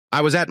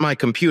I was at my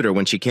computer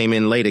when she came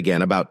in late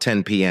again about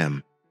 10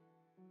 p.m.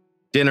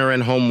 Dinner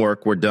and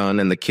homework were done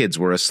and the kids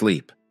were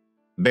asleep,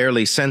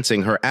 barely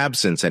sensing her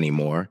absence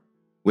anymore,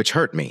 which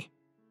hurt me.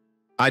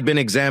 I'd been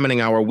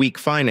examining our weak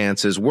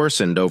finances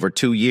worsened over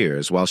 2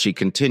 years while she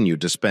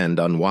continued to spend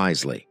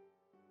unwisely.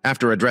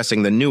 After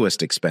addressing the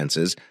newest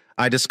expenses,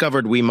 I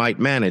discovered we might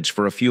manage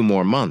for a few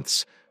more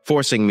months,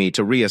 forcing me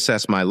to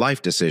reassess my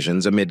life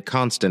decisions amid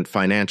constant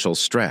financial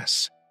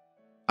stress.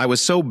 I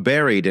was so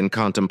buried in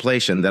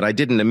contemplation that I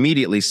didn't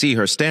immediately see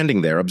her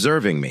standing there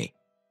observing me.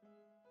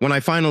 When I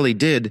finally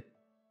did,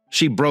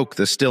 she broke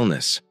the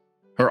stillness,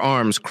 her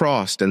arms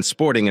crossed and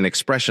sporting an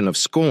expression of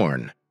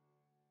scorn.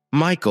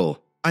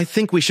 "Michael, I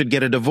think we should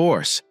get a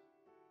divorce."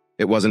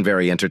 It wasn't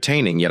very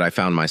entertaining, yet I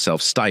found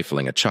myself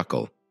stifling a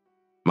chuckle.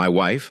 My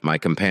wife, my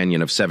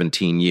companion of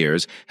 17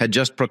 years, had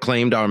just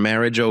proclaimed our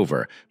marriage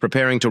over,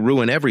 preparing to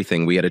ruin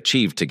everything we had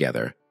achieved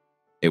together.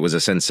 It was a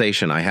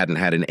sensation I hadn't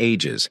had in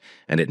ages,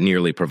 and it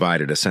nearly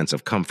provided a sense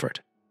of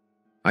comfort.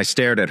 I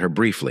stared at her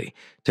briefly,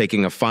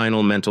 taking a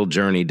final mental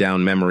journey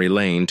down memory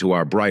lane to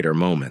our brighter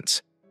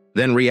moments.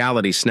 Then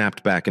reality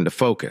snapped back into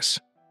focus.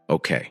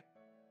 Okay.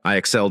 I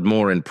excelled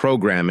more in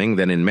programming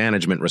than in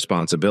management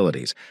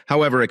responsibilities.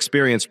 However,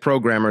 experienced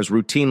programmers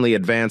routinely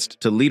advanced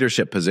to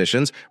leadership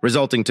positions,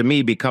 resulting to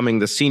me becoming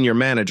the senior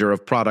manager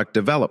of product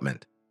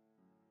development.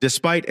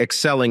 Despite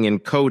excelling in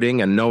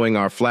coding and knowing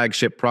our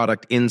flagship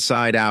product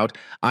inside out,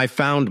 I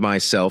found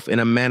myself in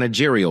a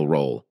managerial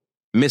role,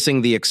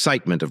 missing the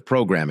excitement of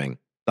programming.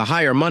 The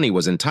higher money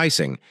was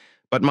enticing,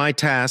 but my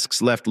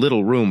tasks left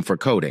little room for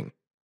coding.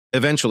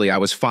 Eventually, I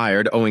was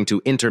fired owing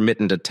to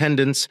intermittent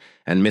attendance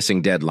and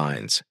missing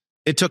deadlines.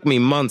 It took me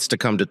months to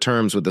come to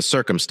terms with the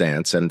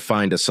circumstance and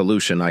find a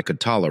solution I could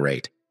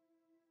tolerate.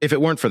 If it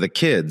weren't for the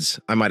kids,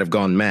 I might have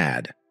gone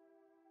mad.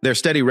 Their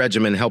steady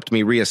regimen helped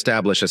me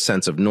reestablish a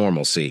sense of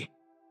normalcy.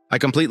 I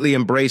completely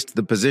embraced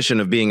the position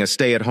of being a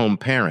stay-at-home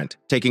parent,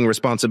 taking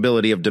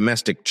responsibility of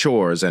domestic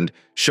chores and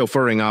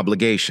chauffeuring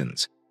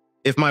obligations.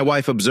 If my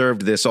wife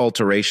observed this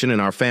alteration in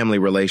our family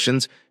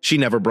relations, she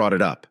never brought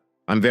it up.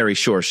 I'm very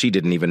sure she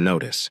didn't even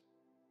notice.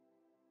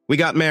 We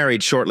got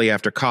married shortly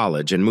after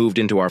college and moved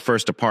into our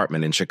first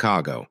apartment in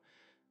Chicago.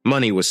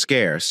 Money was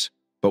scarce,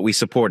 but we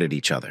supported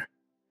each other.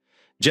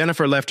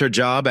 Jennifer left her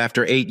job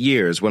after 8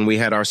 years when we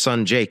had our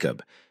son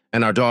Jacob,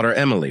 and our daughter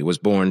Emily was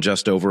born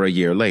just over a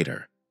year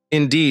later.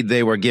 Indeed,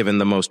 they were given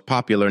the most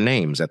popular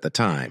names at the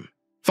time.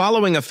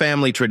 Following a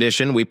family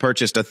tradition, we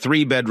purchased a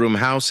 3-bedroom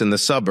house in the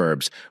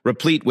suburbs,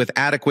 replete with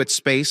adequate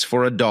space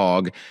for a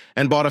dog,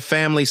 and bought a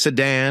family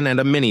sedan and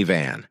a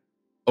minivan.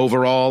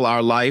 Overall,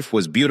 our life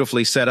was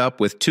beautifully set up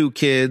with 2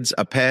 kids,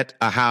 a pet,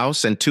 a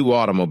house, and 2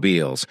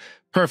 automobiles.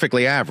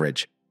 Perfectly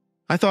average.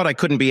 I thought I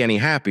couldn't be any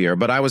happier,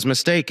 but I was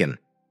mistaken.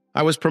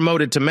 I was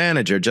promoted to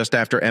manager just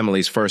after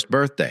Emily's first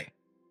birthday.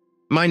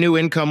 My new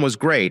income was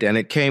great, and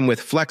it came with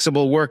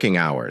flexible working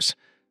hours.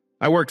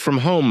 I worked from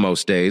home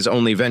most days,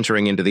 only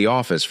venturing into the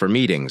office for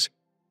meetings.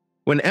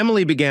 When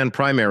Emily began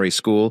primary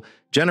school,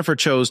 Jennifer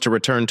chose to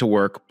return to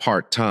work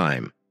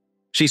part-time.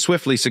 She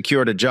swiftly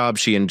secured a job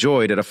she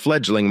enjoyed at a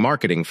fledgling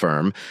marketing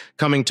firm,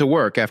 coming to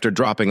work after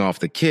dropping off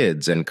the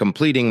kids and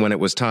completing when it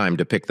was time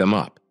to pick them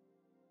up.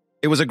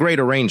 It was a great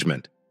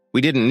arrangement.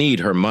 We didn't need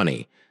her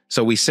money,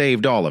 so we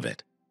saved all of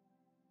it.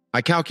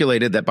 I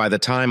calculated that by the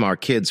time our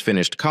kids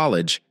finished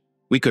college,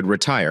 we could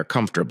retire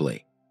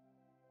comfortably.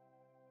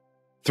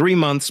 3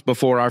 months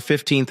before our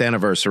 15th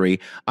anniversary,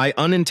 I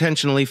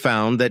unintentionally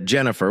found that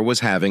Jennifer was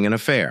having an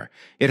affair.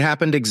 It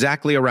happened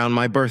exactly around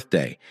my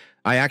birthday.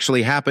 I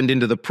actually happened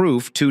into the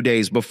proof 2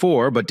 days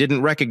before, but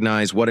didn't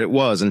recognize what it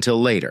was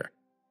until later.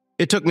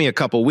 It took me a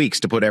couple weeks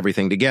to put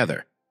everything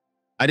together.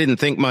 I didn't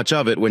think much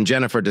of it when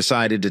Jennifer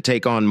decided to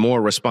take on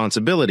more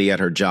responsibility at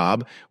her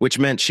job, which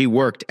meant she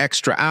worked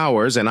extra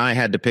hours and I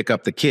had to pick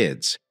up the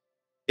kids.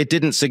 It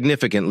didn't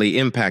significantly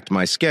impact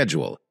my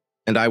schedule,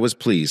 and I was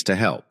pleased to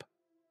help.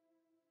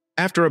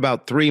 After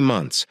about 3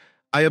 months,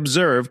 I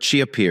observed she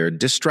appeared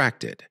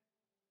distracted.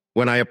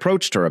 When I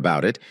approached her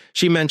about it,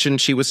 she mentioned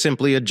she was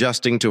simply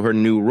adjusting to her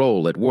new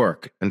role at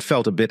work and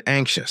felt a bit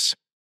anxious.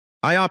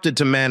 I opted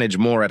to manage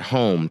more at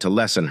home to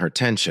lessen her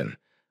tension.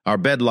 Our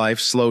bed life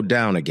slowed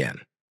down again.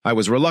 I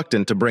was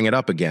reluctant to bring it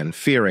up again,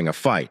 fearing a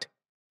fight.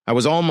 I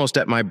was almost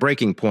at my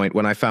breaking point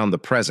when I found the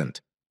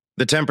present.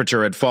 The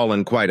temperature had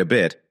fallen quite a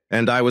bit,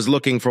 and I was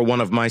looking for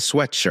one of my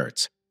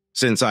sweatshirts.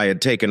 Since I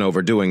had taken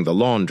over doing the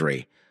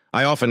laundry,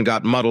 I often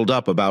got muddled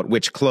up about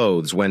which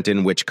clothes went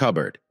in which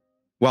cupboard.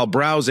 While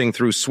browsing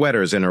through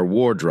sweaters in her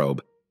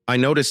wardrobe, I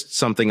noticed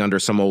something under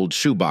some old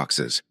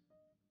shoeboxes.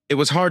 It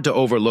was hard to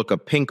overlook a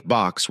pink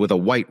box with a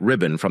white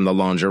ribbon from the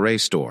lingerie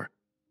store.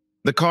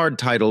 The card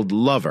titled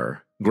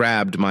Lover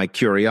grabbed my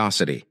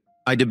curiosity.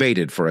 I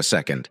debated for a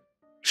second.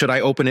 Should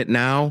I open it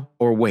now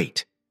or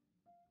wait?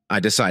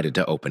 I decided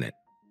to open it.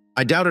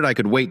 I doubted I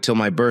could wait till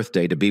my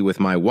birthday to be with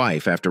my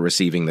wife after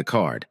receiving the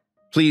card.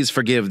 Please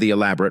forgive the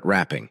elaborate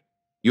wrapping.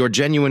 Your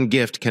genuine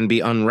gift can be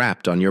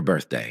unwrapped on your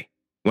birthday.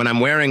 When I'm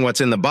wearing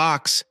what's in the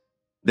box,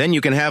 then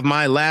you can have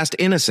my last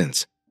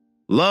innocence.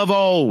 Love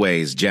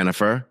always,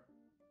 Jennifer.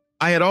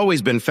 I had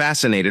always been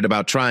fascinated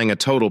about trying a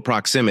total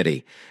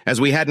proximity,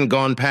 as we hadn't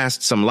gone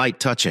past some light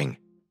touching.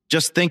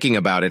 Just thinking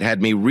about it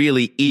had me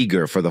really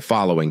eager for the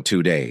following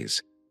 2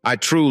 days. I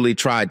truly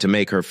tried to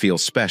make her feel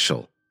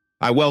special.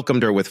 I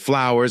welcomed her with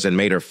flowers and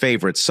made her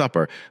favorite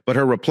supper, but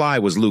her reply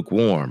was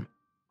lukewarm,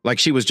 like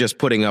she was just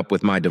putting up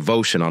with my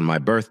devotion on my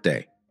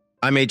birthday.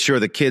 I made sure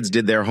the kids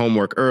did their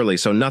homework early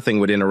so nothing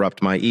would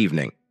interrupt my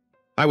evening.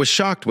 I was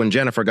shocked when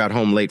Jennifer got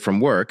home late from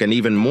work and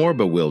even more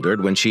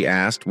bewildered when she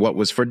asked what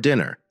was for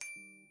dinner.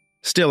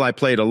 Still, I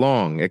played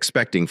along,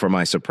 expecting for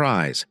my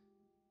surprise.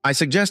 I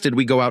suggested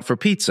we go out for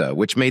pizza,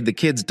 which made the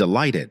kids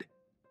delighted.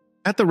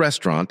 At the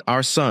restaurant,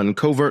 our son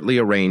covertly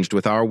arranged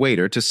with our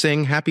waiter to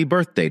sing happy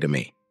birthday to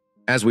me.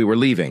 As we were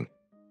leaving,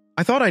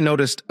 I thought I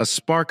noticed a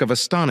spark of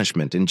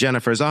astonishment in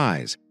Jennifer's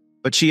eyes,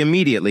 but she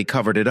immediately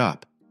covered it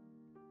up.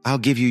 "I'll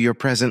give you your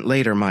present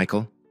later,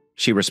 Michael,"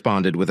 she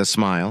responded with a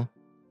smile.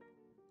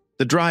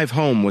 The drive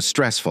home was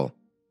stressful.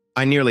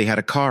 I nearly had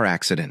a car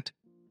accident.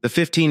 The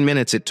 15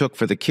 minutes it took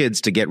for the kids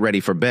to get ready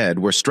for bed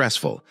were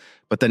stressful,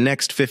 but the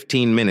next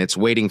 15 minutes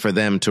waiting for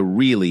them to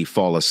really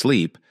fall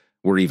asleep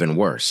were even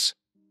worse.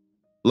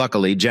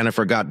 Luckily,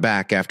 Jennifer got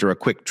back after a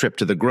quick trip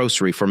to the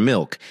grocery for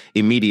milk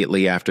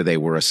immediately after they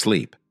were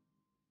asleep.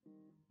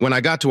 When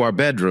I got to our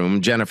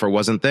bedroom, Jennifer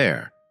wasn't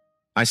there.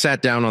 I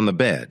sat down on the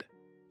bed.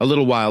 A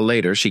little while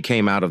later, she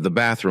came out of the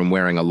bathroom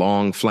wearing a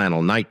long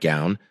flannel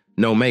nightgown,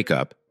 no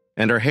makeup,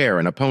 and her hair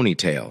in a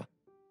ponytail.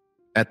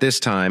 At this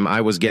time, I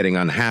was getting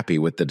unhappy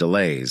with the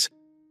delays.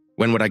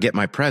 When would I get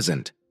my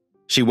present?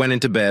 She went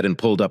into bed and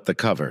pulled up the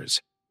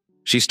covers.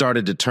 She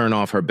started to turn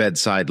off her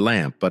bedside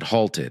lamp, but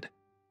halted.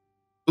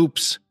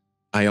 Oops,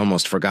 I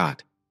almost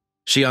forgot.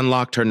 She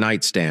unlocked her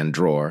nightstand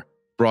drawer,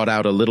 brought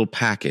out a little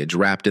package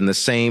wrapped in the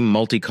same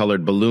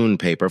multicolored balloon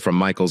paper from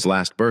Michael's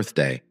last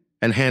birthday,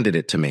 and handed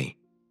it to me.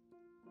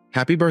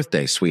 "Happy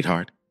birthday,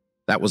 sweetheart."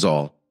 That was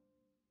all.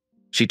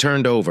 She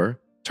turned over,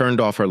 turned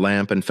off her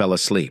lamp, and fell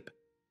asleep.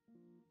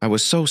 I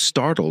was so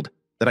startled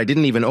that I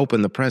didn't even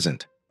open the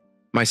present.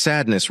 My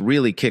sadness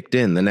really kicked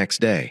in the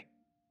next day.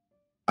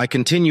 I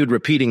continued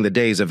repeating the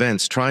day's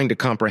events, trying to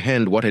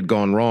comprehend what had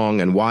gone wrong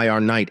and why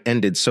our night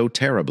ended so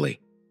terribly.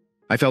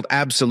 I felt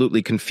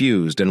absolutely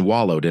confused and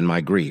wallowed in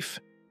my grief.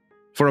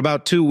 For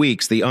about 2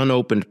 weeks, the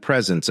unopened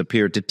presents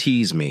appeared to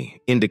tease me,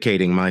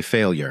 indicating my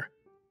failure.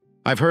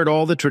 I've heard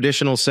all the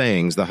traditional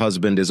sayings the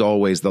husband is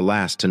always the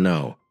last to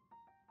know.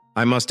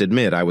 I must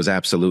admit I was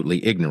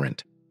absolutely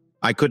ignorant.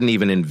 I couldn't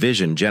even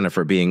envision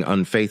Jennifer being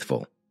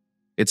unfaithful.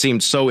 It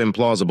seemed so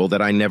implausible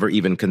that I never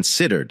even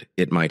considered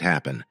it might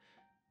happen.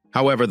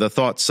 However, the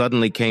thought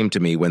suddenly came to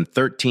me when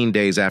 13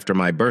 days after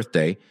my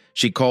birthday,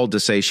 she called to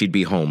say she'd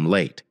be home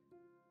late.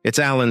 It's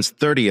Alan's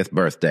 30th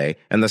birthday,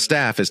 and the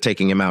staff is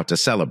taking him out to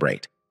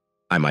celebrate.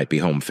 I might be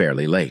home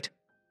fairly late.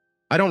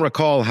 I don't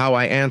recall how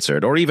I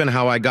answered or even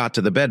how I got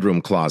to the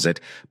bedroom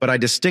closet, but I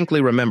distinctly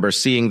remember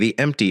seeing the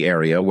empty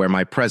area where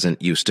my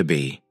present used to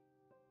be.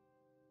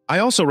 I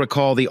also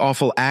recall the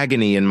awful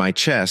agony in my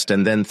chest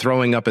and then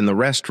throwing up in the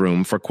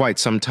restroom for quite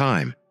some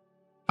time.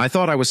 I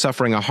thought I was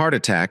suffering a heart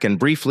attack, and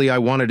briefly I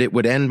wanted it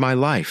would end my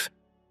life.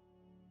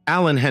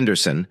 Alan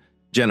Henderson,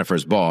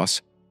 Jennifer's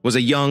boss, was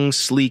a young,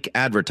 sleek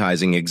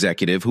advertising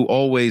executive who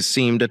always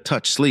seemed a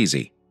touch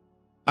sleazy.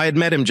 I had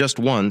met him just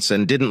once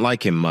and didn't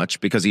like him much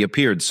because he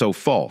appeared so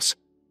false.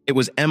 It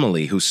was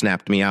Emily who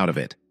snapped me out of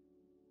it.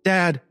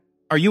 "Dad,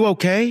 are you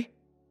okay?"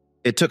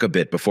 It took a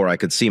bit before I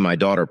could see my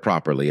daughter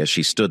properly as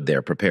she stood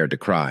there prepared to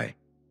cry.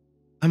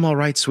 "I'm all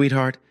right,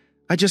 sweetheart.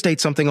 I just ate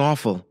something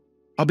awful.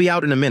 I'll be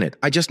out in a minute.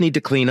 I just need to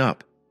clean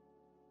up."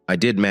 I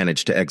did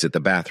manage to exit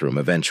the bathroom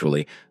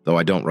eventually, though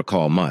I don't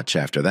recall much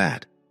after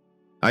that.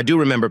 I do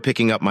remember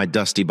picking up my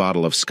dusty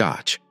bottle of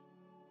scotch.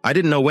 I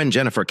didn't know when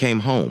Jennifer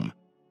came home.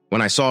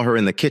 When I saw her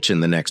in the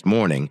kitchen the next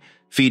morning,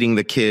 feeding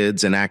the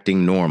kids and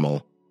acting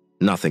normal,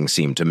 nothing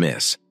seemed to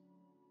miss.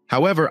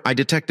 However, I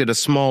detected a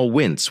small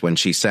wince when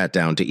she sat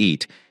down to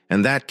eat,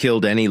 and that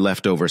killed any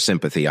leftover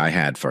sympathy I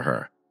had for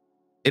her.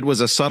 It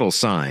was a subtle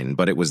sign,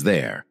 but it was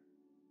there.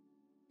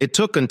 It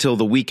took until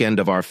the weekend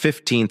of our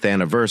 15th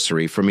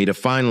anniversary for me to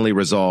finally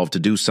resolve to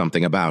do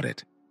something about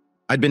it.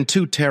 I'd been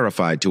too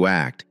terrified to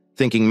act,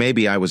 thinking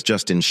maybe I was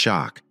just in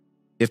shock.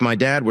 If my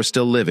dad were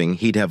still living,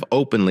 he'd have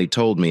openly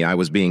told me I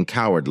was being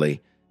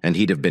cowardly, and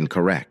he'd have been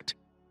correct.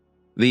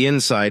 The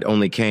insight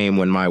only came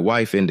when my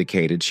wife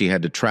indicated she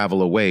had to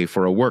travel away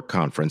for a work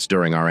conference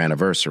during our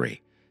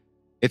anniversary.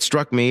 It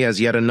struck me as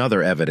yet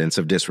another evidence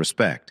of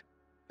disrespect,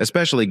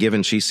 especially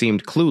given she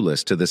seemed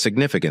clueless to the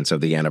significance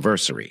of the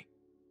anniversary.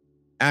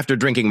 After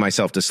drinking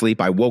myself to sleep,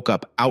 I woke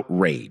up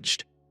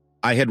outraged.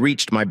 I had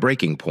reached my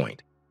breaking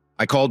point.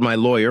 I called my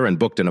lawyer and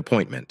booked an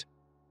appointment.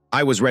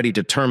 I was ready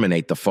to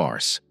terminate the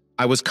farce.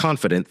 I was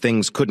confident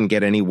things couldn't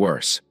get any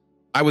worse.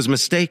 I was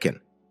mistaken.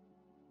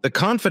 The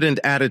confident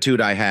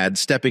attitude I had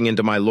stepping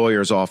into my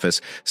lawyer's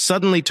office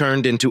suddenly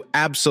turned into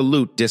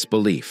absolute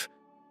disbelief.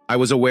 I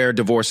was aware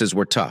divorces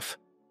were tough.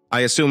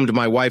 I assumed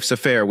my wife's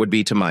affair would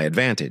be to my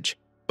advantage.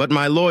 But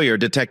my lawyer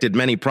detected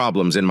many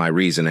problems in my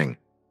reasoning.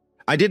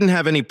 I didn't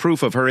have any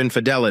proof of her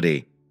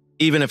infidelity.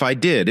 Even if I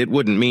did, it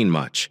wouldn't mean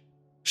much.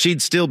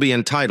 She'd still be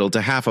entitled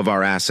to half of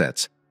our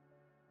assets.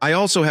 I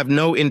also have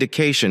no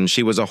indication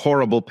she was a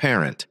horrible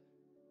parent.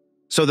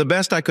 So the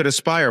best I could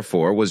aspire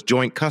for was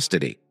joint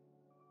custody.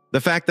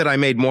 The fact that I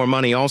made more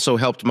money also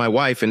helped my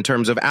wife in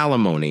terms of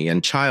alimony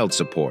and child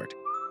support.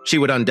 She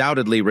would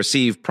undoubtedly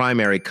receive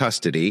primary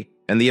custody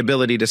and the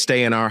ability to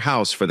stay in our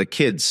house for the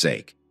kids'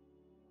 sake.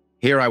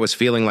 Here I was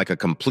feeling like a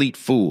complete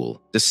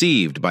fool,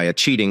 deceived by a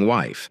cheating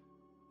wife.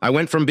 I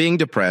went from being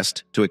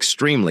depressed to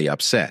extremely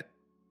upset.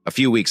 A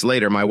few weeks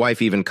later, my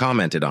wife even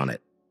commented on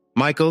it.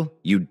 "Michael,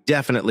 you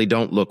definitely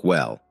don't look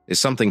well. Is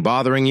something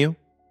bothering you?"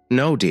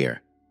 "No,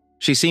 dear."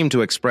 She seemed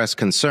to express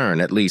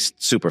concern, at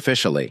least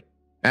superficially.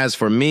 As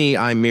for me,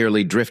 I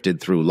merely drifted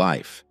through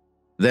life.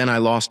 Then I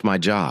lost my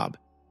job.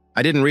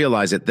 I didn't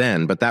realize it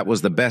then, but that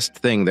was the best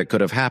thing that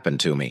could have happened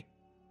to me.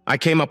 I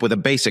came up with a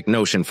basic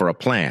notion for a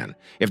plan.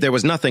 If there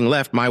was nothing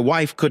left, my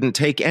wife couldn't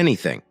take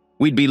anything.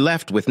 We'd be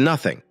left with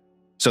nothing.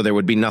 So there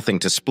would be nothing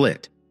to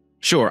split.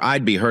 Sure,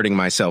 I'd be hurting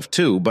myself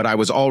too, but I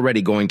was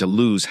already going to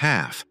lose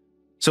half.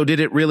 So did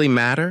it really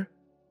matter?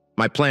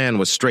 My plan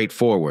was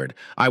straightforward.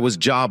 I was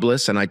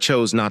jobless and I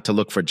chose not to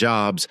look for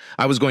jobs.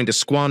 I was going to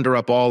squander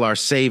up all our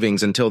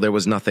savings until there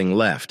was nothing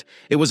left.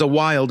 It was a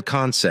wild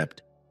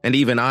concept, and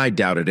even I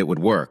doubted it would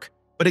work.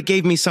 But it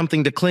gave me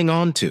something to cling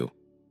on to.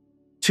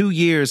 2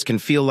 years can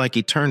feel like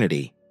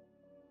eternity.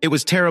 It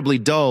was terribly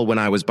dull when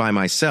I was by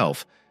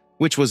myself,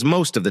 which was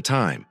most of the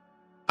time.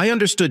 I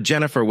understood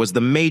Jennifer was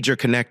the major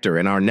connector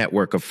in our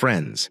network of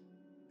friends.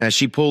 As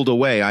she pulled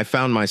away, I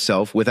found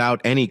myself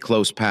without any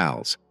close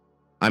pals.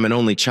 I'm an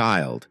only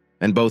child,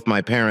 and both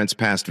my parents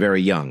passed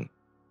very young.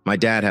 My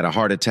dad had a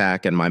heart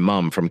attack and my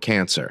mom from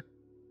cancer.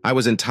 I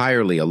was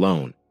entirely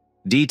alone.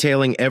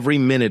 Detailing every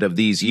minute of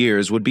these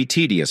years would be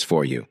tedious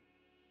for you.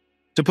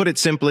 To put it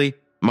simply,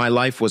 my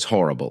life was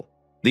horrible.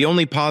 The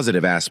only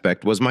positive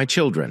aspect was my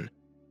children.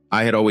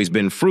 I had always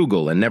been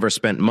frugal and never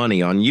spent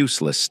money on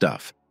useless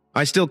stuff.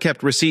 I still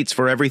kept receipts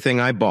for everything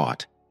I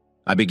bought.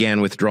 I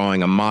began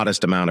withdrawing a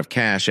modest amount of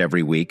cash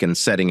every week and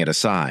setting it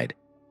aside.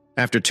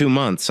 After 2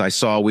 months, I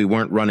saw we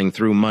weren't running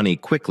through money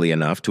quickly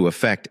enough to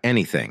affect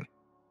anything.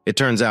 It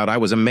turns out I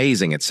was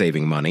amazing at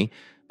saving money,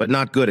 but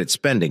not good at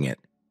spending it.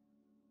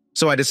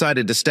 So I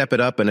decided to step it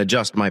up and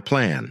adjust my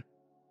plan.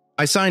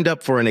 I signed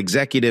up for an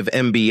executive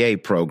MBA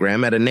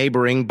program at a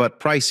neighboring but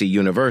pricey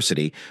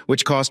university,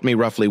 which cost me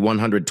roughly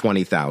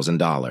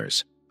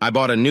 $120,000. I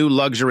bought a new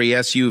luxury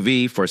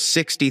SUV for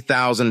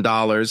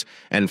 $60,000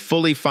 and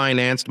fully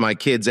financed my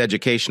kids'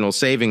 educational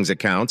savings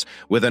accounts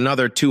with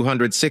another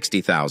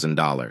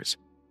 $260,000.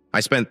 I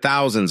spent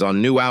thousands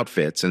on new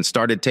outfits and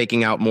started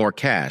taking out more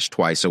cash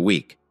twice a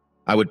week.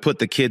 I would put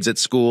the kids at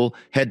school,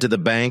 head to the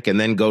bank, and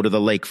then go to the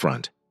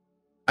lakefront.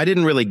 I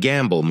didn't really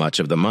gamble much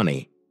of the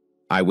money.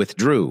 I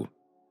withdrew.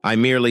 I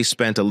merely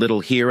spent a little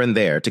here and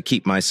there to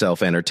keep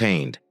myself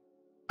entertained.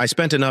 I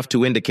spent enough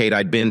to indicate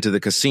I'd been to the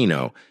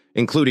casino,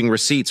 including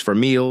receipts for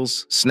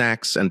meals,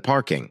 snacks, and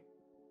parking.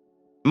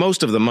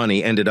 Most of the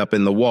money ended up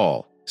in the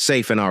wall,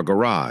 safe in our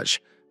garage,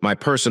 my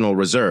personal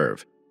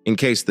reserve, in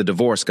case the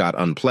divorce got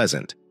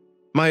unpleasant.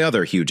 My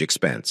other huge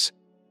expense.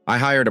 I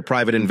hired a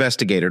private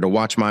investigator to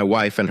watch my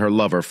wife and her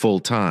lover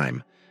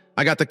full-time.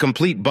 I got the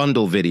complete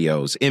bundle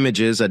videos,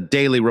 images, a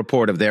daily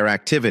report of their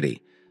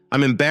activity.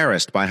 I'm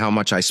embarrassed by how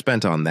much I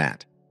spent on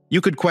that. You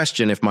could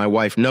question if my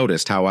wife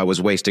noticed how I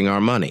was wasting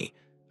our money.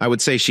 I would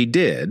say she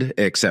did,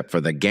 except for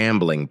the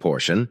gambling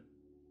portion.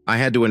 I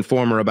had to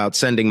inform her about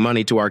sending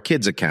money to our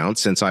kids' account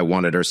since I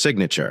wanted her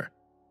signature.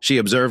 She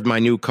observed my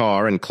new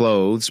car and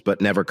clothes, but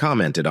never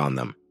commented on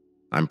them.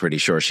 I'm pretty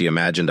sure she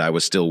imagined I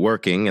was still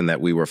working and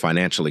that we were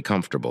financially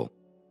comfortable.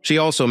 She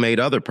also made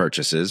other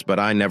purchases, but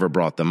I never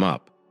brought them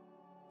up.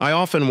 I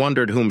often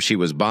wondered whom she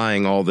was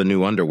buying all the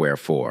new underwear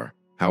for.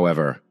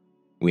 However,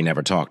 we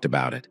never talked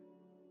about it.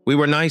 We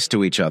were nice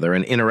to each other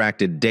and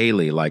interacted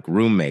daily like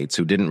roommates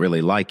who didn't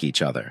really like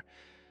each other.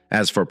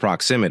 As for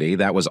proximity,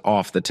 that was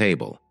off the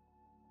table.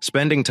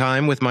 Spending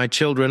time with my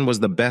children was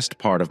the best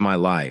part of my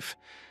life.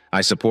 I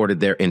supported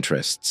their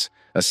interests,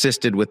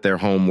 assisted with their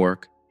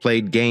homework,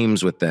 played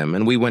games with them,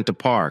 and we went to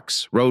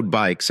parks, rode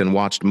bikes, and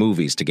watched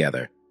movies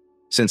together.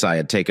 Since I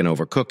had taken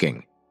over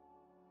cooking,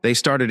 they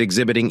started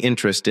exhibiting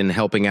interest in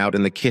helping out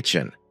in the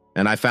kitchen,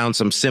 and I found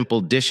some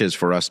simple dishes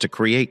for us to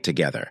create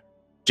together.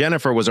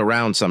 Jennifer was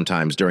around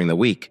sometimes during the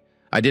week.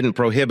 I didn't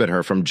prohibit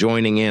her from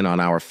joining in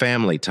on our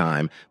family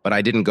time, but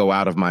I didn't go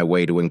out of my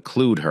way to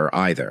include her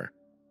either.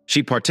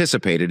 She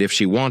participated if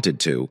she wanted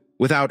to,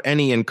 without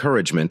any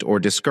encouragement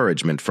or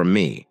discouragement from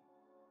me.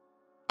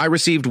 I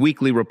received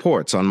weekly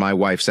reports on my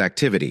wife's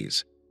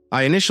activities.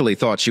 I initially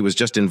thought she was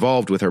just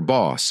involved with her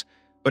boss,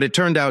 but it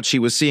turned out she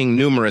was seeing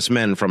numerous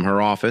men from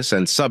her office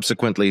and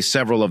subsequently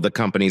several of the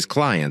company's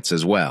clients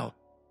as well.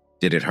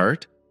 Did it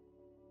hurt?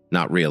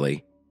 Not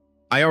really.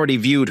 I already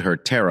viewed her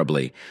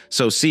terribly,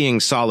 so seeing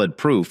solid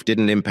proof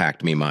didn't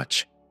impact me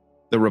much.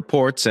 The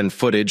reports and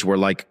footage were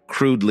like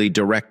crudely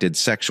directed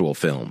sexual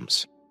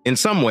films. In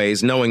some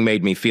ways, knowing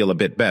made me feel a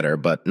bit better,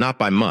 but not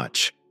by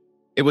much.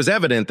 It was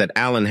evident that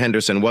Alan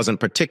Henderson wasn't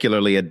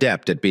particularly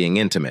adept at being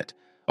intimate.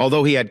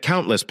 although he had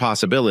countless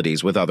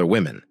possibilities with other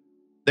women.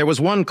 There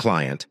was one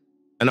client,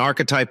 an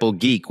archetypal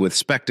geek with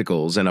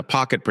spectacles and a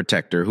pocket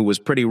protector who was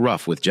pretty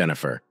rough with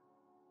Jennifer.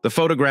 The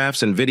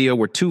photographs and video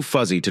were too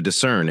fuzzy to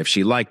discern if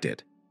she liked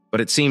it,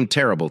 but it seemed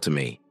terrible to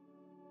me.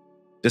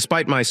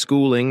 Despite my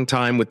schooling,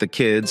 time with the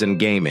kids, and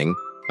gaming,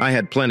 I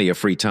had plenty of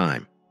free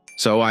time.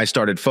 So I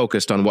started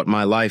focused on what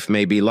my life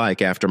may be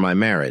like after my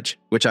marriage,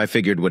 which I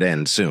figured would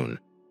end soon.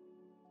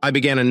 I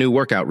began a new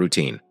workout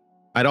routine.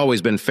 I'd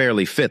always been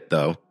fairly fit,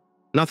 though.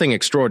 Nothing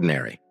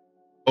extraordinary.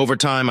 Over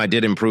time, I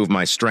did improve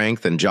my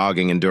strength and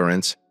jogging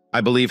endurance. I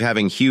believe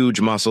having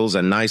huge muscles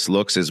and nice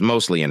looks is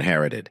mostly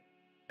inherited.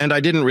 And I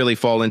didn't really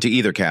fall into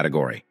either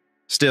category.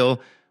 Still,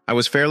 I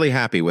was fairly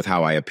happy with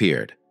how I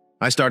appeared.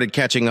 I started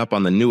catching up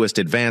on the newest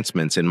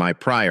advancements in my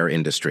prior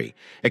industry,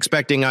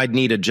 expecting I'd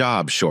need a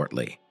job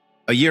shortly.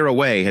 A year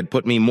away had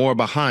put me more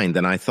behind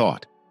than I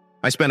thought.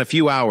 I spent a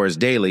few hours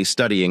daily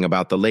studying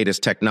about the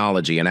latest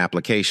technology and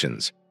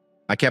applications.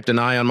 I kept an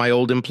eye on my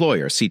old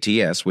employer,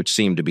 CTS, which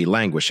seemed to be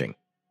languishing.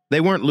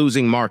 They weren't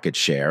losing market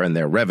share and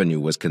their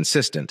revenue was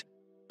consistent,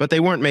 but they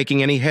weren't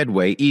making any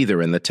headway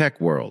either in the tech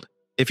world.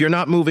 If you're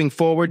not moving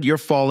forward, you're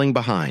falling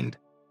behind.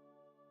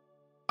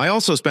 I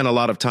also spent a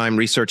lot of time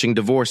researching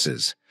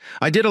divorces.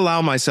 I did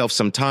allow myself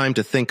some time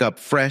to think up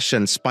fresh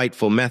and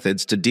spiteful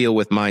methods to deal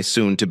with my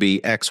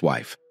soon-to-be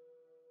ex-wife.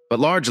 But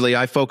largely,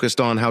 I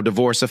focused on how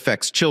divorce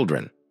affects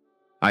children.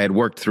 I had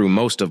worked through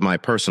most of my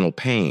personal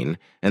pain,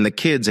 and the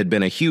kids had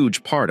been a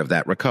huge part of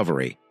that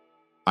recovery.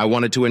 I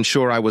wanted to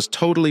ensure I was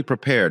totally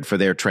prepared for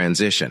their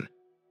transition.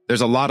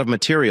 There's a lot of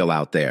material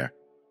out there.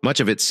 Much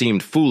of it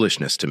seemed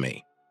foolishness to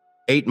me.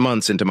 8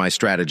 months into my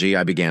strategy,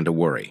 I began to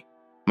worry.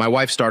 My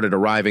wife started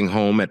arriving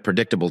home at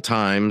predictable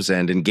times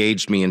and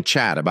engaged me in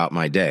chat about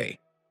my day.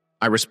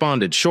 I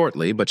responded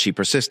shortly, but she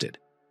persisted.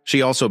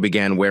 She also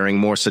began wearing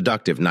more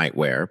seductive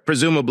nightwear,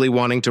 presumably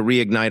wanting to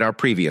reignite our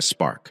previous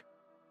spark.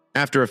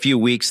 After a few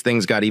weeks,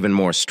 things got even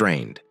more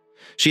strained.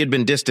 She had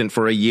been distant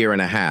for a year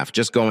and a half,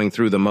 just going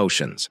through the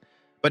motions.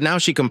 But now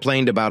she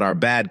complained about our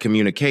bad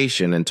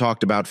communication and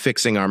talked about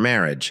fixing our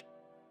marriage.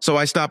 So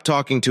I stopped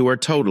talking to her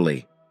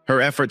totally.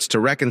 Her efforts to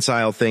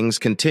reconcile things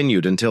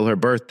continued until her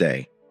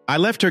birthday. I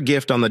left her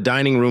gift on the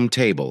dining room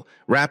table,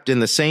 wrapped in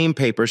the same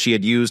paper she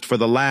had used for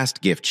the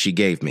last gift she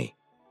gave me.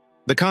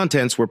 The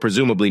contents were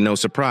presumably no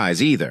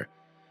surprise either.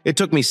 It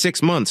took me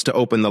 6 months to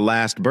open the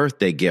last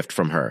birthday gift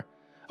from her,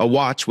 a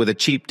watch with a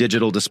cheap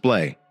digital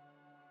display.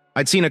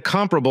 I'd seen a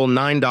comparable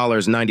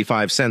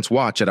 $9.95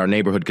 watch at our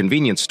neighborhood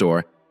convenience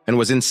store and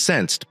was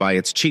incensed by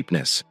its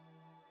cheapness.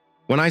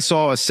 When I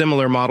saw a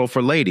similar model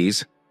for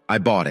ladies, I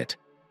bought it,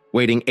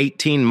 waiting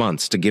 18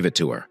 months to give it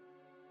to her.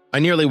 I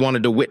nearly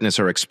wanted to witness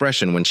her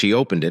expression when she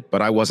opened it,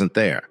 but I wasn't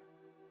there.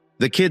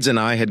 The kids and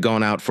I had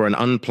gone out for an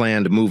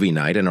unplanned movie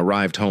night and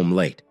arrived home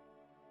late.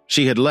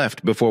 She had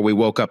left before we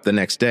woke up the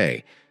next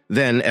day,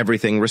 then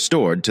everything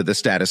restored to the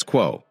status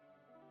quo.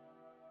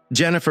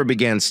 Jennifer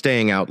began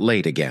staying out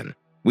late again.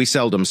 We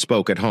seldom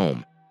spoke at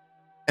home.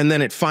 And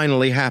then it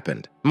finally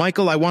happened.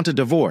 "Michael, I want a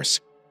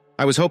divorce."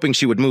 I was hoping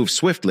she would move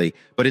swiftly,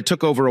 but it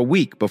took over a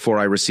week before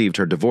I received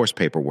her divorce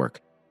paperwork.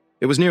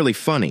 It was nearly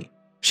funny.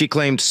 She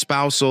claimed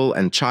spousal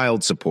and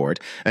child support,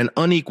 an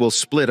unequal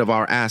split of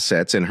our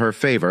assets in her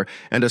favor,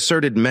 and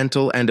asserted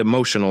mental and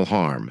emotional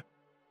harm.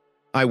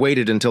 I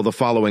waited until the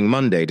following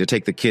Monday to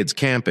take the kids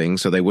camping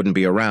so they wouldn't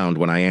be around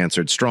when I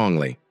answered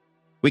strongly.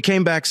 We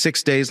came back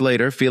 6 days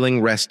later feeling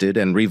rested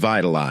and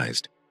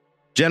revitalized.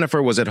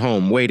 Jennifer was at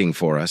home waiting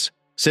for us,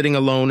 sitting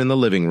alone in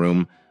the living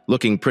room,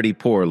 looking pretty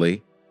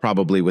poorly,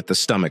 probably with the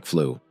stomach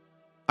flu.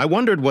 I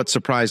wondered what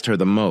surprised her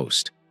the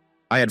most.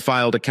 I had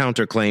filed a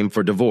counterclaim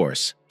for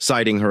divorce,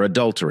 citing her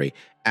adultery,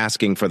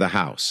 asking for the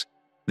house.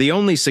 The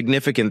only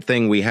significant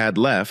thing we had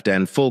left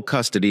and full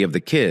custody of the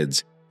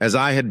kids, as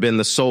I had been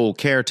the sole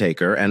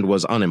caretaker and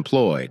was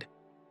unemployed.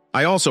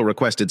 I also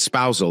requested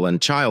spousal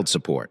and child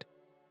support.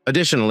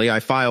 Additionally, I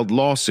filed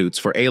lawsuits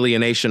for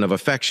alienation of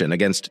affection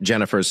against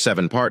Jennifer's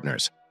 7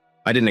 partners.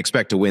 I didn't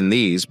expect to win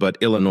these, but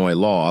Illinois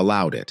law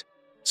allowed it.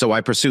 So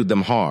I pursued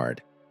them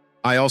hard.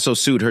 I also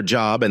sued her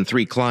job and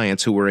 3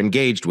 clients who were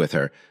engaged with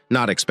her,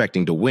 not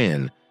expecting to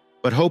win,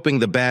 but hoping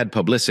the bad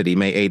publicity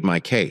may aid my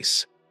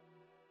case.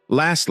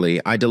 Lastly,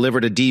 I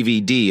delivered a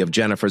DVD of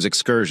Jennifer's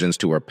excursions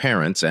to her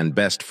parents and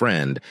best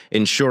friend,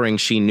 ensuring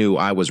she knew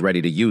I was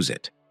ready to use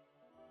it.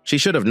 She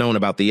should have known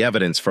about the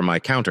evidence for my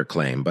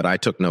counterclaim, but I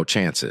took no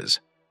chances.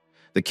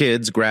 The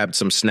kids grabbed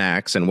some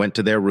snacks and went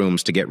to their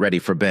rooms to get ready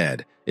for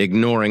bed,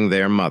 ignoring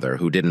their mother,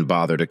 who didn't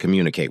bother to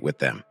communicate with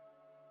them.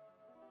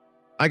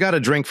 I got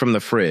a drink from the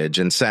fridge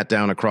and sat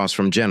down across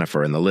from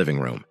Jennifer in the living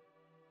room.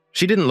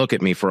 She didn't look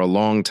at me for a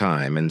long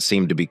time and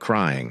seemed to be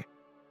crying,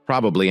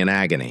 probably in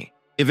agony.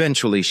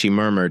 Eventually, she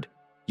murmured,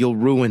 "You'll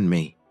ruin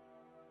me."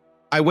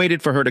 I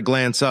waited for her to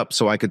glance up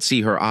so I could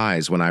see her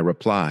eyes when I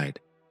replied.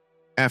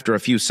 After a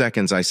few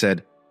seconds, I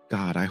said,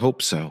 "God, I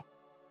hope so."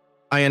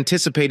 I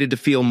anticipated to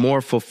feel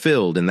more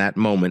fulfilled in that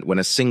moment when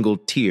a single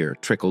tear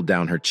trickled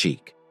down her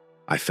cheek.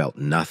 I felt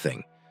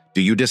nothing.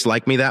 "Do you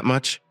dislike me that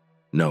much?"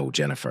 "No,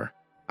 Jennifer.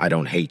 I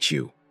don't hate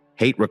you.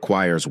 Hate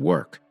requires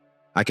work.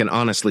 I can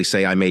honestly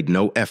say I made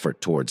no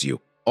effort towards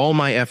you. All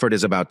my effort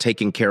is about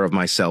taking care of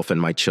myself and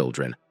my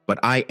children. But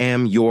I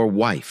am your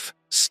wife.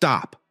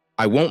 Stop.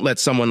 I won't let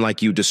someone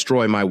like you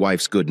destroy my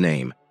wife's good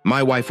name.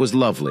 My wife was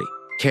lovely,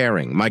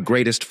 caring, my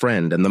greatest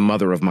friend, and the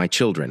mother of my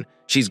children.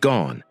 She's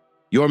gone.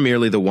 You're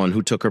merely the one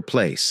who took her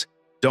place.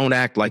 Don't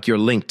act like you're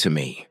linked to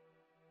me."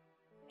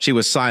 She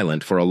was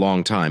silent for a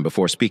long time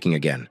before speaking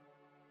again.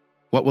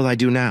 "What will I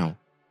do now?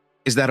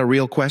 Is that a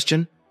real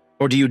question?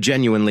 Or do you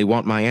genuinely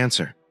want my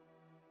answer?"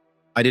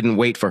 I didn't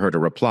wait for her to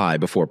reply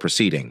before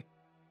proceeding.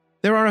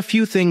 "There are a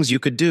few things you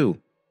could do.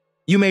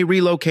 You may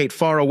relocate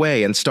far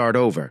away and start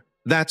over.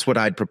 That's what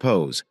I'd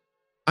propose.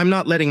 I'm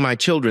not letting my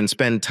children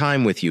spend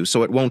time with you,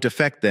 so it won't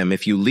affect them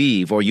if you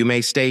leave, or you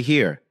may stay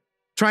here.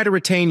 Try to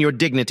retain your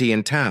dignity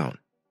in town.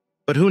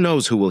 But who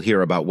knows who will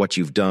hear about what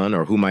you've done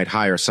or who might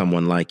hire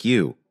someone like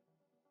you.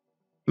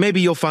 Maybe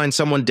you'll find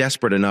someone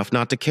desperate enough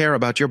not to care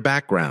about your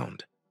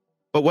background.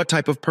 But what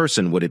type of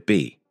person would it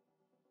be?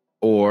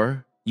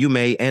 Or you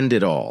may end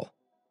it all.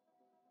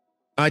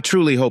 I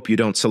truly hope you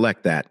don't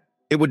select that.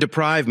 It would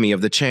deprive me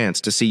of the chance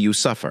to see you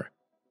suffer.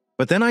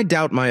 But then I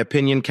doubt my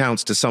opinion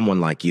counts to someone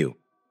like you.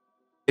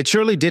 It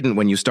surely didn't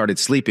when you started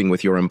sleeping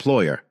with your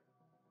employer.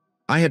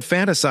 I had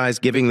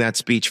fantasized giving that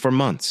speech for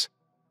months.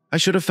 I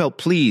should have felt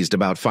pleased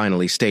about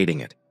finally stating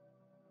it.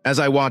 As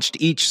I watched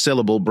each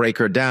syllable break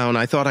her down,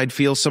 I thought I'd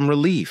feel some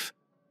relief.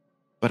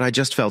 But I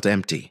just felt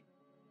empty.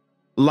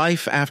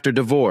 Life after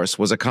divorce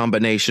was a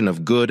combination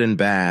of good and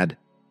bad.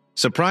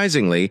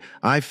 Surprisingly,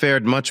 I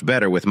fared much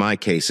better with my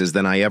cases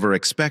than I ever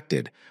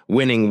expected,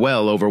 winning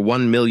well over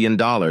 $1 million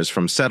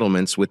from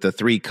settlements with the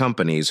 3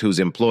 companies whose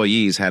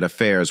employees had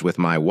affairs with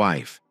my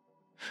wife.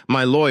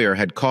 My lawyer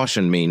had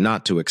cautioned me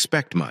not to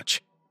expect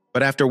much,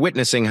 but after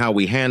witnessing how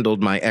we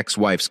handled my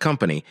ex-wife's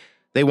company,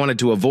 they wanted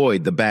to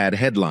avoid the bad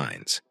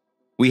headlines.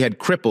 We had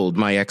crippled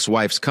my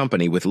ex-wife's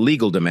company with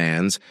legal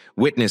demands,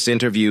 witness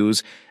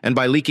interviews, and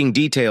by leaking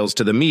details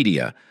to the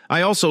media,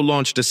 I also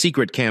launched a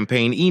secret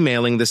campaign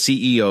emailing the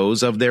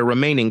CEOs of their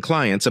remaining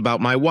clients about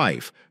my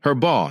wife, her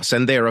boss,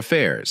 and their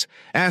affairs,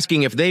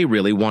 asking if they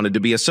really wanted to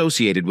be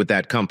associated with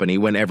that company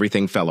when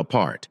everything fell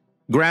apart.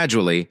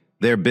 Gradually,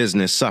 their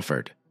business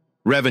suffered.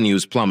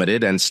 Revenues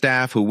plummeted, and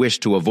staff who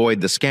wished to avoid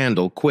the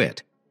scandal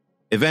quit.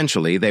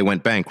 Eventually, they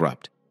went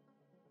bankrupt.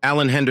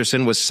 Alan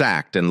Henderson was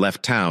sacked and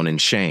left town in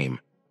shame.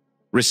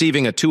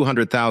 Receiving a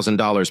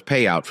 $200,000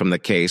 payout from the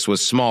case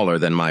was smaller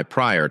than my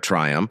prior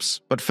triumphs,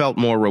 but felt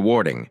more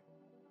rewarding.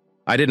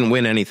 I didn't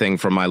win anything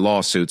from my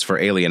lawsuits for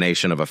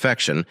alienation of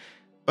affection,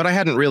 but I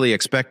hadn't really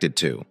expected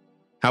to.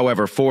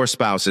 However, 4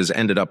 spouses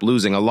ended up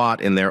losing a lot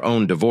in their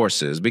own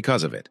divorces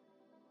because of it.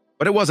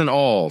 But it wasn't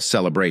all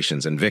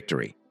celebrations and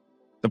victory.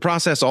 The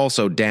process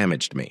also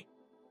damaged me.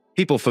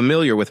 People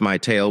familiar with my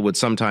tale would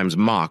sometimes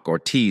mock or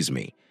tease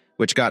me,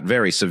 which got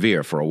very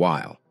severe for a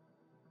while.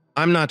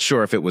 I'm not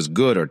sure if it was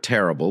good or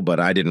terrible, but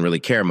I didn't really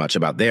care much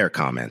about their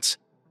comments.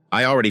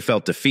 I already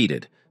felt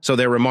defeated, so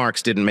their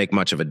remarks didn't make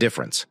much of a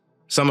difference.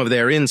 Some of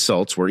their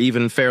insults were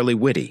even fairly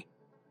witty.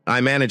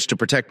 I managed to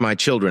protect my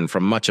children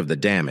from much of the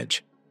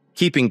damage.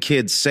 Keeping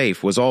kids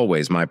safe was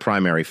always my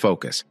primary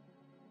focus.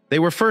 They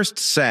were first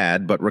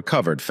sad but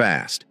recovered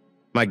fast.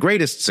 My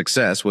greatest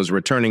success was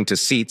returning to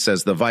seats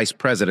as the Vice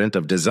President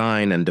of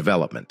Design and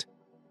Development.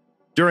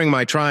 During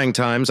my trying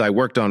times, I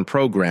worked on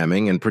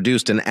programming and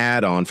produced an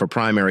add-on for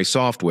primary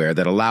software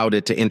that allowed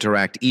it to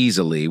interact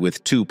easily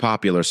with 2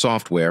 popular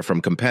software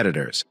from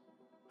competitors.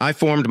 I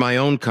formed my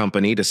own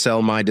company to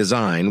sell my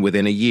design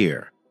within a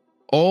year.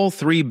 All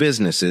 3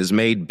 businesses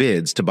made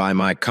bids to buy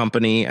my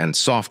company and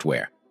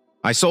software.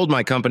 I sold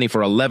my company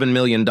for $11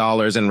 million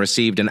and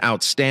received an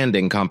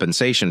outstanding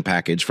compensation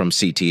package from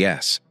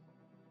CTS.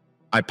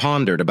 I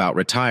pondered about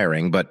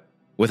retiring, but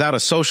without a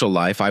social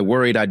life, I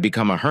worried I'd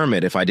become a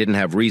hermit if I didn't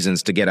have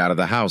reasons to get out of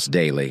the house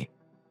daily.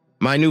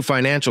 My new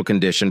financial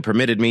condition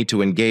permitted me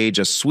to engage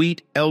a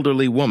sweet,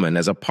 elderly woman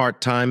as a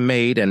part-time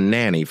maid and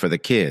nanny for the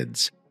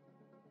kids.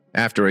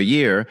 After a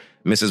year,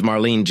 Mrs.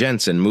 Marlene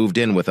Jensen moved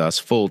in with us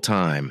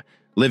full-time,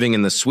 living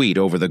in the suite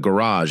over the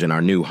garage in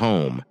our new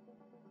home.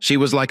 She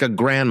was like a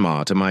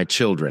grandma to my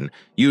children,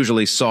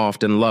 usually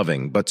soft and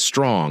loving, but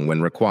strong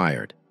when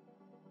required.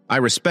 I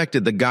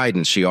respected the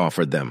guidance she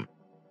offered them.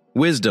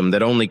 Wisdom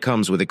that only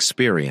comes with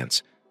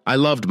experience. I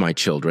loved my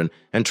children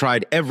and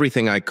tried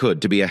everything I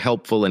could to be a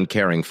helpful and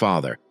caring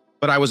father.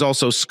 But I was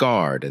also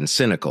scarred and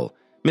cynical.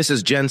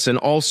 Mrs. Jensen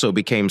also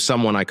became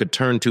someone I could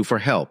turn to for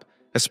help,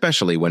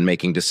 especially when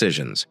making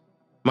decisions.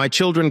 My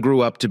children grew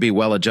up to be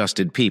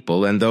well-adjusted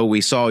people, and though we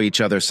saw each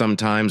other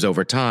sometimes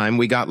over time,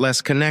 we got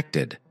less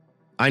connected.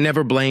 I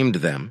never blamed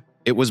them.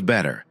 It was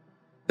better.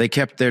 They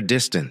kept their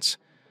distance.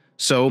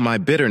 So my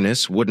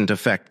bitterness wouldn't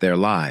affect their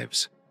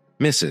lives.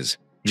 Mrs.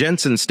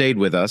 Jensen stayed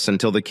with us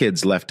until the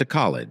kids left to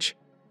college.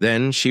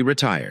 Then she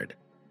retired.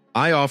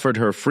 I offered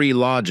her free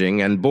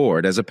lodging and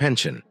board as a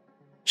pension.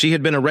 She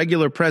had been a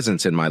regular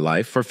presence in my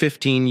life for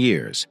 15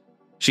 years.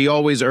 She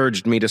always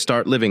urged me to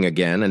start living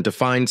again and to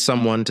find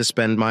someone to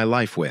spend my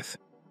life with.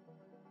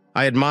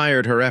 I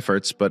admired her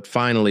efforts, but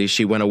finally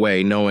she went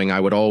away knowing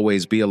I would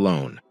always be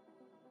alone.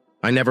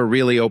 I never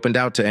really opened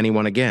out to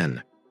anyone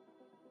again.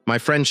 My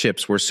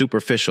friendships were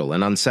superficial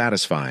and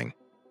unsatisfying.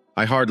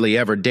 I hardly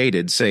ever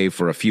dated save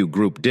for a few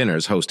group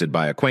dinners hosted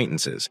by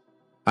acquaintances.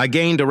 I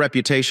gained a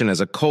reputation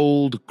as a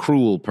cold,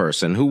 cruel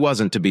person who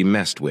wasn't to be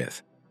messed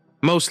with.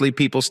 Mostly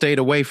people stayed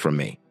away from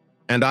me,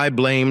 and I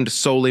blamed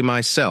solely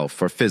myself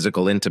for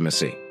physical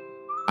intimacy.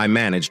 I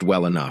managed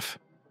well enough.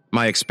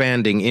 My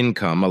expanding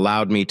income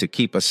allowed me to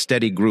keep a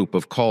steady group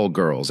of call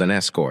girls and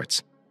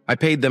escorts. I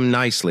paid them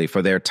nicely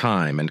for their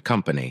time and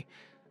company.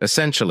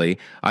 Essentially,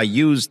 I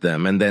used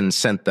them and then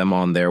sent them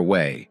on their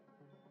way.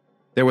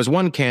 There was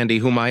one Candy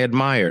whom I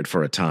admired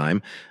for a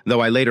time, though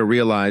I later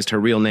realized her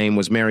real name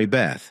was Mary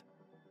Beth.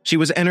 She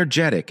was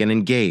energetic and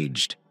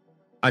engaged.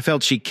 I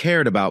felt she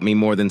cared about me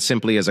more than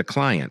simply as a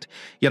client,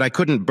 yet I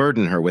couldn't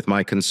burden her with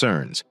my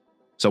concerns.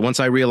 So once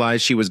I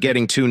realized she was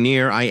getting too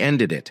near, I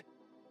ended it.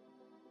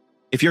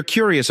 If you're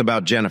curious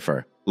about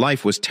Jennifer,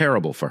 life was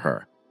terrible for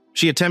her.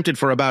 She attempted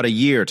for about a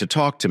year to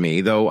talk to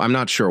me, though I'm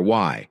not sure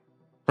why.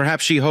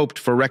 Perhaps she hoped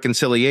for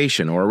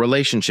reconciliation or a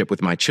relationship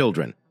with my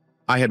children.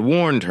 I had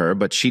warned her,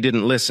 but she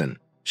didn't listen.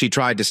 She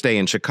tried to stay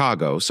in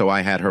Chicago, so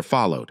I had her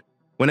followed.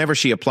 Whenever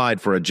she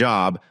applied for a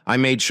job, I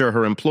made sure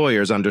her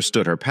employers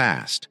understood her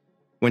past.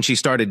 When she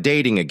started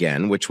dating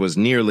again, which was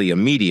nearly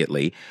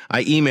immediately,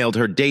 I emailed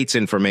her dates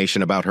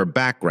information about her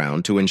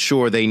background to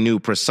ensure they knew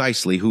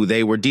precisely who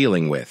they were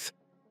dealing with.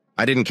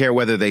 I didn't care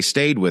whether they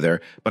stayed with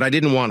her, but I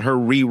didn't want her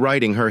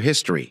rewriting her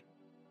history.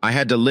 I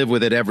had to live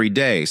with it every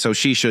day, so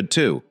she should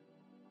too.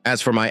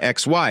 As for my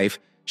ex-wife,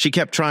 she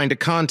kept trying to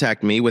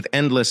contact me with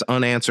endless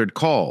unanswered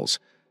calls,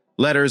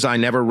 letters I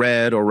never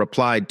read or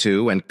replied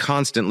to, and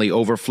constantly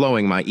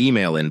overflowing my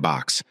email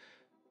inbox.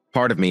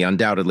 Part of me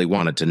undoubtedly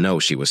wanted to know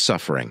she was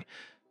suffering.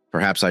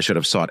 Perhaps I should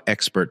have sought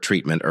expert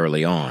treatment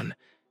early on.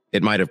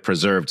 It might have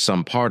preserved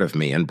some part of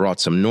me and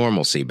brought some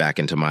normalcy back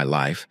into my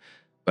life,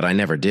 but I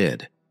never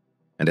did.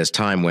 And as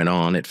time went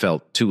on, it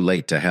felt too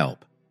late to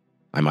help.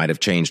 I might have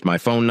changed my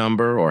phone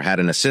number or had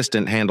an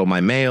assistant handle my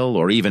mail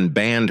or even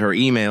banned her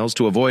emails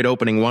to avoid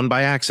opening one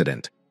by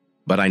accident.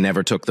 But I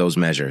never took those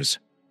measures.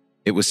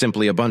 It was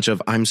simply a bunch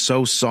of "I'm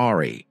so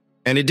sorry."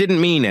 And it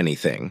didn't mean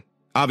anything.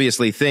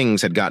 Obviously,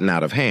 things had gotten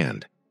out of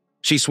hand.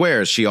 She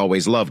swears she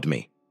always loved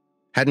me.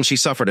 Hadn't she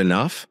suffered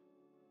enough?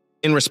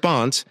 In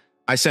response,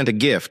 I sent a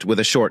gift with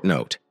a short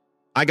note.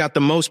 I got the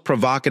most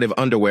provocative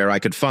underwear I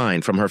could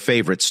find from her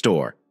favorite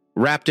store,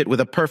 wrapped it with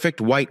a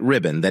perfect white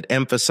ribbon that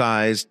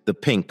emphasized the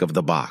pink of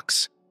the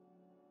box.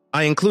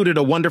 I included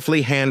a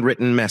wonderfully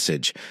handwritten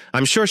message.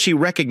 I'm sure she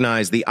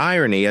recognized the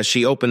irony as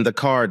she opened the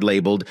card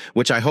labeled,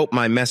 which I hope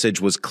my message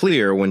was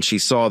clear when she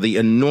saw the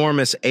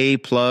enormous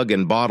A-plug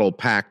and bottle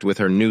packed with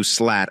her new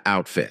slat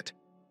outfit.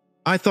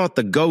 I thought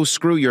the "go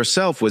screw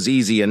yourself" was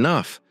easy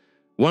enough.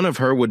 One of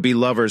her would-be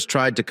lovers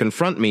tried to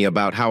confront me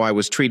about how I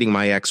was treating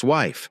my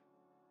ex-wife.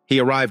 He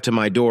arrived to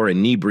my door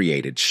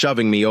inebriated,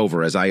 shoving me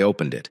over as I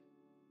opened it.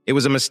 It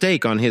was a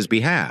mistake on his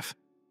behalf.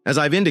 As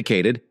I've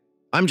indicated,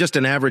 I'm just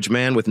an average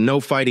man with no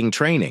fighting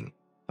training.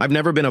 I've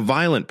never been a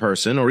violent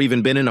person or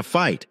even been in a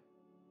fight.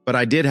 But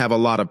I did have a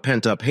lot of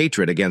pent-up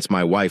hatred against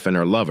my wife and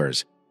her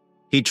lovers.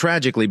 He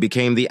tragically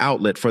became the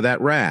outlet for that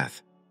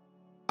wrath.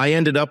 I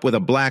ended up with a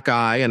black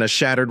eye and a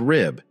shattered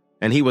rib,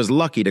 and he was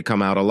lucky to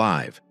come out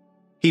alive.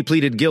 He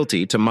pleaded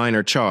guilty to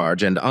minor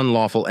charge and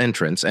unlawful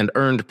entrance and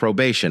earned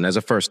probation as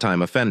a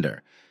first-time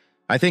offender.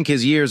 I think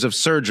his years of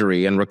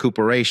surgery and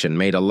recuperation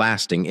made a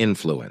lasting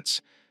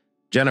influence.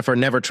 Jennifer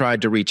never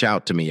tried to reach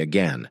out to me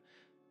again.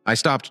 I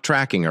stopped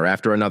tracking her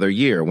after another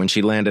year when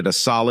she landed a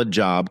solid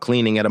job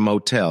cleaning at a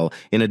motel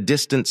in a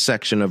distant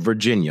section of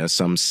Virginia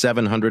some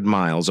 700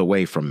 miles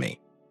away from me.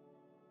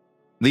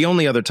 The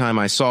only other time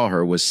I saw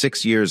her was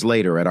 6 years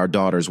later at our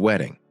daughter's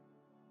wedding.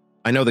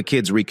 I know the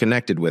kids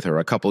reconnected with her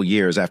a couple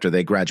years after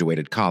they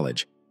graduated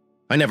college.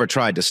 I never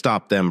tried to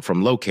stop them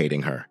from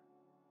locating her.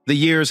 The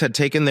years had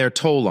taken their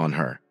toll on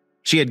her.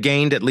 She had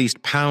gained at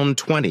least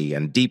 £20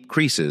 and deep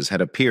creases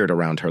had appeared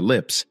around her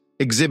lips,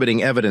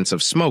 exhibiting evidence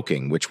of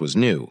smoking, which was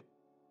new.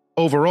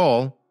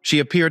 Overall, she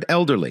appeared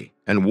elderly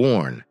and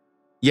worn.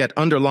 Yet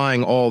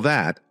underlying all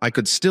that, I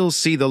could still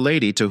see the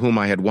lady to whom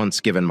I had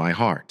once given my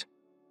heart.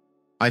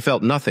 I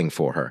felt nothing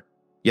for her,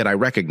 yet I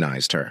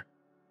recognized her.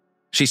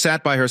 She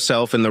sat by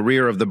herself in the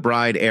rear of the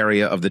bride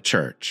area of the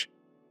church.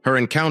 Her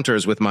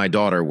encounters with my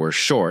daughter were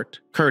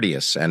short,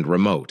 courteous, and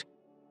remote.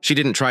 She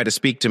didn't try to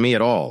speak to me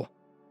at all.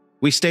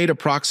 We stayed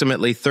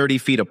approximately 30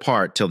 feet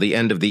apart till the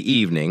end of the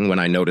evening when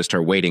I noticed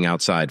her waiting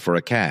outside for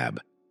a cab.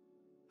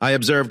 I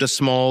observed a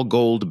small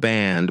gold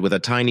band with a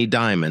tiny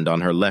diamond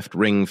on her left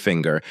ring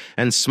finger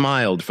and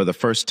smiled for the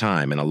first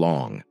time in a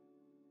long.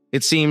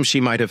 It seemed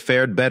she might have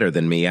fared better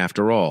than me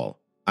after all.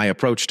 I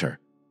approached her,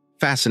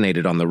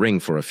 fascinated on the ring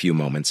for a few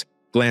moments,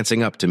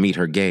 glancing up to meet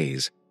her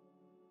gaze.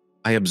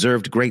 I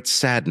observed great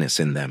sadness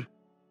in them.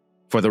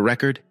 For the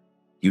record,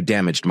 you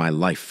damaged my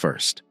life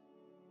first.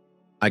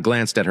 I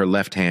glanced at her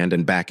left hand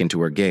and back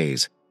into her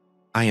gaze.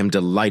 I am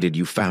delighted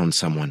you found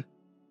someone.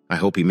 I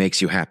hope he makes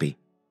you happy.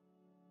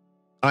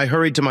 I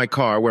hurried to my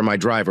car where my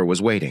driver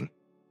was waiting.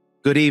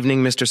 Good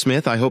evening, Mr.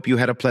 Smith. I hope you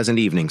had a pleasant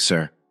evening,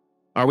 sir.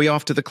 Are we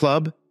off to the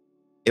club?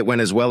 It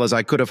went as well as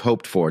I could have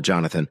hoped for,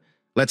 Jonathan.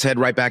 Let's head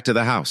right back to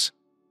the house.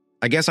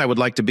 I guess I would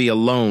like to be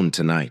alone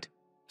tonight.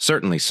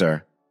 Certainly,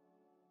 sir.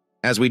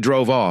 As we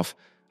drove off,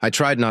 I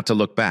tried not to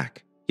look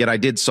back, yet I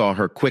did saw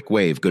her quick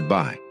wave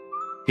goodbye.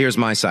 Here's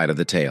my side of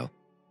the tale.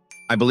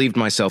 I believed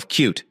myself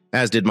cute,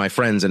 as did my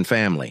friends and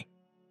family.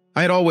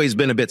 I had always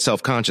been a bit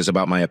self-conscious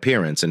about my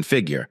appearance and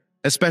figure,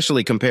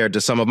 especially compared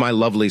to some of my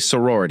lovely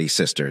sorority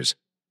sisters.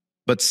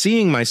 But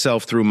seeing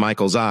myself through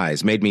Michael's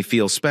eyes made me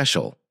feel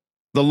special.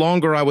 The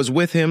longer I was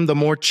with him, the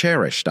more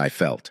cherished I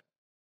felt.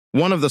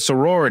 One of the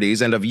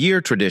sororities'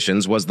 end-of-year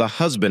traditions was the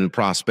husband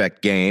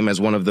prospect game as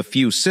one of the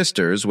few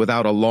sisters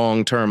without a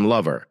long-term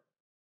lover.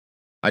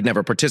 I'd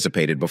never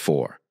participated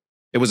before.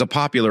 It was a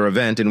popular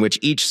event in which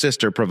each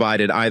sister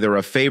provided either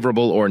a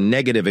favorable or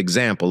negative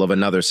example of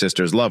another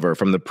sister's lover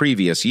from the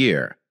previous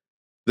year.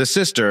 The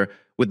sister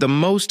with the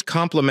most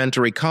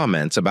complimentary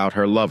comments about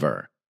her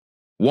lover.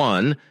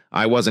 One,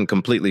 I wasn't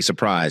completely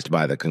surprised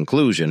by the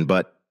conclusion,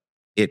 but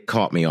it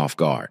caught me off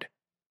guard.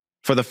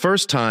 For the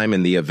first time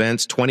in the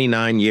event's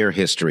 29-year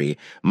history,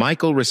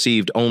 Michael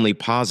received only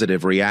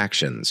positive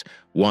reactions,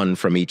 one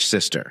from each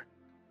sister.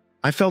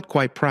 I felt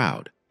quite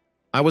proud.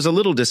 I was a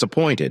little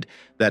disappointed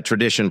that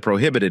tradition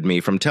prohibited me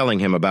from telling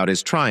him about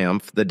his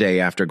triumph the day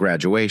after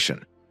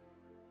graduation.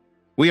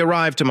 We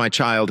arrived to my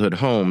childhood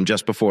home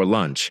just before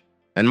lunch,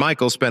 and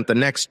Michael spent the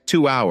next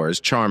 2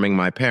 hours charming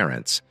my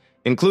parents,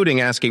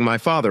 including asking my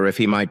father if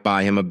he might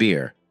buy him a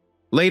beer.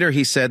 Later,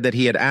 he said that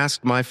he had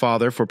asked my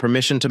father for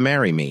permission to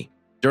marry me.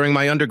 During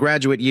my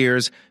undergraduate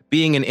years,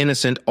 being an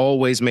innocent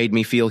always made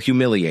me feel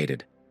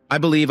humiliated. I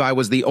believe I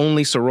was the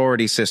only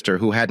sorority sister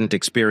who hadn't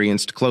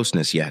experienced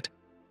closeness yet.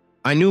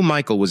 I knew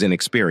Michael was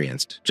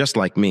inexperienced, just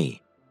like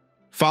me.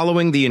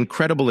 Following the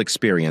incredible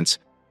experience,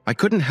 I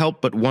couldn't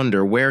help but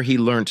wonder where he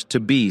learned to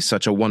be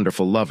such a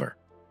wonderful lover.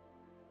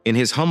 In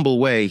his humble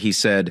way, he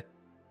said,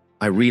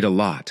 "I read a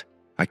lot.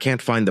 I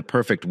can't find the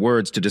perfect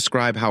words to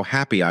describe how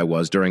happy I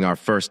was during our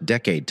first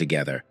decade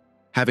together.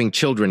 Having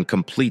children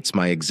completes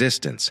my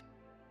existence.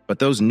 But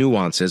those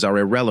nuances are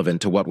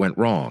irrelevant to what went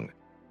wrong.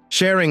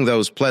 Sharing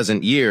those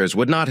pleasant years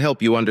would not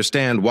help you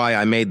understand why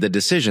I made the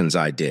decisions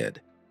I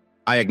did.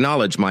 I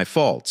acknowledge my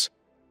faults,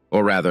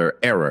 or rather,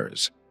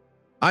 errors.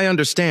 I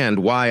understand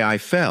why I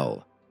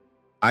fell.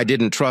 I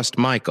didn't trust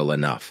Michael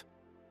enough."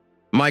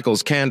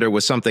 Michael's candor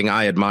was something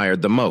I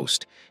admired the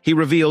most. He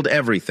revealed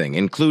everything,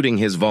 including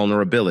his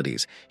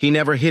vulnerabilities. He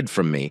never hid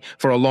from me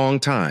for a long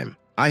time.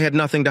 I had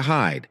nothing to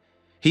hide.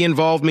 He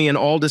involved me in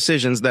all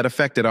decisions that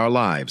affected our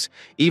lives.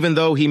 Even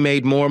though he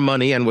made more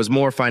money and was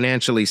more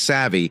financially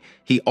savvy,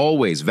 he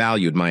always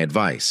valued my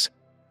advice.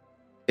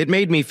 It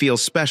made me feel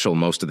special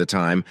most of the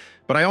time,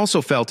 but I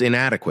also felt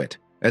inadequate,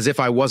 as if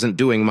I wasn't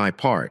doing my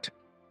part.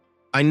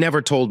 I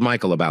never told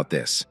Michael about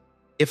this.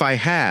 If I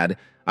had,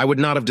 I would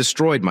not have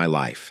destroyed my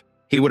life.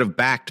 He would have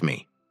backed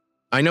me.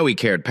 I know he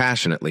cared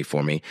passionately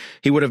for me.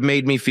 He would have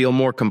made me feel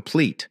more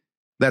complete.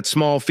 That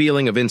small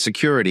feeling of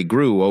insecurity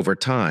grew over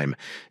time.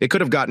 It could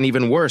have gotten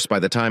even worse by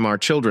the time our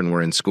children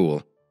were in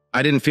school.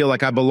 I didn't feel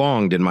like I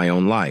belonged in my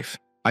own life.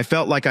 I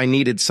felt like I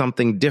needed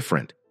something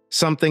different,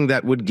 something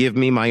that would give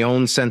me my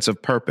own sense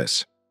of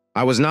purpose.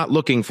 I was not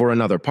looking for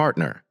another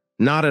partner.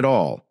 Not at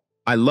all.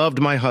 I loved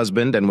my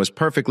husband and was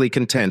perfectly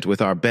content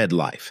with our bed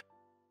life.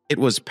 It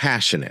was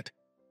passionate,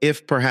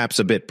 if perhaps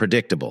a bit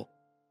predictable,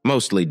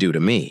 mostly due to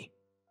me.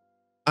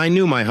 I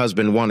knew my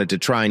husband wanted to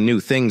try new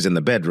things in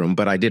the bedroom,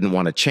 but I didn't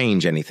want to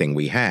change anything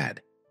we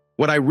had.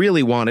 What I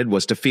really wanted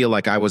was to feel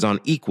like I was on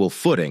equal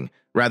footing,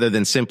 rather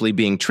than simply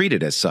being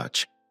treated as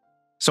such.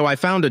 So I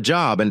found a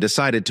job and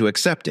decided to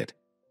accept it.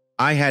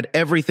 I had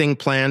everything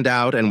planned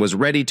out and was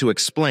ready to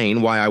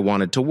explain why I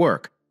wanted to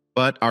work,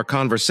 but our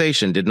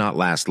conversation did not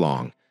last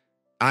long.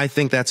 "I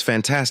think that's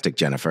fantastic,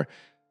 Jennifer.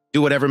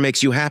 Do whatever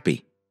makes you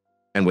happy."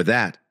 And with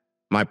that,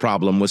 my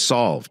problem was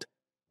solved.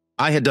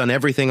 I had done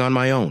everything on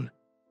my own.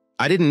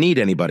 I didn't need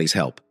anybody's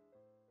help.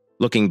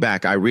 Looking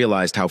back, I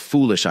realized how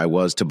foolish I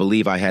was to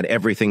believe I had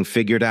everything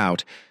figured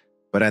out,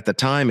 but at the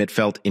time it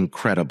felt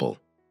incredible.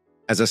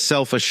 As a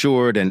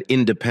self-assured and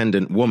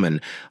independent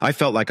woman, I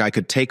felt like I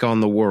could take on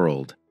the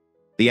world.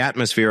 The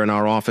atmosphere in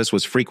our office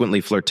was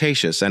frequently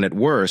flirtatious, and at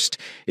worst,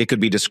 it could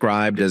be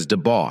described as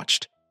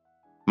debauched.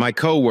 My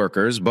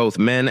co-workers, both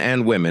men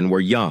and women, were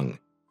young,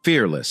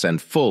 fearless,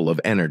 and full of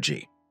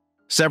energy.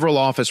 Several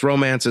office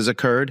romances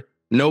occurred.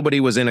 Nobody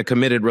was in a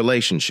committed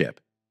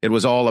relationship. It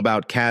was all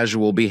about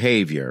casual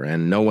behavior,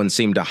 and no one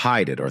seemed to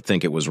hide it or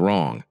think it was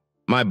wrong.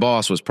 My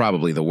boss was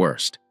probably the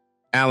worst.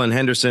 Alan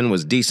Henderson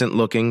was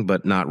decent-looking,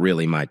 but not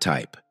really my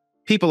type.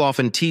 People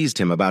often teased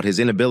him about his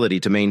inability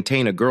to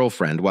maintain a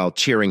girlfriend while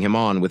cheering him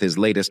on with his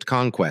latest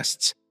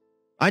conquests.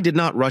 I did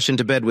not rush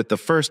into bed with the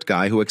first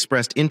guy who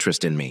expressed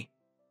interest in me.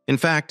 In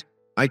fact,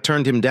 I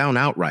turned him down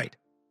outright.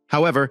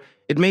 However,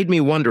 it made me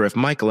wonder if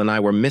Michael and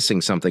I were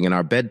missing something in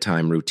our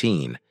bedtime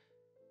routine.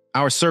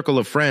 Our circle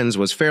of friends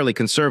was fairly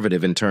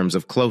conservative in terms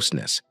of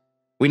closeness.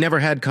 We never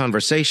had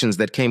conversations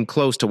that came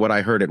close to what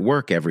I heard at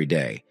work every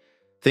day.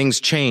 Things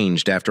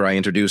changed after I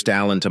introduced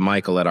Alan to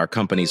Michael at our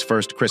company's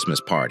first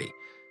Christmas party.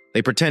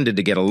 They pretended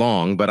to get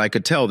along, but I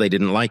could tell they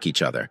didn't like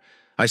each other.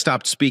 I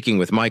stopped speaking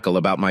with Michael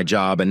about my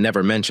job and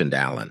never mentioned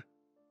Alan.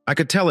 I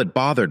could tell it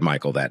bothered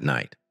Michael that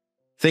night.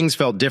 Things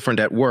felt different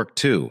at work,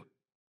 too.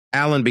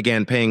 Alan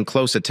began paying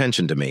close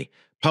attention to me,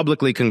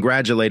 publicly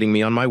congratulating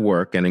me on my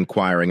work and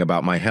inquiring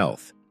about my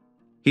health.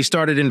 He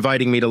started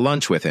inviting me to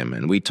lunch with him,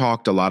 and we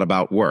talked a lot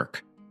about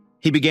work.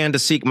 He began to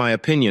seek my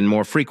opinion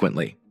more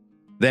frequently.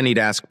 Then he'd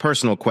ask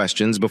personal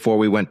questions before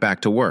we went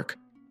back to work.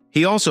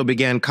 He also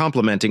began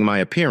complimenting my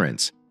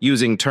appearance,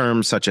 using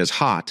terms such as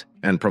hot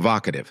and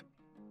provocative.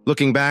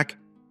 Looking back,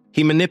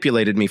 he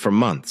manipulated me for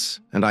months,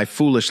 and I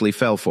foolishly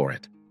fell for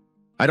it.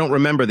 I don't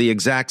remember the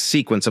exact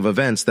sequence of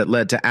events that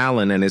led to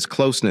Alan and his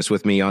closeness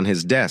with me on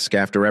his desk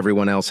after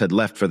everyone else had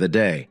left for the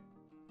day.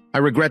 I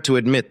regret to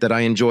admit that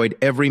I enjoyed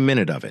every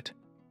minute of it.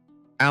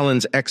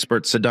 Alan's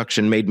expert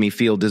seduction made me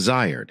feel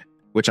desired,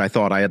 which I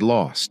thought I had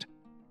lost.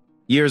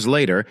 Years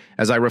later,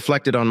 as I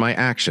reflected on my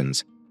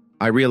actions,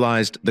 I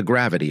realized the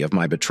gravity of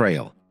my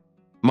betrayal.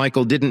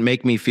 Michael didn't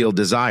make me feel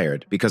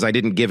desired because I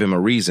didn't give him a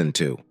reason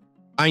to.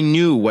 I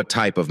knew what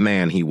type of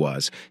man he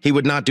was. He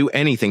would not do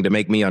anything to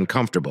make me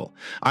uncomfortable.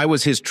 I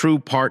was his true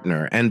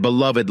partner and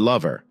beloved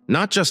lover,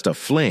 not just a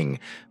fling,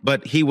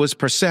 but he was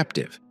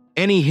perceptive.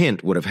 Any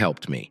hint would have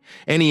helped me.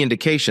 Any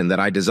indication that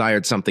I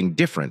desired something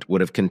different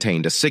would have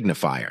contained a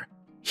signifier.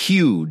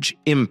 Huge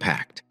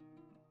impact.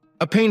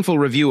 A painful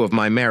review of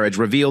my marriage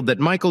revealed that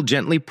Michael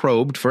gently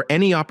probed for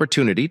any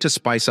opportunity to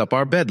spice up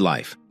our bed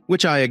life,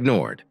 which I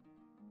ignored.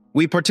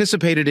 We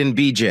participated in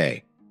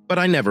BJ, but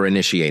I never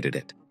initiated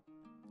it.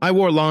 I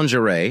wore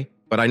lingerie,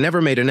 but I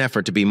never made an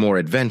effort to be more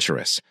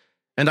adventurous,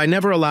 and I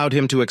never allowed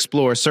him to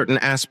explore certain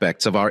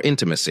aspects of our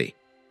intimacy,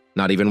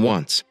 not even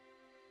once.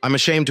 I'm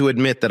ashamed to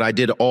admit that I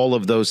did all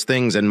of those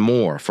things and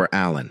more for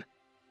Alan.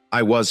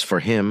 I was for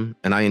him,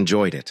 and I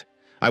enjoyed it.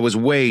 I was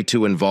way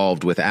too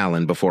involved with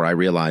Alan before I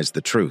realized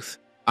the truth.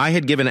 I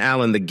had given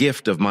Alan the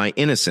gift of my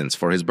innocence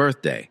for his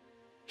birthday.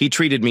 He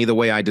treated me the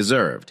way I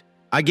deserved.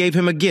 I gave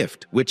him a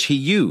gift, which he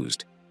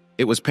used.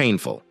 It was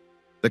painful.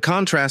 The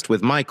contrast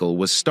with Michael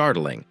was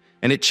startling,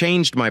 and it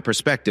changed my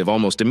perspective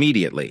almost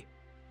immediately.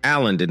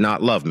 Alan did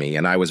not love me,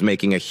 and I was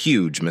making a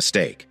huge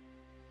mistake.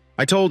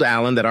 I told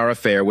Alan that our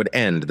affair would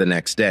end the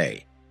next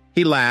day.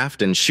 He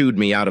laughed and shooed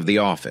me out of the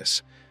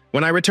office.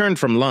 When I returned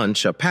from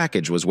lunch, a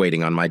package was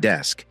waiting on my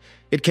desk.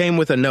 It came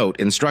with a note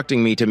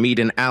instructing me to meet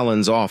in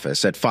Alan's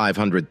office at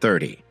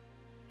 5:30.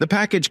 The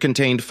package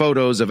contained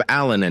photos of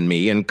Alan and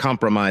me in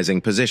compromising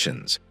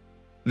positions.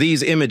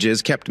 These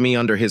images kept me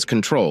under his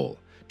control,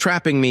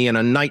 trapping me in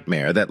a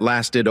nightmare that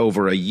lasted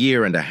over a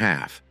year and a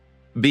half.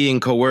 Being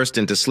coerced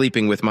into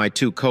sleeping with my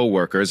two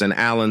co-workers in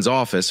Alan's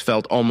office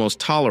felt almost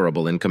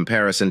tolerable in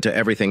comparison to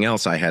everything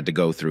else I had to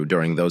go through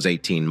during those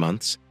 18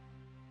 months.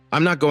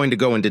 I'm not going to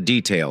go into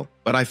detail,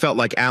 but I felt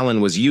like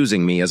Alan was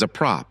using me as a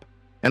prop,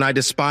 and I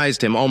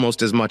despised him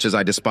almost as much as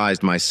I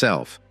despised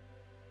myself.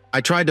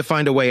 I tried to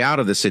find a way out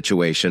of the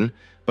situation,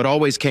 but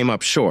always came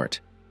up short.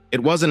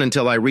 It wasn't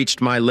until I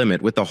reached my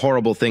limit with the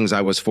horrible things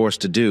I was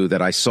forced to do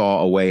that I saw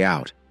a way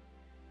out.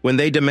 When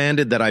they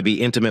demanded that I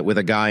be intimate with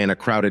a guy in a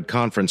crowded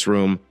conference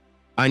room,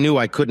 I knew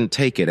I couldn't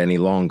take it any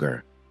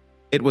longer.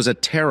 It was a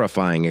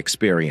terrifying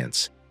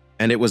experience,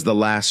 and it was the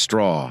last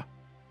straw.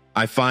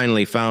 I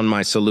finally found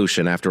my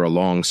solution after a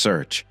long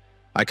search.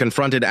 I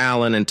confronted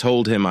Alan and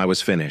told him I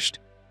was finished.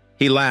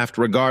 He laughed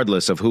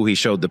regardless of who he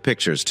showed the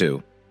pictures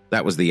to.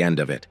 That was the end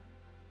of it.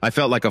 I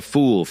felt like a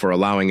fool for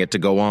allowing it to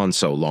go on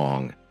so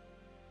long.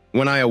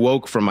 When I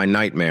awoke from my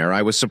nightmare,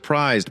 I was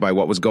surprised by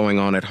what was going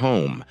on at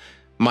home.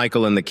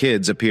 Michael and the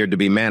kids appeared to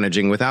be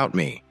managing without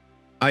me.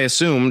 I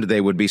assumed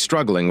they would be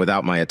struggling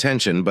without my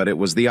attention, but it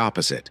was the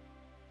opposite.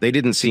 They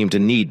didn't seem to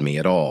need me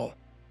at all.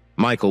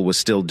 Michael was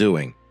still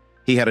doing.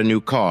 He had a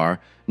new car,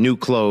 new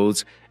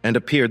clothes, and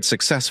appeared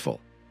successful.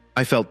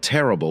 I felt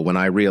terrible when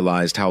I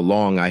realized how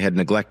long I had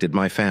neglected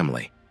my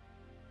family.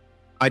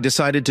 I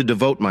decided to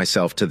devote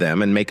myself to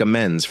them and make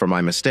amends for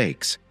my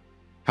mistakes.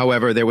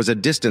 However, there was a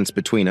distance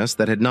between us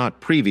that had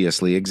not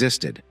previously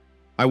existed.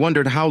 I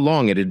wondered how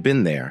long it had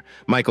been there.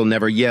 Michael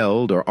never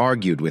yelled or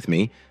argued with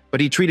me,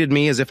 but he treated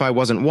me as if I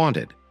wasn't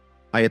wanted.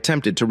 I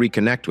attempted to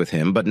reconnect with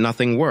him, but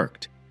nothing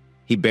worked.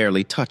 He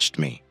barely touched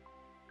me.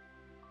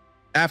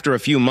 After a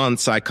few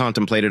months, I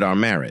contemplated our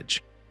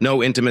marriage.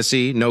 No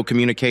intimacy, no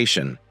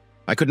communication.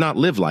 I could not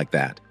live like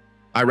that.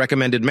 I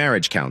recommended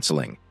marriage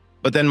counseling,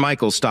 but then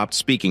Michael stopped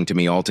speaking to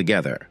me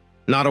altogether.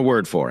 Not a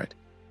word for it.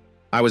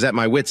 I was at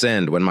my wit's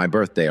end when my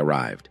birthday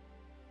arrived.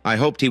 I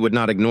hoped he would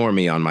not ignore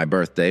me on my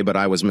birthday, but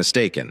I was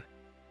mistaken.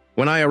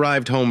 When I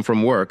arrived home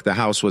from work, the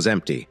house was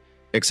empty,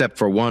 except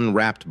for one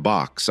wrapped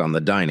box on the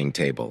dining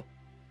table.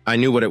 I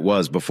knew what it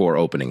was before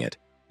opening it.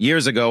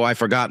 Years ago, I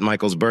forgot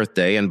Michael's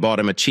birthday and bought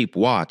him a cheap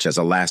watch as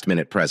a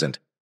last-minute present.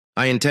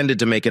 I intended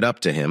to make it up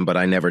to him, but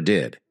I never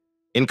did.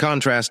 In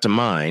contrast to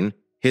mine,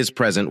 his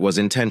present was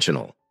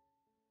intentional.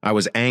 I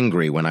was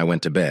angry when I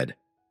went to bed.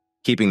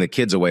 Keeping the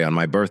kids away on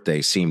my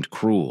birthday seemed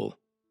cruel.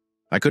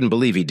 I couldn't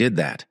believe he did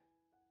that.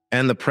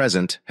 And the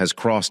present has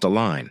crossed a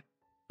line.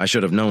 I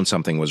should have known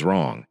something was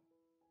wrong.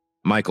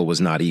 Michael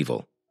was not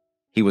evil.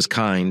 He was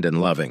kind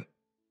and loving.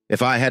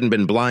 If I hadn't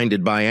been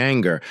blinded by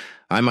anger,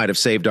 I might have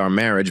saved our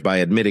marriage by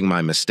admitting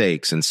my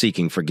mistakes and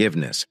seeking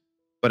forgiveness.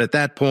 But at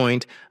that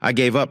point, I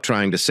gave up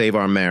trying to save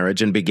our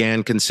marriage and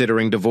began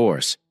considering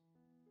divorce.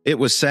 It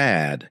was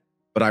sad,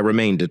 but I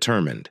remained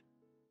determined.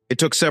 It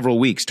took several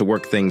weeks to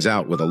work things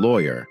out with a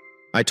lawyer.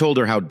 I told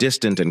her how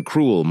distant and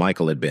cruel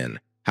Michael had been,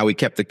 how he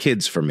kept the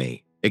kids from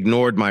me,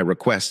 ignored my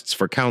requests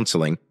for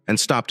counseling, and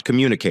stopped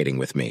communicating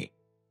with me.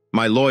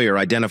 My lawyer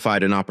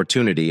identified an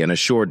opportunity and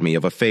assured me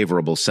of a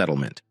favorable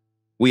settlement.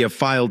 We have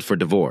filed for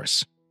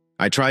divorce.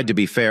 I tried to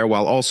be fair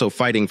while also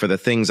fighting for the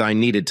things I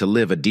needed to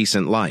live a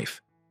decent life.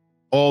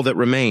 All that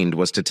remained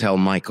was to tell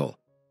Michael.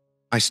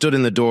 I stood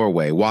in the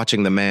doorway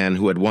watching the man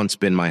who had once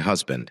been my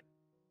husband.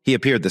 He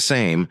appeared the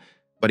same,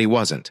 but he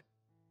wasn't.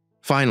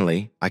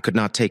 Finally, I could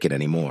not take it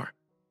anymore.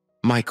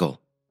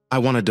 Michael, I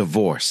want a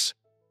divorce.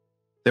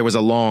 There was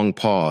a long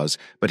pause,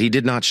 but he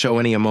did not show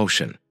any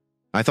emotion.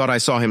 I thought I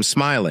saw him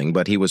smiling,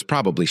 but he was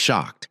probably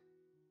shocked.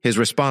 His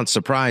response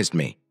surprised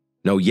me.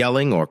 No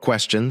yelling or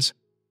questions.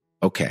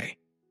 Okay.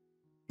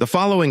 The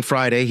following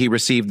Friday, he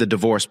received the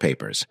divorce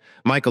papers.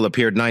 Michael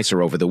appeared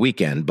nicer over the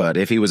weekend, but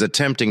if he was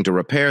attempting to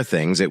repair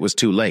things, it was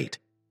too late.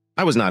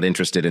 I was not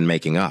interested in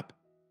making up.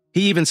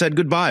 He even said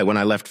goodbye when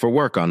I left for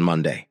work on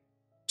Monday.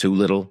 Too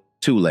little,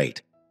 too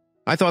late.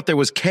 I thought there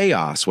was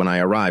chaos when I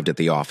arrived at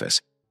the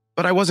office,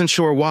 but I wasn't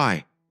sure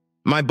why.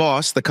 My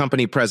boss, the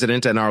company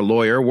president, and our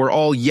lawyer were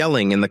all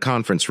yelling in the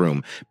conference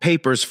room.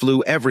 Papers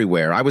flew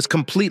everywhere. I was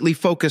completely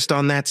focused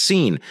on that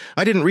scene.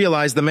 I didn't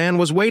realize the man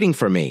was waiting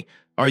for me.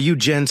 Are you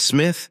Jen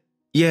Smith?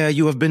 Yeah,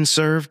 you have been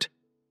served.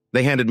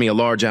 They handed me a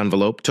large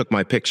envelope, took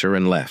my picture,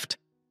 and left.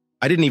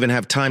 I didn't even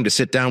have time to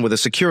sit down with a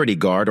security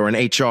guard or an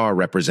HR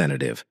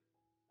representative.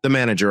 The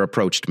manager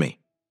approached me.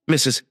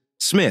 Mrs.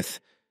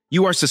 Smith,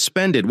 you are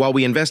suspended while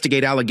we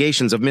investigate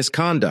allegations of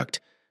misconduct.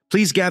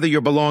 Please gather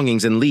your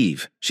belongings and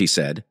leave, she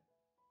said.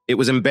 It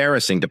was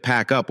embarrassing to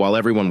pack up while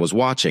everyone was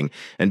watching,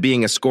 and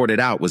being escorted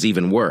out was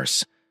even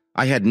worse.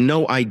 I had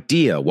no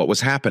idea what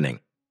was happening.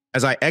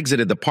 As I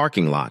exited the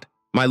parking lot,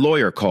 my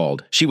lawyer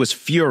called. She was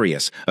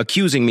furious,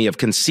 accusing me of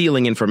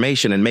concealing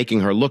information and making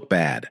her look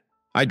bad.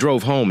 I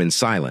drove home in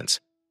silence.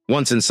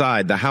 Once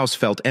inside, the house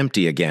felt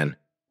empty again.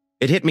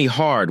 It hit me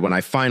hard when I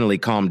finally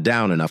calmed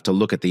down enough to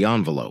look at the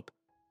envelope.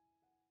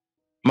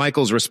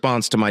 Michael's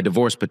response to my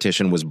divorce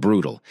petition was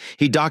brutal.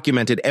 He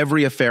documented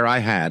every affair I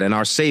had, and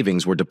our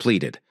savings were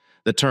depleted.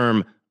 The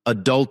term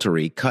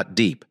adultery cut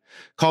deep.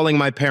 Calling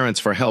my parents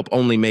for help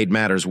only made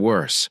matters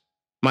worse.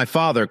 My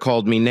father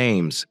called me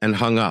names and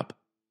hung up.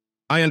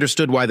 I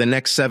understood why the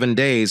next 7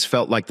 days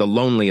felt like the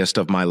loneliest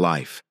of my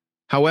life.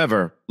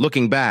 However,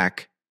 looking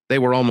back, they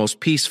were almost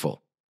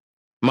peaceful.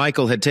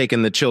 Michael had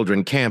taken the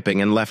children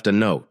camping and left a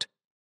note.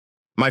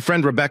 My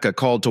friend Rebecca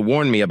called to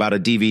warn me about a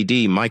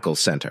DVD Michael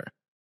sent her.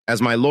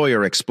 As my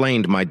lawyer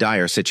explained my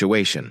dire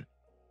situation,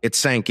 it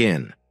sank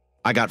in.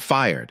 I got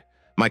fired.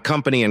 My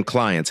company and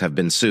clients have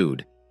been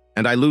sued,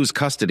 and I lose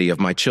custody of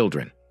my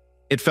children.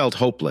 It felt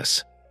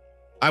hopeless.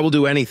 I will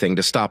do anything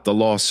to stop the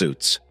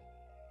lawsuits.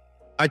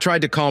 I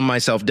tried to calm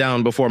myself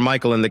down before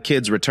Michael and the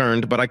kids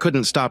returned, but I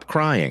couldn't stop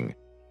crying.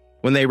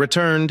 When they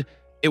returned,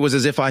 it was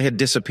as if I had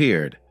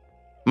disappeared.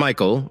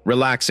 Michael,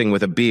 relaxing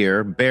with a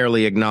beer,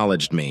 barely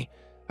acknowledged me.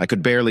 I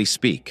could barely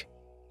speak.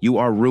 You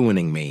are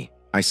ruining me.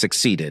 I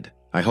succeeded.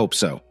 I hope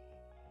so.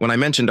 When I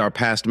mentioned our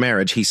past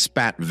marriage, he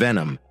spat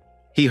venom.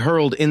 He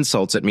hurled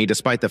insults at me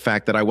despite the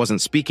fact that I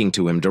wasn't speaking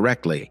to him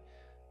directly.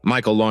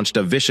 Michael launched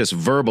a vicious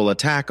verbal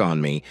attack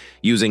on me,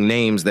 using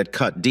names that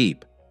cut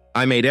deep.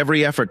 I made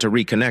every effort to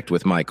reconnect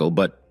with Michael,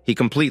 but he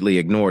completely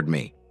ignored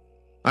me.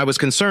 I was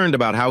concerned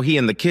about how he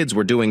and the kids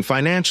were doing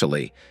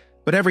financially,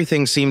 but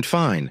everything seemed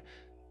fine.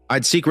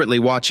 I'd secretly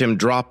watch him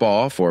drop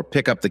off or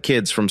pick up the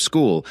kids from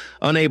school,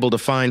 unable to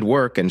find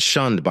work and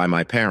shunned by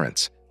my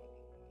parents.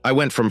 I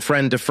went from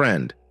friend to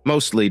friend,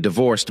 mostly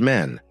divorced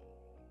men.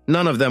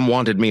 None of them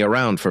wanted me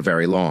around for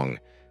very long.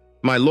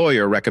 My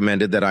lawyer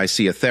recommended that I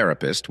see a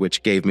therapist,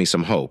 which gave me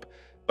some hope,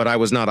 but I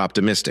was not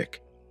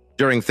optimistic.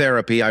 During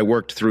therapy, I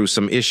worked through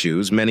some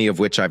issues, many of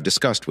which I've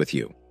discussed with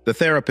you. The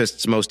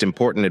therapist's most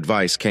important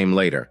advice came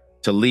later,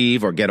 to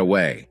leave or get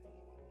away.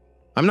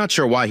 I'm not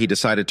sure why he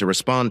decided to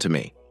respond to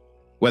me,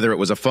 whether it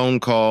was a phone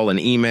call, an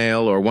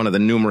email, or one of the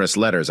numerous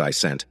letters I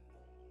sent.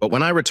 But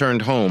when I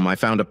returned home, I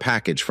found a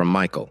package from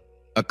Michael.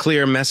 A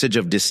clear message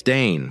of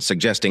disdain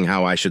suggesting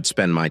how I should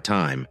spend my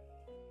time.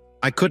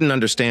 I couldn't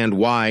understand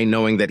why,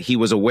 knowing that he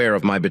was aware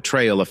of my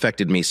betrayal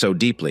affected me so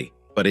deeply,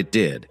 but it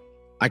did.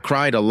 I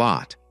cried a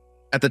lot.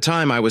 At the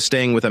time, I was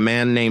staying with a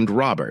man named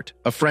Robert,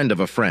 a friend of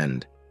a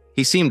friend.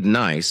 He seemed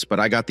nice, but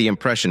I got the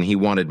impression he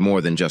wanted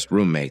more than just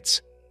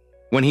roommates.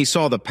 When he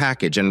saw the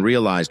package and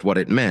realized what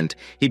it meant,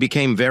 he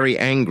became very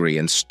angry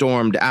and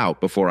stormed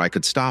out before I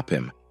could stop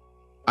him.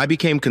 I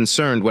became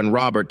concerned when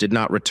Robert did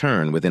not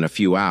return within a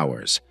few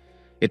hours.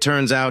 It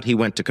turns out he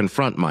went to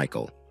confront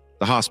Michael.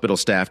 The hospital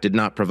staff did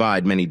not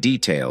provide many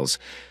details,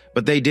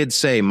 but they did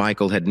say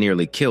Michael had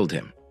nearly killed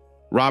him.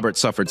 Robert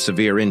suffered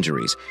severe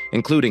injuries,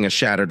 including a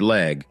shattered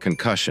leg,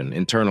 concussion,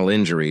 internal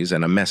injuries,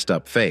 and a messed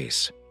up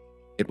face.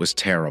 It was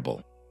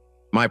terrible.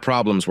 My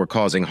problems were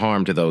causing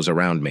harm to those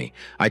around me.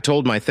 I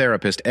told my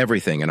therapist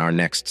everything in our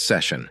next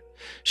session.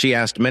 She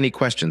asked many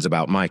questions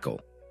about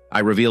Michael. I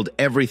revealed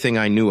everything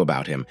I knew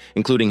about him,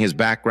 including his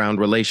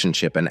background,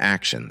 relationship, and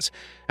actions.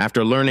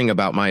 After learning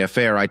about my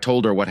affair, I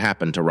told her what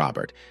happened to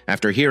Robert.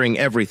 After hearing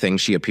everything,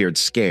 she appeared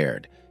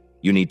scared.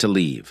 You need to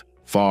leave.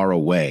 Far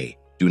away.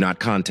 Do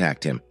not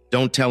contact him.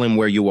 Don't tell him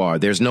where you are.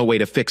 There's no way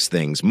to fix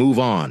things. Move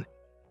on.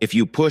 If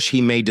you push, he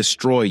may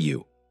destroy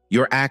you.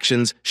 Your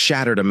actions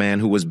shattered a man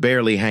who was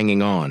barely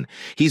hanging on.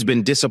 He's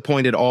been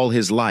disappointed all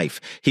his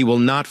life. He will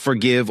not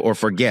forgive or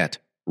forget.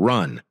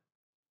 Run.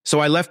 So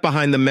I left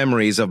behind the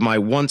memories of my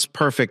once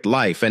perfect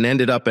life and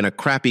ended up in a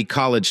crappy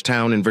college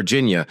town in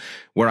Virginia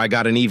where I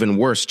got an even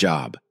worse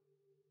job.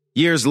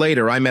 Years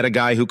later, I met a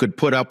guy who could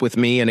put up with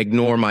me and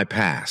ignore my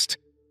past.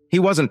 He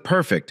wasn't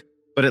perfect,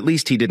 but at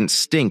least he didn't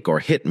stink or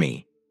hit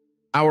me.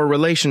 Our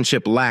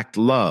relationship lacked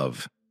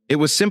love. It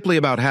was simply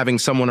about having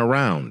someone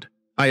around.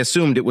 I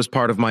assumed it was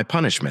part of my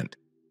punishment.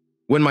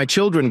 When my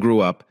children grew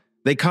up,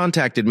 they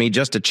contacted me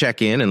just to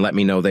check in and let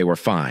me know they were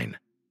fine.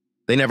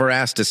 They never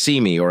asked to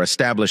see me or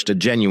established a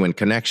genuine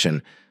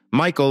connection.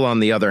 Michael, on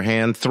the other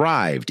hand,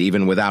 thrived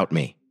even without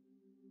me.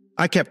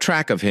 I kept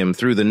track of him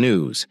through the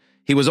news.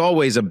 He was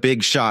always a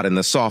big shot in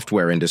the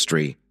software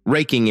industry,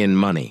 raking in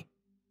money.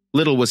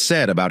 Little was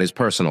said about his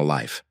personal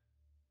life.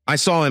 I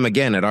saw him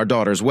again at our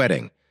daughter's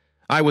wedding.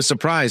 I was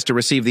surprised to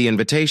receive the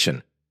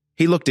invitation.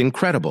 He looked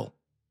incredible,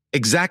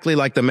 exactly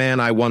like the man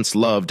I once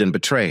loved and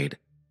betrayed.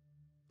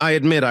 I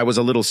admit I was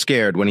a little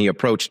scared when he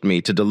approached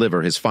me to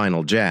deliver his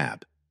final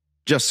jab.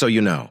 Just so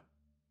you know.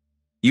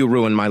 You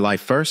ruined my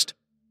life first,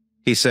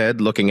 he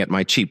said, looking at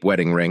my cheap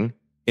wedding ring.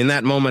 In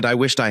that moment, I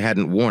wished I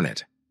hadn't worn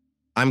it.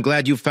 I'm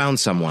glad you found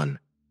someone.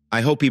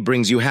 I hope he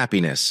brings you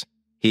happiness,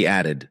 he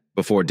added,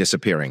 before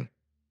disappearing.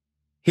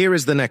 Here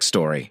is the next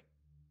story.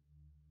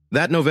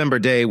 That November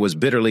day was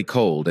bitterly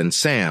cold, and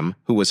Sam,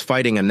 who was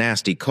fighting a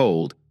nasty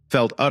cold,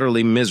 felt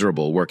utterly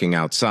miserable working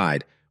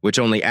outside, which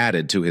only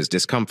added to his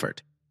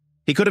discomfort.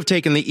 He could have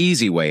taken the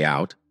easy way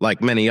out,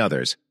 like many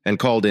others, and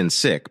called in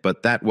sick,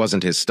 but that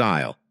wasn't his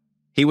style.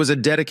 He was a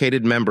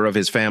dedicated member of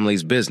his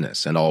family's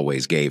business and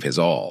always gave his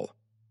all.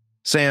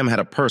 Sam had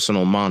a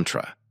personal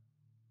mantra.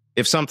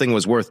 If something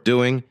was worth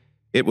doing,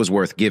 it was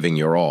worth giving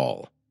your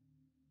all.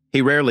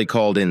 He rarely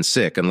called in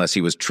sick unless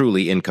he was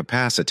truly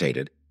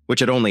incapacitated, which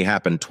had only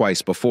happened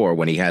twice before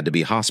when he had to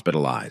be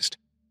hospitalized.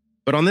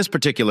 But on this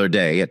particular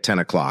day, at 10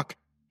 o'clock,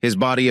 his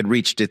body had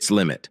reached its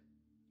limit.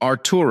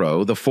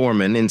 Arturo, the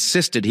foreman,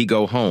 insisted he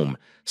go home,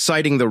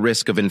 citing the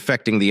risk of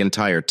infecting the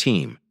entire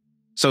team.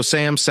 So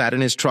Sam sat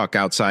in his truck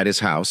outside his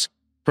house,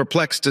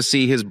 perplexed to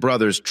see his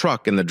brother's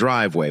truck in the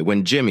driveway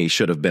when Jimmy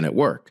should have been at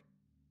work.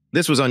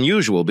 This was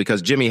unusual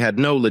because Jimmy had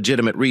no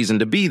legitimate reason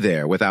to be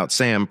there without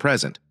Sam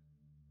present.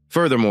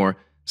 Furthermore,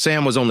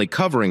 Sam was only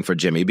covering for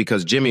Jimmy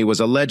because Jimmy was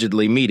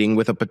allegedly meeting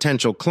with a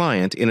potential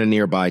client in a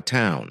nearby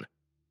town.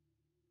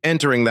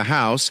 Entering the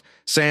house,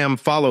 Sam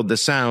followed the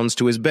sounds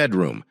to his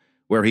bedroom,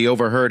 where he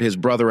overheard his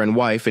brother and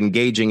wife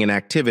engaging in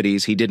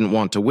activities he didn't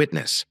want to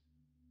witness.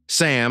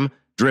 Sam,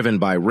 driven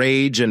by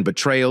rage and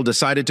betrayal,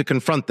 decided to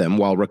confront them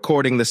while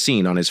recording the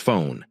scene on his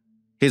phone.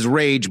 His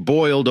rage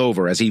boiled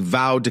over as he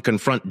vowed to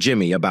confront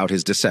Jimmy about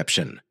his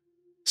deception.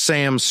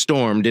 Sam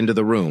stormed into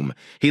the room.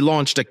 He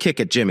launched a kick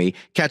at Jimmy,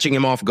 catching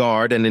him off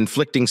guard and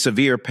inflicting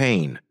severe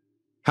pain.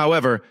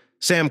 However,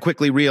 Sam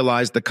quickly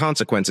realized the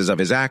consequences of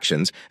his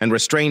actions and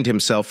restrained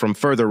himself from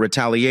further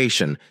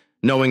retaliation,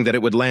 knowing that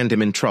it would land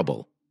him in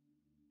trouble.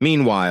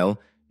 Meanwhile,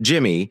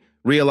 Jimmy,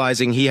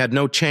 realizing he had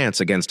no chance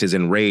against his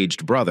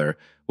enraged brother,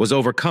 was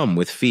overcome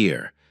with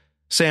fear.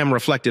 Sam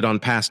reflected on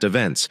past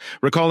events,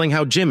 recalling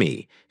how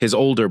Jimmy, his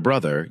older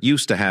brother,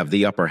 used to have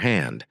the upper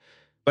hand.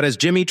 But as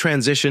Jimmy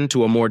transitioned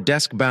to a more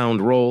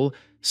desk-bound role,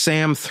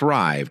 Sam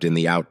thrived in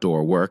the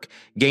outdoor work,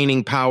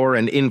 gaining power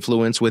and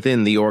influence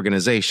within the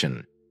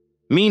organization.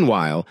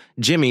 Meanwhile,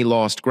 Jimmy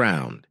lost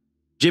ground.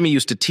 Jimmy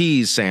used to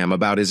tease Sam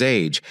about his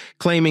age,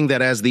 claiming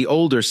that as the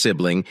older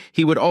sibling,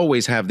 he would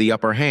always have the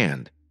upper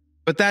hand.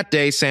 But that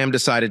day, Sam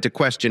decided to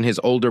question his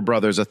older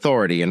brother's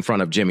authority in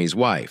front of Jimmy's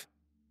wife.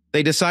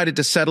 They decided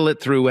to settle it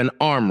through an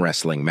arm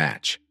wrestling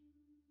match.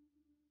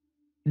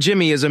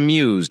 Jimmy is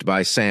amused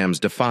by Sam's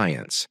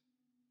defiance.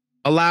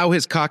 Allow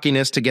his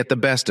cockiness to get the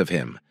best of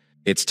him.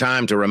 It's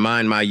time to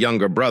remind my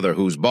younger brother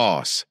who's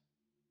boss.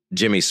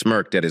 Jimmy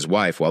smirked at his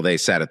wife while they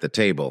sat at the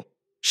table.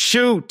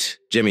 Shoot,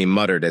 Jimmy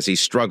muttered as he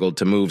struggled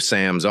to move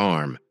Sam's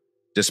arm.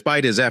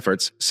 Despite his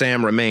efforts,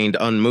 Sam remained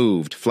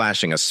unmoved,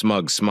 flashing a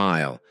smug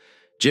smile.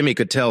 Jimmy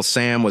could tell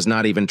Sam was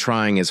not even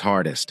trying his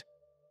hardest.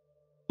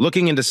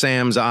 Looking into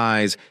Sam's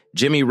eyes,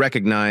 Jimmy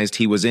recognized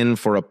he was in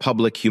for a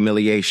public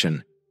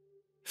humiliation.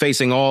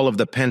 Facing all of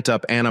the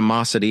pent-up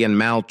animosity and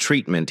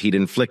maltreatment he'd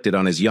inflicted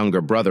on his younger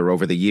brother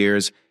over the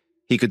years,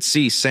 he could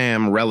see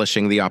Sam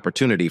relishing the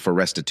opportunity for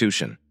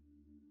restitution.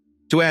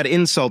 To add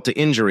insult to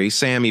injury,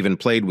 Sam even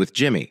played with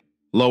Jimmy,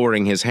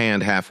 lowering his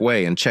hand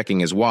halfway and checking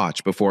his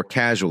watch before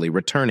casually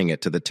returning it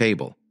to the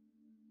table.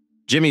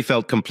 Jimmy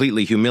felt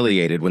completely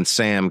humiliated when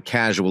Sam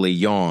casually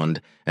yawned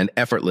and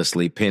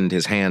effortlessly pinned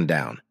his hand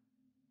down.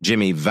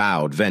 Jimmy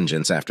vowed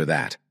vengeance after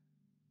that.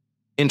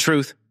 In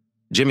truth,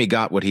 Jimmy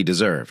got what he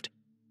deserved.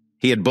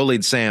 He had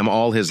bullied Sam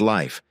all his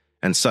life,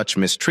 and such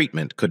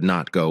mistreatment could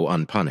not go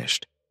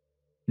unpunished.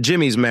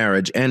 Jimmy's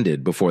marriage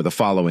ended before the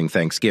following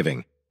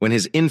Thanksgiving, when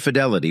his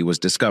infidelity was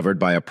discovered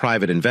by a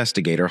private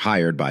investigator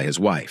hired by his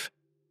wife.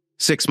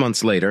 6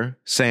 months later,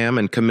 Sam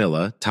and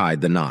Camilla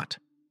tied the knot.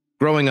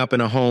 Growing up in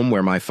a home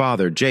where my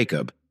father,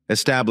 Jacob,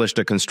 established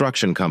a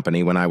construction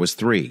company when I was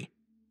 3,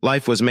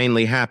 life was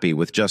mainly happy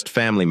with just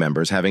family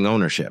members having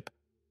ownership.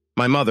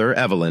 My mother,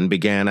 Evelyn,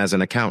 began as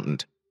an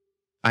accountant.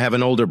 I have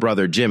an older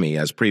brother, Jimmy,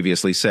 as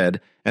previously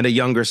said, and a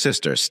younger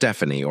sister,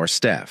 Stephanie or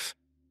Steph.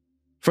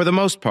 For the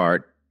most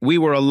part, we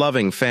were a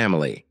loving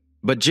family,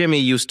 but Jimmy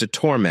used to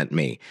torment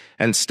me,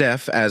 and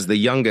Steph, as the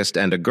youngest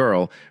and a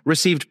girl,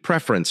 received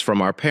preference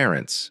from our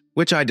parents,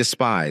 which I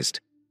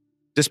despised.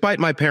 Despite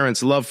my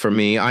parents' love for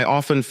me, I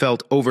often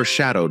felt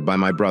overshadowed by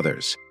my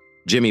brothers.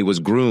 Jimmy was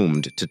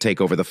groomed to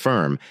take over the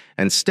firm,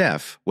 and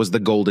Steph was the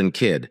golden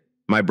kid.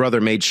 My brother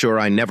made sure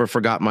I never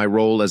forgot my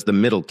role as the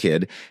middle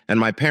kid, and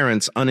my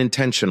parents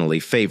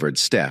unintentionally favored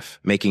Steph,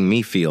 making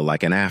me feel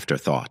like an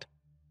afterthought.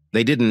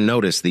 They didn't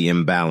notice the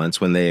imbalance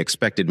when they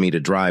expected me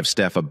to drive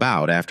Steph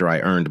about after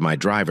I earned my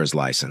driver's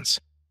license.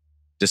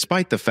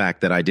 Despite the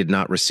fact that I did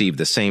not receive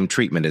the same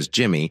treatment as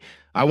Jimmy,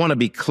 I want to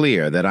be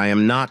clear that I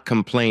am not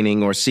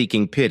complaining or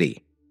seeking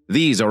pity.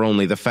 These are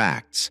only the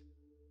facts.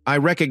 I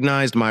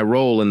recognized my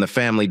role in the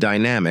family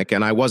dynamic,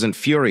 and I wasn't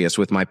furious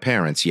with my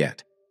parents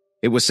yet.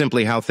 It was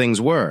simply how things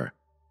were.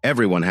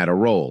 Everyone had a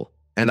role,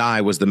 and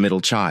I was the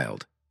middle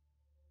child.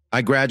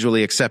 I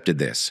gradually accepted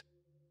this.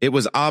 It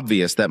was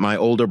obvious that my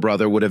older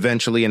brother would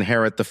eventually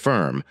inherit the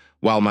firm,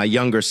 while my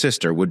younger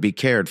sister would be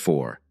cared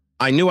for.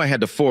 I knew I had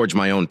to forge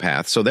my own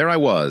path, so there I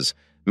was,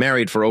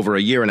 married for over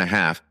a year and a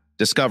half,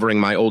 discovering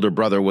my older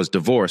brother was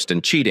divorced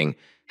and cheating,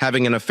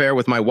 having an affair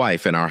with my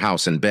wife in our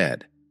house and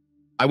bed.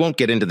 I won't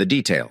get into the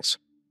details.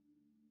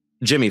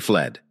 Jimmy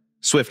fled,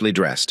 swiftly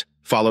dressed,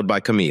 followed by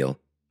Camille,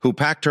 who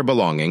packed her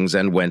belongings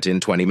and went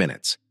in 20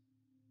 minutes.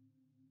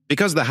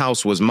 Because the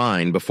house was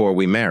mine before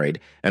we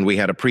married and we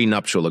had a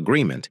prenuptial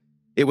agreement,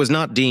 it was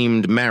not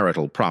deemed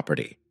marital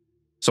property.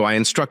 So I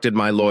instructed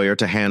my lawyer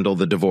to handle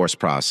the divorce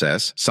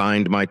process,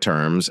 signed my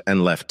terms,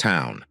 and left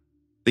town.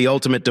 The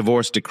ultimate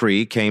divorce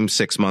decree came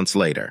 6 months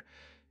later.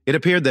 It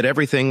appeared that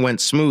everything went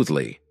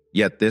smoothly,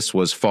 yet this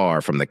was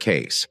far from the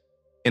case.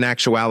 In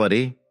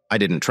actuality, I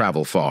didn't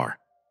travel far.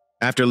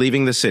 After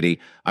leaving the city,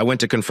 I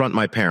went to confront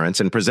my parents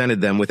and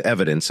presented them with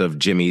evidence of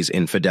Jimmy's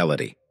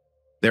infidelity.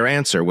 Their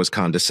answer was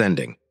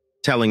condescending,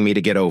 telling me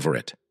to get over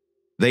it.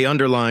 They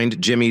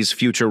underlined Jimmy's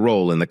future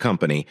role in the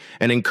company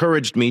and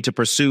encouraged me to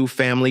pursue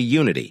family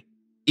unity.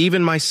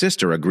 Even my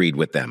sister agreed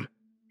with them.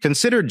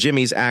 Considered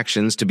Jimmy's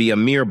actions to be a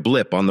mere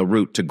blip on the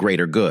route to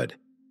greater good.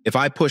 If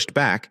I pushed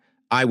back,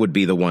 I would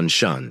be the one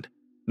shunned.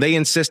 They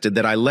insisted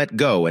that I let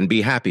go and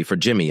be happy for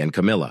Jimmy and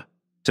Camilla.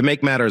 To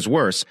make matters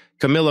worse,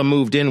 Camilla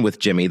moved in with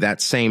Jimmy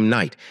that same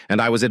night, and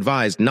I was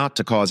advised not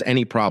to cause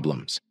any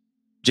problems.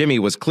 Jimmy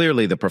was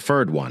clearly the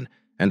preferred one,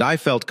 and I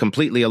felt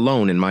completely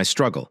alone in my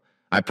struggle.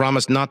 I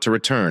promised not to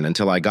return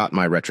until I got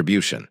my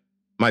retribution.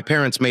 My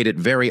parents made it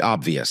very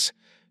obvious.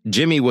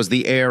 Jimmy was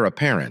the heir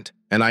apparent,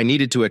 and I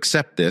needed to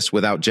accept this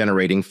without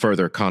generating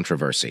further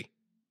controversy.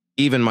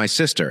 Even my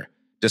sister,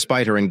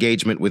 despite her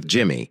engagement with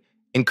Jimmy,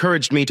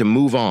 encouraged me to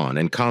move on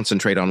and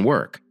concentrate on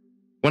work.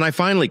 When I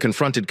finally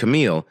confronted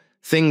Camille,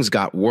 things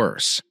got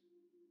worse.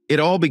 It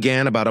all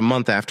began about a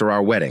month after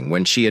our wedding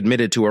when she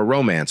admitted to a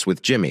romance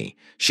with Jimmy.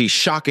 She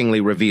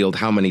shockingly revealed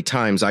how many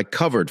times I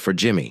covered for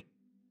Jimmy.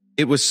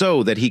 It was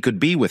so that he could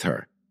be with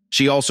her.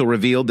 She also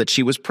revealed that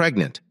she was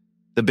pregnant.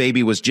 The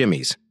baby was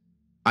Jimmy's.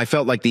 I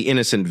felt like the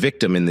innocent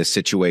victim in this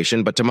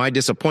situation, but to my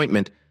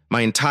disappointment,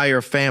 my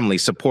entire family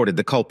supported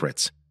the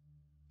culprits.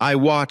 I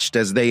watched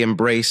as they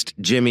embraced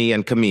Jimmy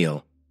and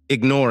Camille,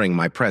 ignoring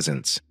my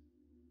presence.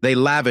 They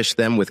lavished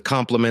them with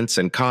compliments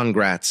and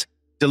congrats,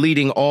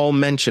 deleting all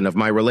mention of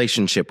my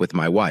relationship with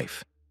my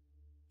wife.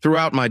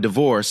 Throughout my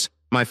divorce,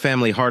 my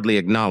family hardly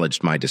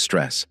acknowledged my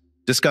distress,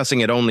 discussing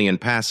it only in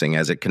passing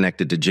as it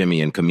connected to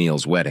Jimmy and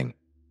Camille's wedding.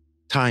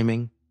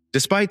 Timing.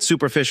 Despite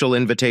superficial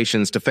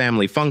invitations to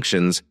family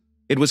functions,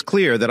 it was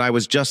clear that I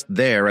was just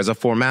there as a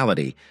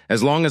formality,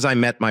 as long as I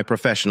met my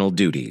professional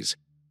duties.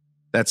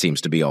 That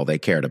seems to be all they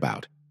cared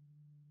about.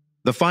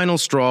 The final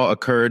straw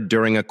occurred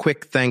during a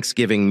quick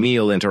Thanksgiving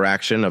meal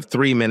interaction of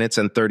 3 minutes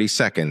and 30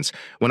 seconds,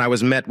 when I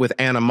was met with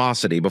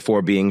animosity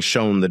before being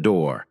shown the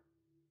door.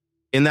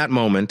 In that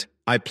moment,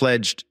 I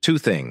pledged 2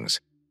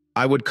 things.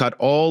 I would cut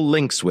all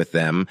links with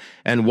them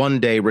and one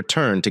day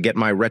return to get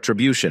my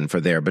retribution for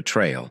their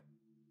betrayal.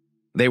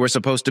 They were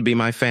supposed to be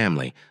my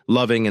family,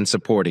 loving and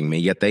supporting me,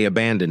 yet they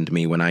abandoned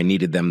me when I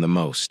needed them the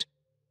most.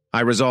 I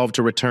resolved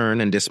to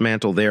return and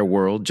dismantle their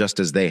world just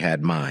as they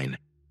had mine.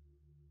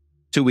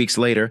 2 weeks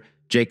later,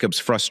 Jacob's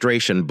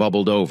frustration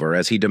bubbled over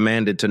as he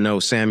demanded to know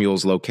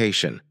Samuel's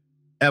location.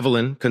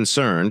 Evelyn,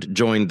 concerned,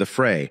 joined the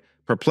fray,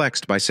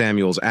 perplexed by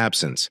Samuel's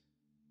absence.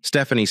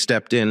 Stephanie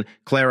stepped in,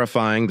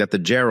 clarifying that the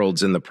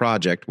Geralds in the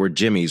project were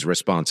Jimmy's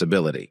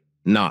responsibility,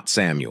 not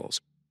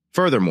Samuel's.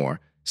 Furthermore,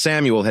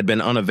 Samuel had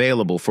been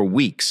unavailable for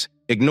weeks,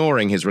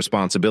 ignoring his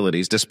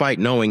responsibilities despite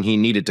knowing he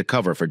needed to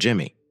cover for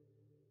Jimmy.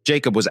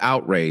 Jacob was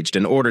outraged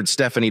and ordered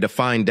Stephanie to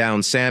find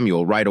down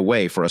Samuel right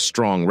away for a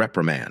strong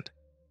reprimand.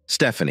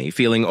 Stephanie,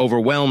 feeling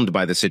overwhelmed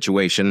by the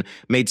situation,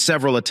 made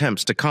several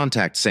attempts to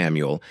contact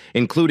Samuel,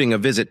 including a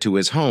visit to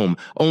his home,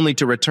 only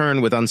to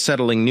return with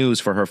unsettling news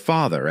for her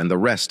father and the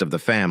rest of the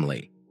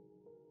family.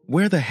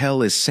 "Where the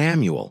hell is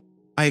Samuel?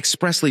 I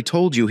expressly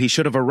told you he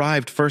should have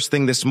arrived first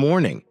thing this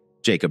morning,"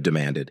 Jacob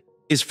demanded.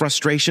 "Is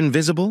frustration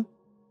visible?"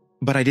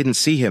 "But I didn't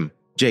see him,"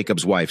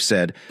 Jacob's wife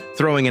said,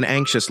 throwing an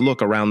anxious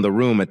look around the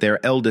room at their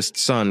eldest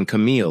son,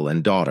 Camille,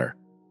 and daughter.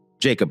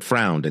 Jacob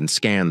frowned and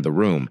scanned the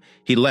room.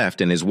 He left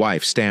and his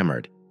wife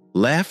stammered.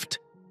 "Left?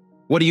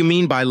 What do you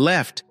mean by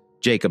left?"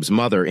 Jacob's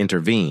mother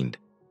intervened.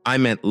 "I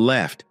meant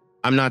left.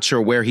 I'm not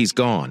sure where he's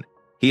gone.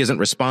 He isn't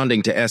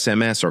responding to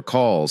SMS or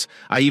calls.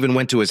 I even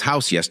went to his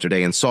house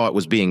yesterday and saw it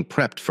was being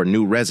prepped for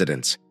new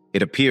residents.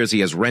 It appears he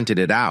has rented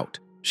it out,"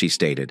 she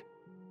stated.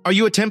 "Are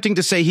you attempting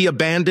to say he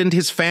abandoned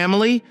his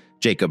family?"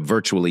 Jacob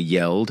virtually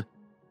yelled.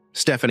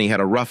 Stephanie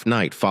had a rough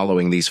night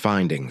following these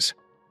findings.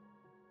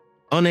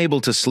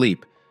 Unable to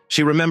sleep,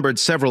 she remembered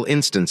several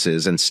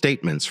instances and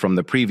statements from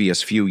the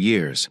previous few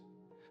years.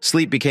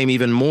 Sleep became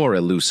even more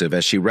elusive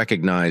as she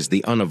recognized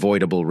the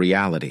unavoidable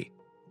reality.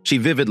 She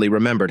vividly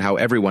remembered how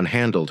everyone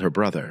handled her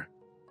brother.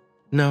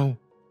 "No,"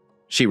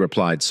 she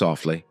replied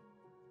softly.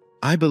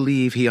 "I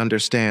believe he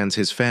understands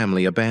his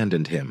family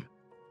abandoned him.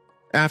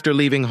 After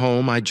leaving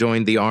home, I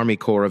joined the Army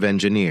Corps of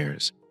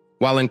Engineers.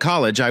 While in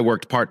college, I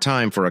worked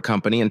part-time for a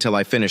company until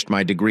I finished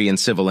my degree in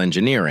civil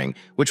engineering,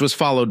 which was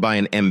followed by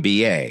an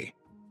MBA.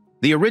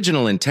 The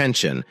original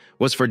intention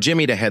was for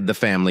Jimmy to head the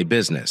family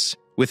business,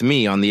 with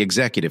me on the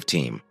executive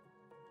team.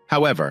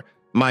 However,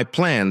 my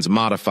plans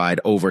modified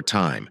over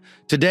time.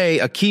 Today,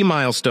 a key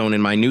milestone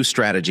in my new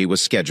strategy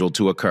was scheduled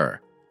to occur,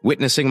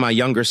 witnessing my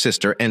younger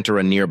sister enter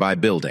a nearby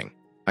building.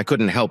 I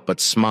couldn't help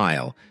but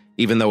smile,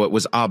 even though it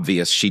was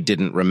obvious she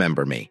didn't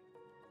remember me.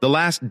 The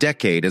last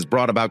decade has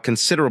brought about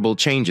considerable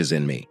changes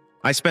in me.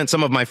 I spent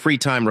some of my free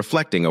time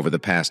reflecting over the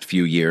past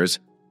few years.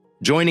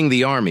 Joining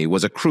the Army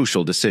was a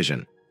crucial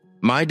decision.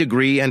 My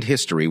degree and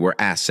history were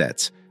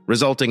assets,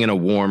 resulting in a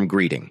warm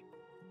greeting.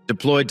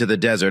 Deployed to the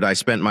desert, I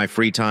spent my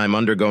free time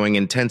undergoing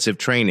intensive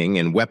training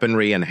in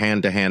weaponry and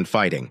hand-to-hand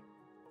fighting.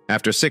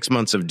 After 6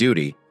 months of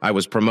duty, I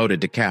was promoted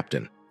to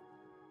captain.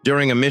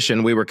 During a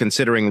mission, we were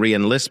considering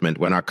re-enlistment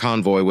when our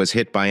convoy was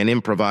hit by an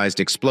improvised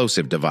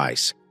explosive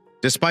device.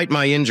 Despite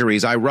my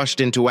injuries, I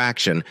rushed into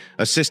action,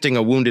 assisting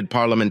a wounded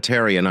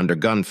parliamentarian under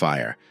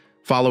gunfire,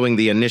 following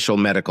the initial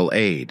medical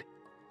aid.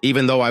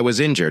 Even though I was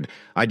injured,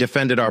 I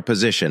defended our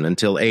position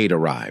until aid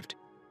arrived.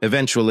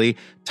 Eventually,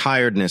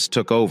 tiredness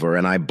took over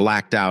and I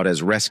blacked out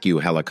as rescue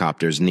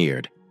helicopters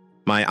neared.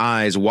 My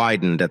eyes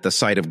widened at the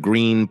sight of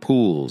green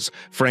pools,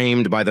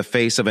 framed by the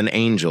face of an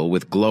angel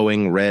with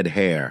glowing red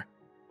hair.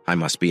 I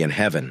must be in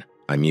heaven,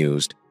 I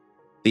mused.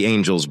 The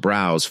angel's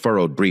brows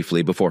furrowed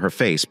briefly before her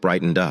face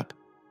brightened up.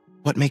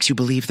 "What makes you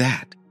believe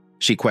that?"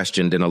 she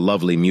questioned in a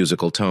lovely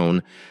musical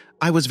tone.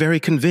 "I was very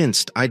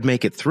convinced I'd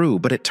make it through,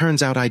 but it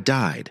turns out I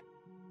died.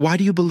 Why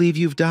do you believe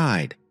you've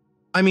died?"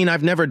 "I mean,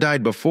 I've never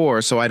died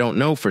before, so I don't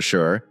know for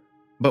sure.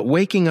 But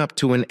waking up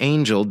to an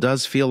angel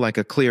does feel like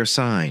a clear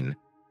sign,"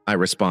 I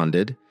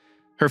responded.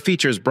 Her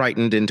features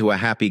brightened into a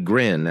happy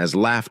grin as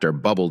laughter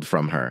bubbled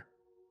from her.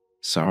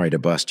 "Sorry to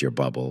bust your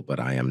bubble,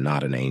 but I am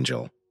not an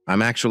angel.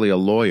 I'm actually a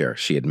lawyer,"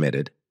 she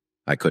admitted.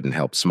 I couldn't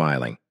help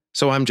smiling.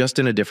 "So I'm just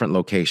in a different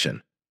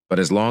location. But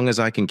as long as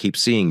I can keep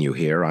seeing you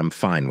here, I'm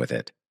fine with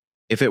it.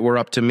 If it were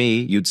up to me,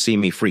 you'd see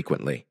me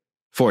frequently.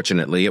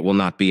 Fortunately, it will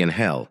not be in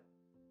hell.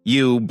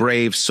 You,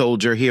 brave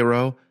soldier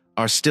hero,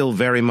 are still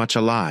very much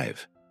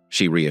alive,"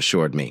 she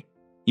reassured me.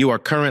 "You are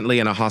currently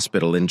in a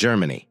hospital in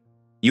Germany.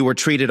 You were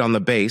treated on the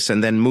base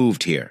and then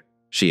moved here,"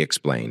 she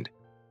explained.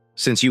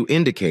 "Since you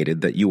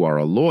indicated that you are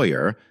a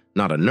lawyer,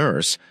 not a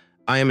nurse,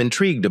 I am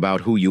intrigued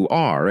about who you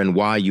are and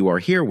why you are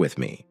here with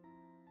me.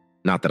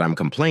 Not that I'm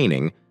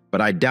complaining,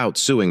 but I doubt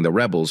suing the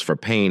rebels for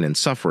pain and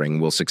suffering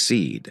will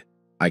succeed,"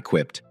 I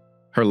quipped.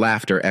 Her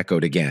laughter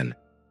echoed again.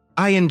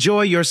 "I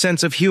enjoy your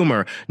sense of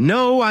humor.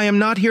 No, I am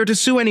not here to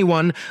sue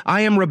anyone.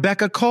 I am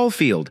Rebecca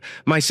Caulfield.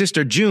 My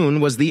sister June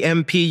was the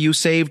MP you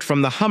saved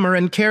from the Hummer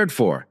and cared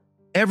for.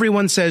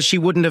 Everyone says she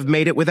wouldn't have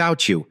made it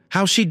without you.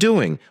 How's she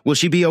doing? Will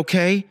she be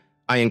okay?"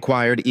 I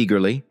inquired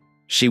eagerly.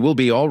 "She will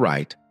be all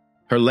right.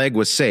 Her leg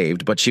was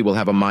saved, but she will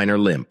have a minor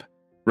limp,"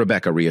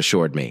 Rebecca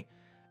reassured me.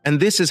 And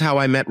this is how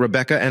I met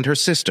Rebecca and her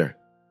sister.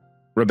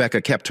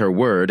 Rebecca kept her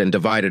word and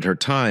divided her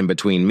time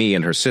between me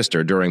and her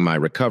sister during my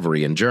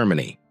recovery in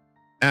Germany.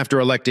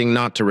 After electing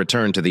not to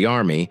return to the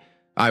Army,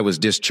 I was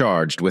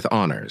discharged with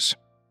honors.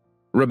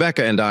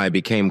 Rebecca and I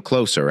became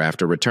closer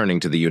after returning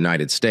to the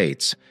United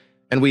States,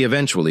 and we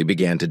eventually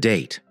began to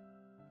date.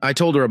 I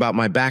told her about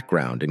my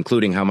background,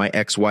 including how my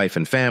ex-wife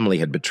and family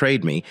had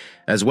betrayed me,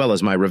 as well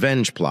as my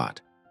revenge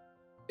plot.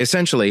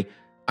 Essentially,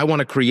 I want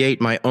to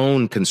create my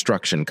own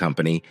construction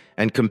company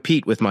and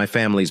compete with my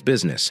family's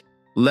business,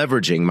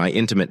 leveraging my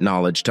intimate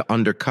knowledge to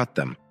undercut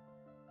them.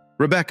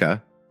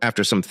 Rebecca,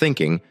 after some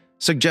thinking,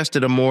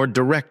 suggested a more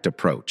direct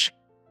approach.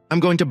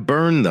 I'm going to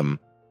burn them.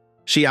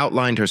 She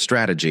outlined her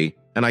strategy,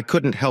 and I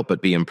couldn't help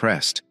but be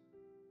impressed.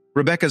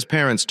 Rebecca's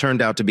parents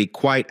turned out to be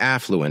quite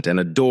affluent and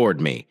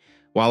adored me,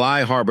 while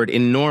I harbored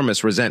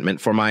enormous resentment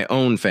for my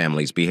own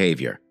family's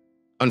behavior.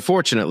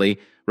 Unfortunately,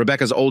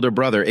 Rebecca's older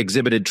brother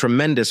exhibited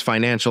tremendous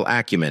financial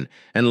acumen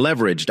and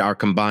leveraged our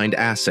combined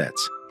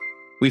assets.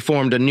 We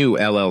formed a new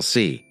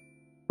LLC.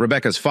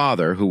 Rebecca's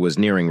father, who was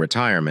nearing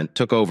retirement,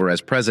 took over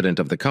as president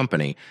of the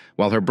company,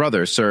 while her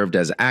brother served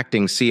as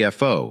acting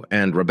CFO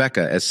and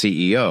Rebecca as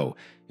CEO,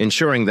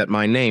 ensuring that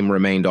my name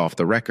remained off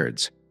the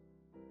records.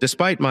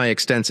 Despite my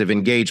extensive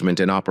engagement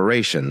in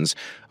operations,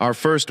 our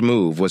first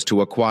move was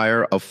to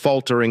acquire a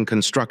faltering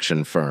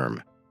construction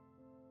firm.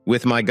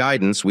 With my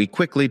guidance, we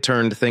quickly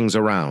turned things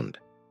around.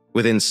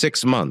 Within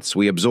 6 months,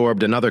 we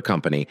absorbed another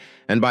company,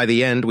 and by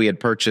the end, we had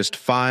purchased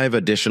 5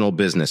 additional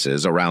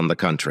businesses around the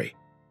country.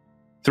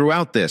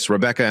 Throughout this,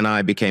 Rebecca and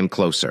I became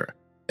closer,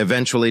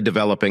 eventually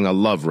developing a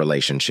love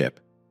relationship.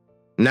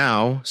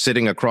 Now,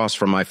 sitting across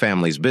from my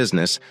family's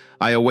business,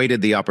 I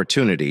awaited the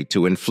opportunity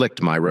to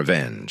inflict my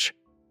revenge.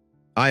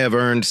 I have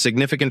earned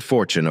significant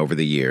fortune over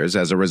the years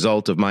as a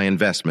result of my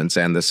investments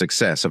and the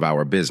success of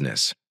our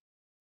business.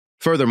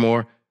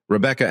 Furthermore,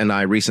 Rebecca and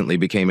I recently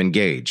became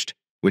engaged,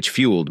 which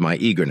fueled my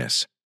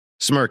eagerness.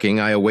 Smirking,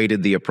 I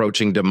awaited the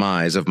approaching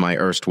demise of my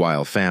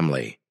erstwhile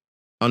family.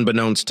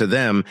 Unbeknownst to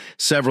them,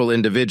 several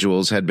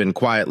individuals had been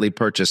quietly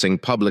purchasing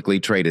publicly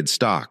traded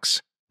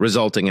stocks,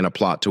 resulting in a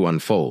plot to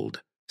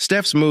unfold.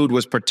 Steph's mood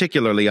was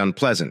particularly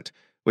unpleasant,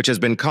 which has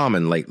been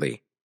common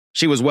lately.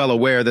 She was well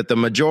aware that the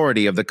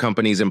majority of the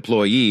company's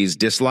employees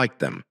disliked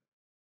them.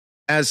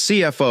 As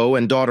CFO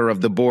and daughter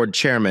of the board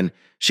chairman,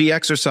 she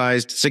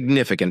exercised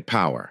significant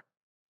power.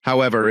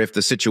 However, if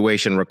the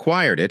situation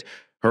required it,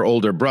 her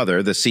older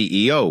brother, the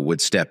CEO, would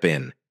step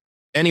in.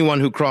 Anyone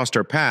who crossed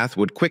her path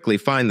would quickly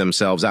find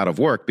themselves out of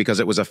work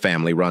because it was a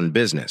family-run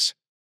business.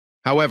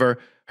 However,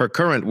 her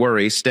current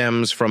worry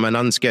stems from an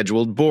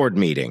unscheduled board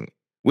meeting,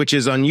 which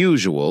is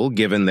unusual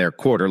given their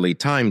quarterly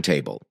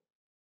timetable.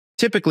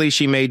 Typically,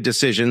 she made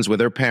decisions with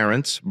her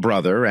parents,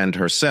 brother, and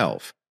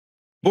herself.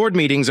 Board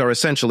meetings are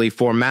essentially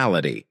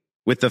formality,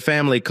 with the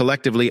family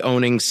collectively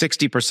owning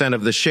 60%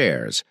 of the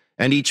shares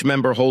and each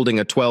member holding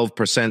a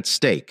 12%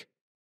 stake.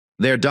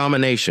 Their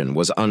domination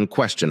was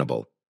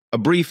unquestionable. A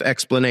brief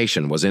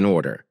explanation was in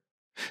order.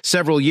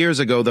 Several years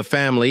ago, the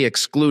family,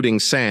 excluding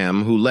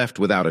Sam, who left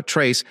without a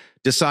trace,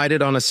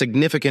 decided on a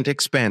significant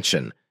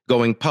expansion,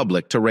 going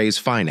public to raise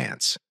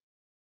finance.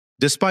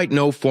 Despite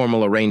no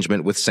formal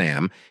arrangement with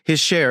Sam, his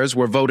shares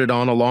were voted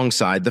on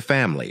alongside the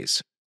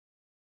family's.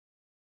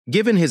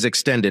 Given his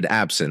extended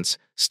absence,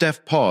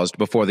 Steph paused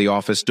before the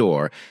office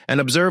door and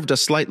observed a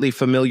slightly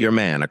familiar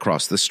man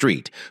across the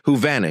street, who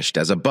vanished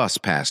as a bus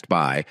passed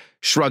by,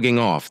 shrugging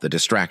off the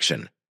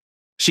distraction.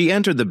 She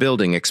entered the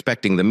building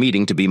expecting the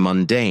meeting to be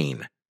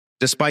mundane.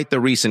 Despite the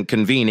recent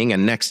convening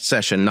and next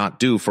session not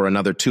due for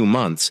another 2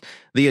 months,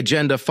 the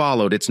agenda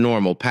followed its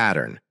normal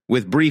pattern,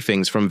 with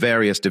briefings from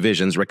various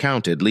divisions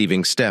recounted,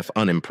 leaving Steph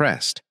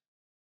unimpressed.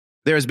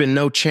 There has been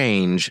no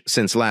change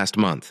since last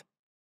month.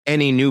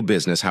 Any new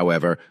business,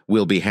 however,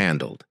 will be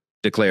handled,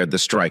 declared the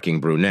striking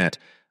brunette.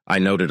 I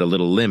noted a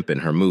little limp in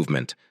her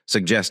movement,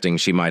 suggesting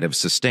she might have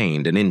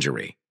sustained an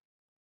injury.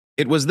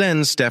 It was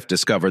then Steph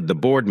discovered the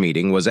board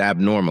meeting was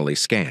abnormally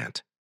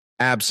scant.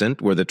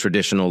 Absent were the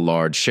traditional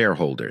large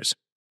shareholders,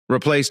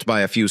 replaced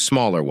by a few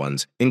smaller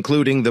ones,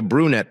 including the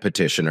brunette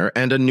petitioner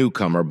and a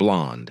newcomer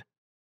blonde.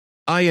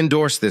 "I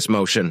endorse this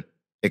motion,"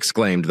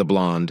 exclaimed the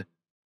blonde.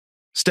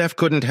 Steph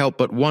couldn't help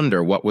but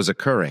wonder what was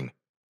occurring.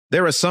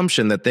 Their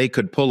assumption that they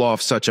could pull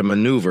off such a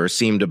maneuver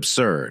seemed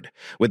absurd,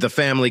 with the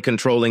family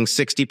controlling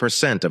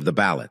 60% of the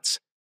ballots.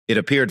 It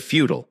appeared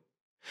futile.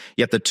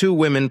 Yet the 2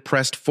 women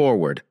pressed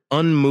forward,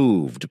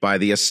 unmoved by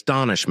the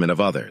astonishment of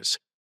others.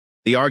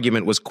 The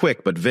argument was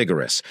quick but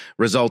vigorous,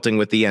 resulting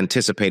with the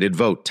anticipated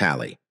vote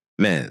tally,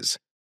 Mez.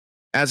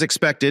 As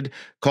expected,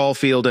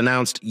 Caulfield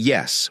announced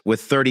yes with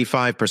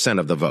 35%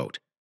 of the vote.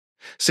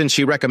 Since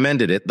she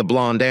recommended it, the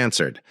blonde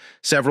answered.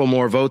 Several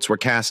more votes were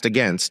cast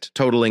against,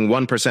 totaling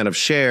 1% of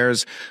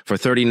shares for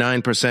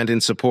 39%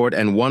 in support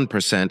and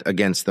 1%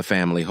 against the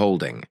family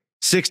holding.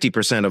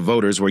 60% of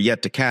voters were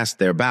yet to cast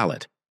their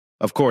ballot.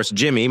 Of course,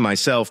 Jimmy,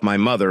 myself, my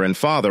mother, and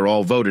father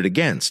all voted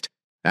against.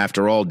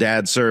 After all,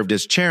 Dad served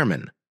as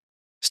chairman.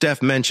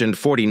 Steph mentioned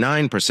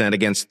 49%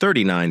 against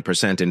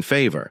 39% in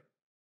favor.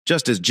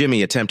 Just as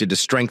Jimmy attempted to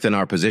strengthen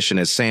our position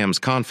as Sam's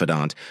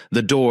confidant,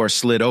 the door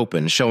slid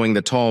open, showing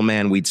the tall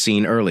man we'd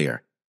seen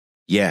earlier.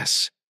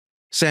 Yes,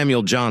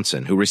 Samuel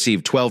Johnson, who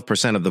received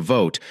 12% of the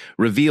vote,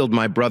 revealed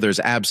my brother's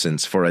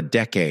absence for a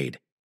decade.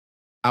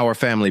 Our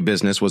family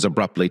business was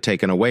abruptly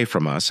taken away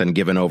from us and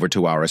given over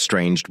to our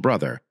estranged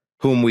brother,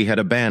 whom we had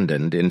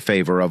abandoned in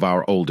favor of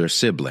our older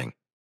sibling.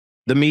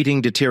 The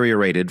meeting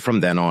deteriorated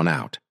from then on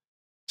out.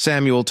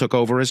 Samuel took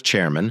over as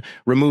chairman,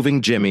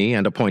 removing Jimmy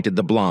and appointed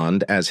the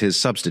blonde as his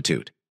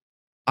substitute.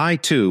 I,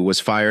 too, was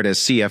fired as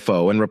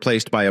CFO and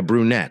replaced by a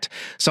brunette,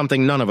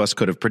 something none of us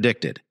could have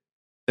predicted.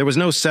 There was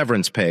no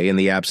severance pay in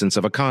the absence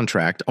of a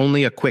contract,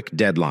 only a quick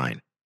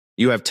deadline.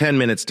 You have 10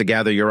 minutes to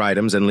gather your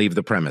items and leave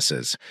the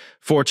premises.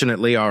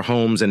 Fortunately, our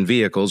homes and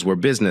vehicles were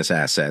business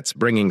assets,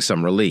 bringing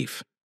some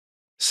relief.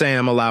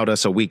 Sam allowed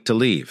us a week to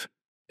leave,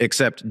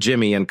 except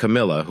Jimmy and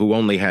Camilla, who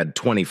only had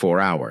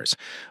 24 hours.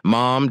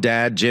 Mom,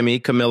 Dad, Jimmy,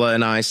 Camilla,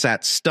 and I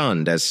sat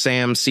stunned as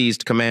Sam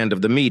seized command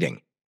of the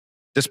meeting.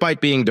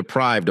 Despite being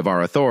deprived of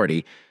our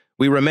authority,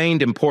 we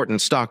remained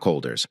important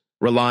stockholders,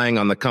 relying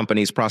on the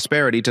company's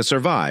prosperity to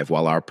survive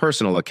while our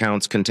personal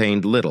accounts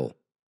contained little.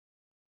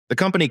 The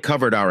company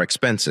covered our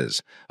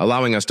expenses,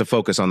 allowing us to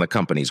focus on the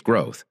company's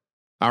growth.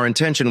 Our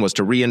intention was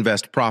to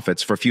reinvest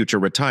profits for future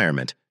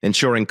retirement,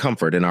 ensuring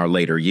comfort in our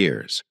later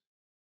years.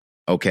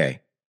 Okay.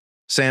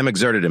 Sam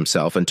exerted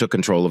himself and took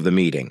control of the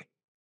meeting.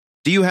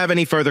 Do you have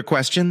any further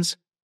questions?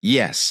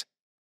 Yes.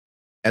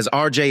 As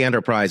RJ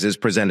Enterprises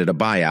presented a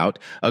buyout,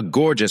 a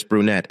gorgeous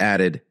brunette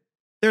added,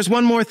 "There's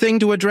one more thing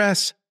to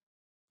address."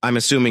 I'm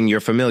assuming you're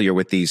familiar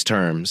with these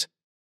terms.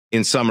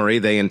 In summary,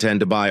 they intend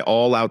to buy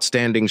all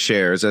outstanding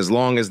shares as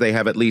long as they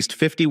have at least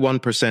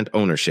 51%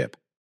 ownership.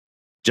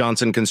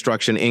 Johnson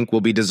Construction Inc. will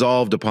be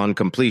dissolved upon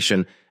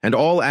completion, and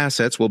all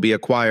assets will be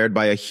acquired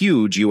by a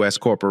huge U.S.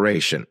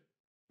 corporation.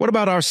 What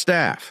about our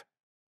staff?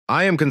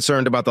 I am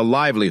concerned about the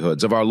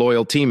livelihoods of our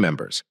loyal team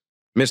members.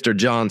 Mr.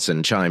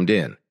 Johnson chimed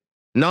in.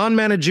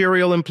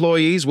 Non-managerial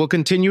employees will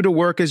continue to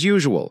work as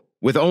usual,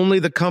 with only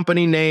the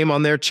company name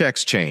on their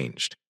checks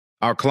changed.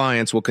 Our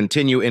clients will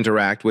continue to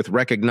interact with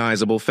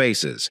recognizable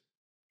faces.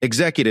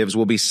 Executives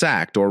will be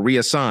sacked or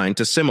reassigned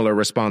to similar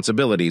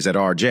responsibilities at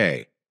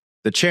RJ.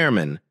 The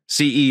chairman,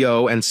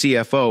 CEO, and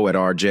CFO at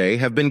RJ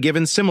have been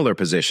given similar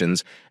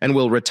positions and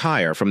will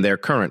retire from their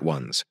current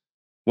ones.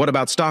 What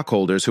about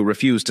stockholders who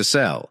refuse to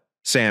sell?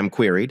 Sam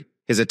queried,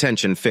 his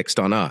attention fixed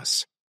on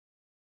us.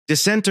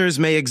 Dissenters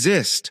may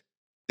exist,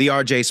 the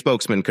RJ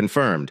spokesman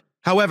confirmed.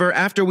 However,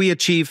 after we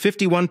achieve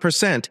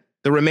 51%,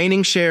 the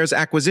remaining shares'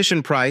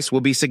 acquisition price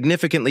will be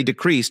significantly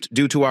decreased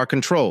due to our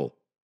control.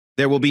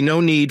 There will be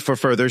no need for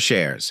further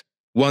shares.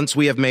 Once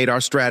we have made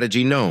our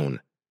strategy known,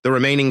 the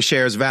remaining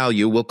shares'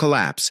 value will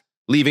collapse,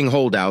 leaving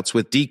holdouts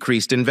with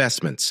decreased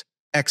investments.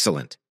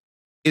 Excellent.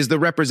 Is the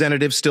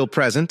representative still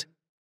present?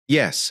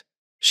 Yes.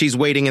 She's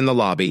waiting in the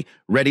lobby,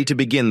 ready to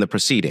begin the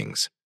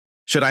proceedings.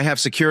 Should I have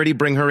security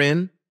bring her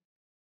in?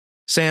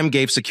 Sam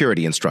gave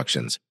security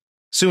instructions.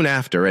 Soon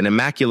after, an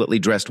immaculately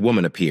dressed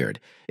woman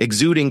appeared,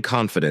 exuding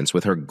confidence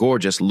with her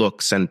gorgeous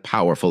looks and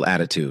powerful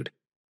attitude.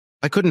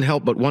 I couldn't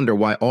help but wonder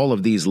why all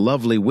of these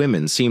lovely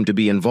women seemed to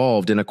be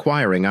involved in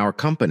acquiring our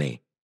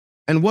company.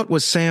 And what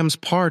was Sam's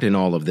part in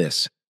all of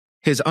this?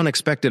 His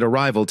unexpected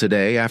arrival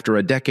today after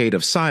a decade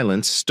of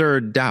silence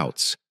stirred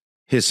doubts.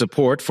 His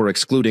support for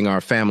excluding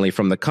our family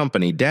from the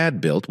company Dad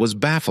built was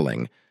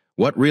baffling.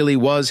 What really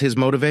was his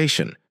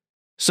motivation?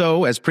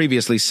 So, as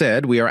previously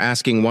said, we are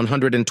asking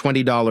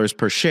 $120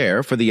 per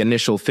share for the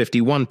initial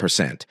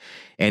 51%.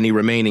 Any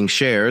remaining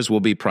shares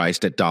will be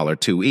priced at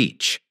 $2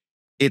 each.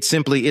 It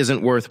simply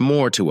isn't worth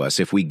more to us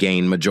if we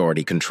gain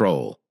majority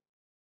control.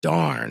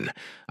 Darn,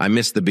 I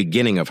missed the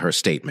beginning of her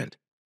statement.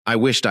 I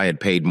wished I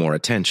had paid more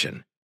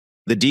attention.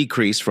 The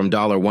decrease from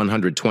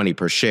 $120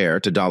 per share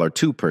to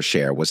 $2 per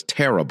share was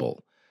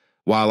terrible.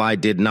 While I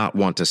did not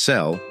want to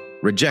sell,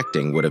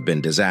 rejecting would have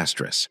been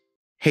disastrous.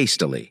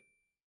 Hastily,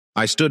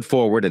 I stood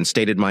forward and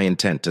stated my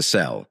intent to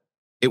sell.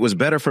 It was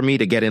better for me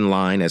to get in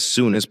line as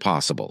soon as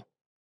possible.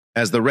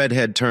 As the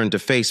redhead turned to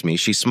face me,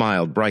 she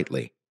smiled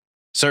brightly.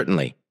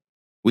 Certainly.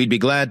 We'd be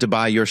glad to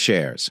buy your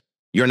shares.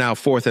 You're now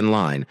fourth in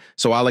line,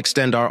 so I'll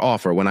extend our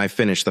offer when I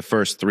finish the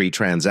first 3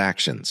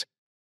 transactions.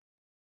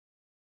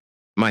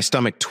 My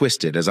stomach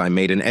twisted as I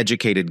made an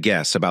educated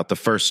guess about the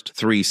first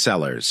 3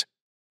 sellers.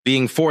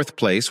 Being fourth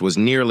place was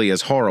nearly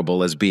as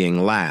horrible as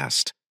being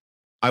last.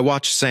 I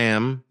watched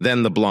Sam,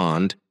 then the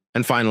blonde,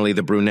 and finally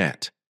the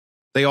brunette.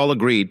 They all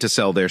agreed to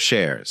sell their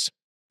shares.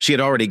 She had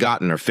already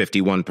gotten her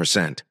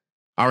 51%.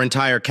 Our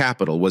entire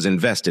capital was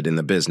invested in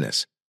the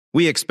business.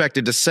 We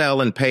expected to sell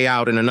and pay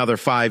out in another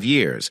 5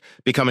 years,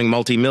 becoming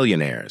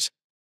multimillionaires.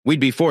 We'd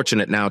be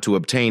fortunate now to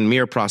obtain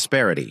mere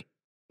prosperity.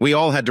 We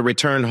all had to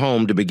return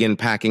home to begin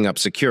packing up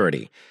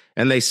security,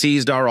 and they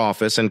seized our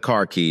office and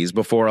car keys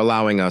before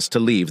allowing us to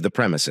leave the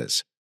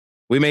premises.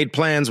 We made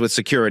plans with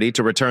security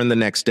to return the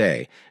next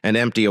day and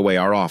empty away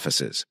our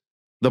offices.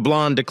 The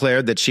blonde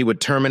declared that she would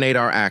terminate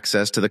our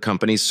access to the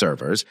company's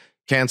servers,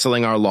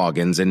 canceling our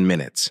logins in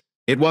minutes.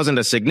 It wasn't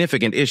a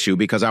significant issue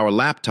because our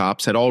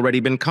laptops had already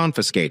been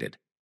confiscated.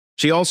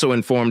 She also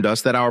informed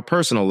us that our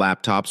personal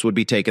laptops would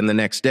be taken the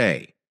next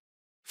day.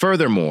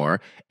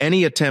 Furthermore,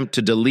 any attempt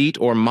to delete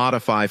or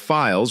modify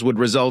files would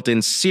result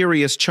in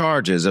serious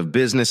charges of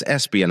business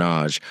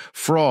espionage,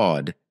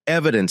 fraud,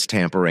 evidence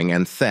tampering,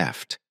 and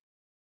theft.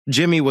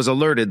 Jimmy was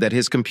alerted that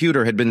his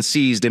computer had been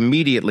seized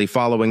immediately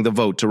following the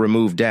vote to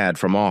remove Dad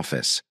from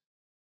office.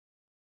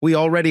 We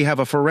already have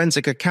a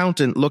forensic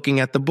accountant looking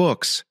at the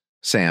books,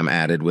 Sam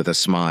added with a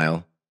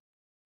smile.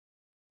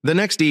 The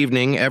next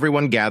evening,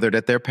 everyone gathered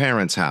at their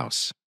parents'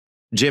 house.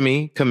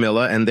 Jimmy,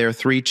 Camilla, and their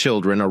 3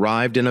 children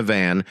arrived in a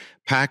van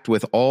packed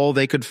with all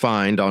they could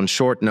find on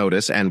short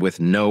notice and with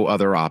no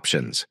other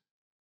options.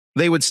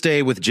 They would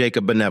stay with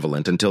Jacob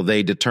Benevolent until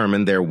they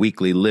determined their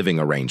weekly living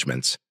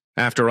arrangements.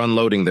 After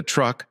unloading the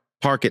truck,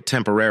 park it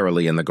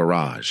temporarily in the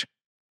garage.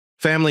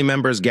 Family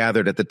members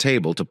gathered at the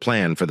table to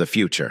plan for the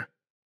future.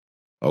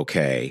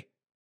 Okay,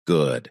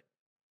 good.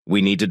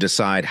 We need to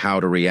decide how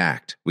to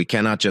react. We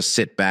cannot just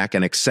sit back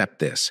and accept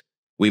this.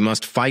 We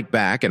must fight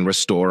back and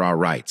restore our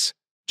rights,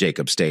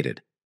 Jacob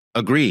stated.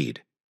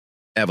 Agreed,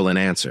 Evelyn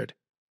answered.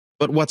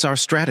 But what's our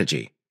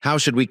strategy? How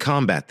should we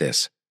combat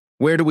this?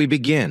 Where do we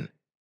begin?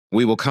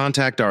 We will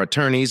contact our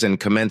attorneys and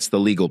commence the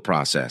legal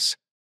process.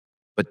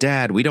 But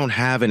Dad, we don't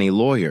have any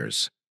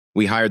lawyers.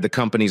 We hired the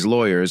company's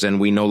lawyers and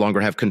we no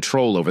longer have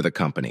control over the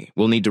company.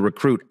 We'll need to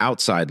recruit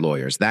outside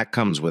lawyers. That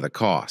comes with a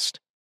cost.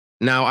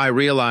 Now, I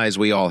realize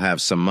we all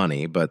have some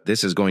money, but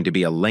this is going to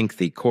be a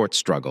lengthy court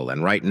struggle,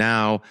 and right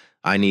now,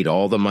 I need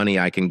all the money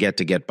I can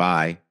get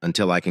by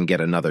until I can get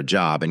another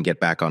job and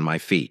get back on my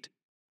feet.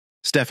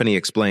 Stephanie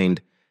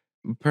explained,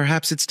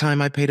 Perhaps it's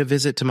time I paid a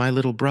visit to my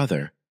little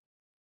brother.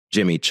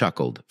 Jimmy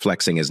chuckled,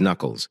 flexing his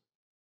knuckles.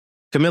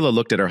 Camilla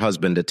looked at her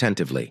husband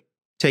attentively,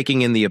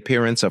 taking in the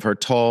appearance of her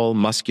tall,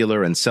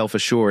 muscular, and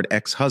self-assured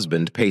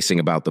ex-husband pacing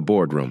about the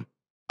boardroom.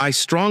 I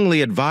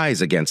strongly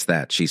advise against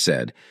that, she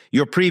said.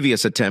 Your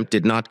previous attempt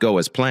did not go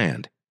as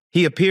planned.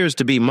 He appears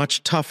to be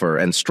much tougher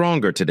and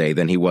stronger today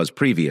than he was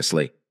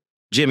previously.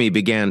 Jimmy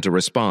began to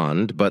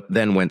respond, but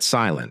then went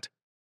silent.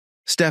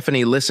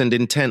 Stephanie listened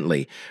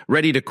intently,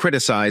 ready to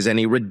criticize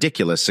any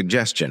ridiculous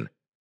suggestion.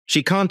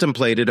 She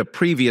contemplated a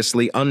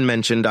previously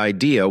unmentioned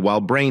idea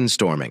while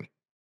brainstorming.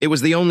 It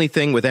was the only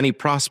thing with any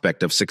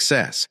prospect of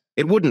success.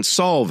 It wouldn't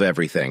solve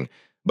everything,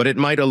 but it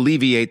might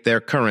alleviate their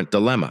current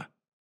dilemma.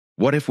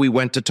 What if we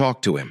went to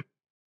talk to him?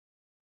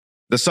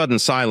 The sudden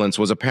silence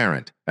was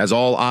apparent, as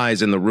all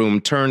eyes in the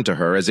room turned to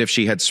her as if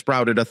she had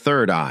sprouted a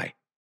third eye.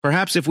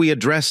 Perhaps if we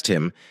addressed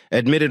him,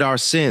 admitted our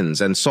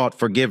sins, and sought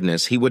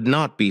forgiveness, he would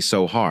not be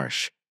so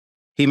harsh.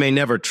 He may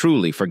never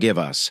truly forgive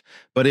us,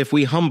 but if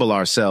we humble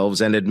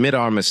ourselves and admit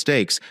our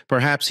mistakes,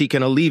 perhaps he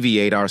can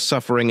alleviate our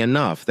suffering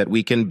enough that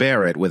we can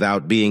bear it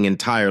without being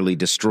entirely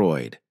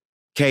destroyed.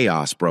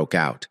 Chaos broke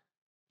out.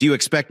 Do you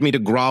expect me to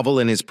grovel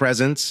in his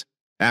presence?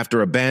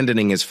 After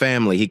abandoning his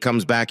family, he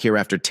comes back here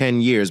after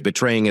 10 years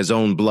betraying his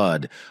own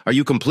blood. Are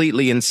you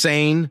completely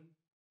insane?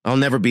 I'll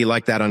never be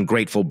like that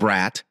ungrateful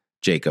brat,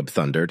 Jacob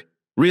thundered.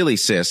 Really,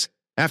 sis,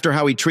 after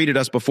how he treated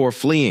us before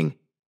fleeing,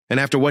 and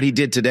after what he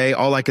did today,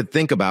 all I could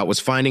think about was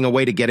finding a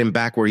way to get him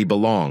back where he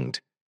belonged,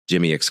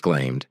 Jimmy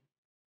exclaimed.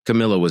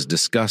 Camilla was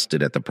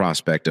disgusted at the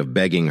prospect of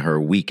begging her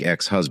weak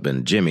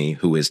ex-husband, Jimmy,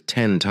 who is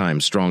 10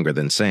 times stronger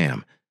than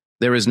Sam.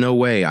 There is no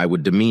way I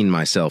would demean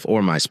myself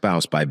or my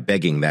spouse by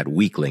begging that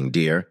weakling,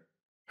 dear,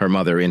 her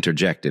mother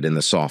interjected in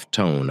the soft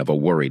tone of a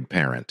worried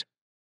parent.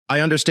 I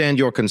understand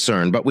your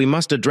concern, but we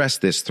must address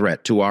this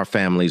threat to our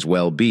family's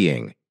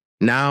well-being.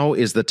 Now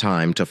is the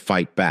time to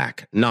fight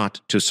back,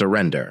 not to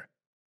surrender.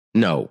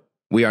 No,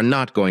 we are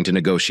not going to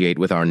negotiate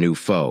with our new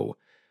foe.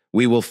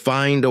 We will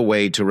find a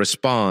way to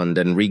respond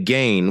and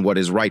regain what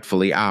is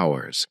rightfully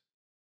ours.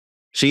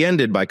 She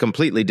ended by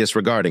completely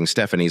disregarding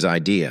Stephanie's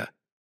idea.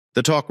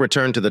 The talk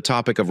returned to the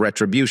topic of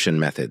retribution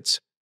methods.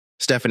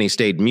 Stephanie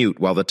stayed mute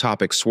while the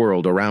topic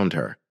swirled around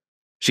her.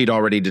 She'd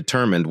already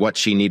determined what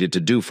she needed to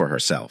do for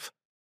herself.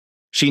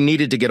 She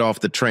needed to get off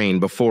the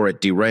train before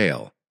it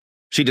derailed.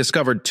 She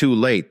discovered too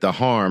late the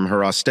harm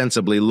her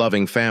ostensibly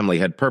loving family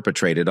had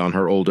perpetrated on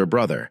her older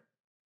brother.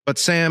 But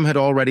Sam had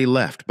already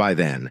left by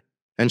then,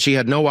 and she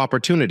had no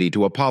opportunity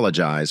to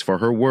apologize for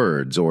her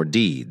words or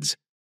deeds.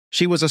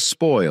 She was a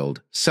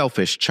spoiled,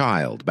 selfish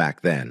child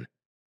back then.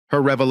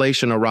 Her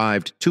revelation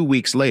arrived 2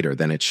 weeks later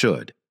than it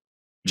should.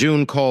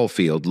 June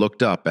Caulfield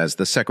looked up as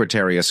the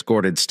secretary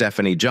escorted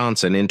Stephanie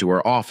Johnson into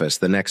her office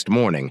the next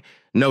morning,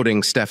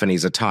 noting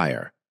Stephanie's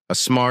attire: a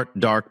smart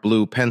dark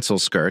blue pencil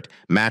skirt,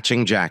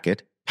 matching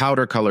jacket,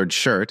 powder-colored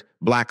shirt,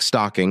 black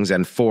stockings,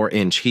 and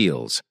 4-inch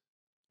heels.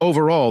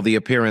 Overall, the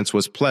appearance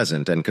was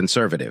pleasant and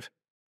conservative.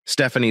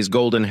 Stephanie's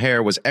golden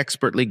hair was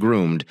expertly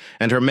groomed,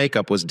 and her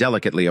makeup was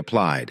delicately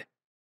applied.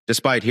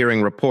 Despite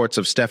hearing reports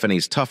of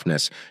Stephanie's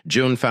toughness,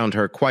 June found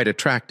her quite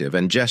attractive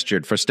and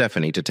gestured for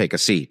Stephanie to take a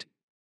seat.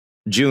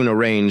 June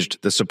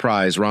arranged the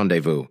surprise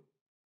rendezvous.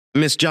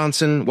 Miss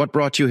Johnson, what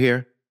brought you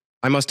here?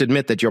 I must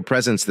admit that your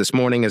presence this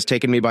morning has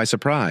taken me by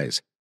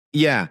surprise.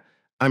 Yeah,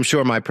 I'm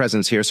sure my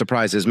presence here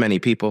surprises many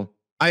people.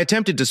 I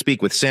attempted to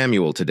speak with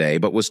Samuel today,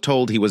 but was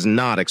told he was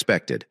not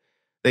expected.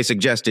 They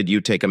suggested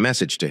you take a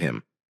message to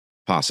him.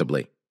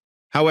 Possibly.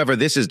 However,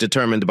 this is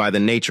determined by the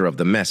nature of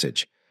the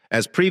message.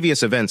 As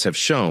previous events have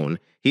shown,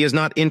 he is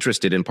not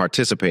interested in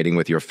participating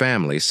with your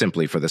family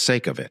simply for the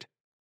sake of it.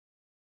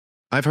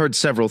 I've heard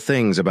several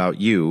things about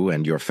you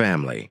and your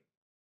family.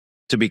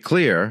 To be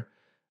clear,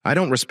 I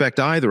don't respect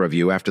either of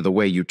you after the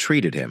way you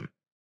treated him.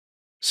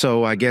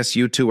 So I guess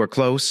you two are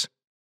close?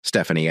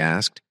 Stephanie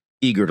asked.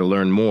 eager to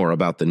learn more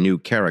about the new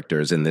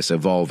characters in this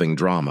evolving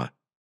drama.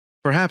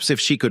 Perhaps if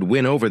she could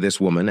win over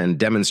this woman and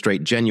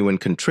demonstrate genuine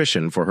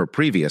contrition for her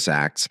previous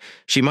acts,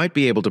 she might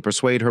be able to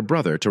persuade her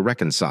brother to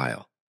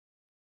reconcile.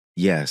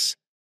 Yes,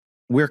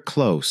 we're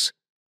close,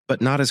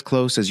 but not as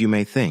close as you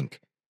may think.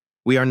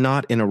 We are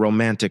not in a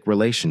romantic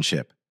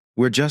relationship.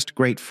 We're just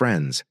great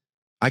friends.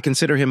 I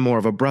consider him more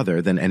of a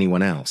brother than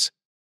anyone else.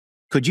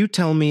 Could you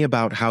tell me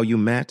about how you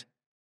met?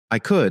 I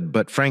could,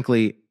 but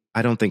frankly,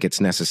 I don't think it's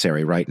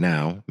necessary right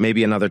now.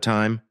 Maybe another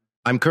time.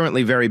 I'm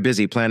currently very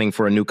busy planning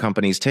for a new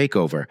company's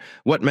takeover.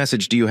 What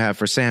message do you have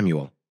for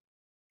Samuel?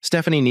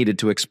 Stephanie needed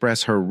to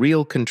express her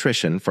real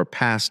contrition for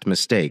past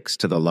mistakes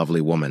to the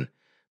lovely woman.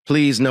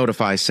 Please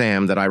notify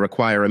Sam that I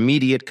require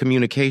immediate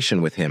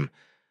communication with him.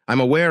 I'm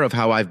aware of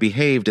how I've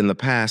behaved in the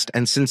past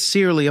and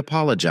sincerely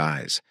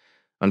apologize.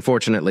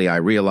 Unfortunately, I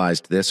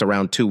realized this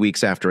around 2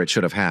 weeks after it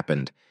should have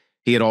happened.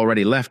 He had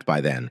already left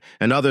by then,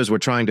 and others were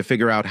trying to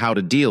figure out how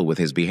to deal with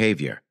his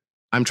behavior.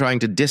 I'm trying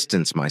to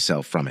distance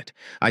myself from it.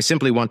 I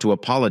simply want to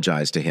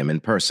apologize to him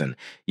in person.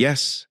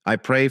 Yes, I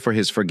pray for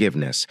his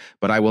forgiveness,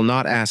 but I will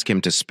not ask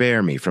him to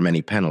spare me from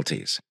any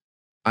penalties.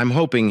 I'm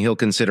hoping he'll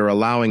consider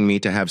allowing me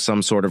to have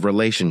some sort of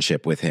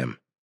relationship with him.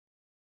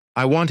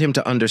 I want him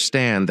to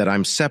understand that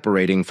I'm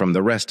separating from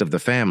the rest of the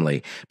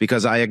family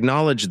because I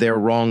acknowledge their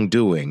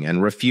wrongdoing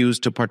and refuse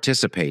to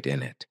participate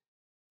in it.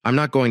 I'm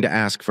not going to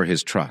ask for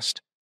his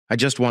trust. I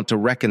just want to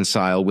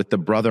reconcile with the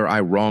brother I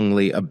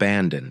wrongly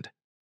abandoned.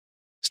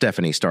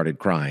 Stephanie started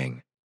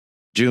crying.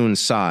 June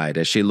sighed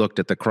as she looked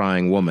at the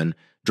crying woman,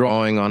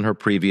 drawing on her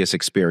previous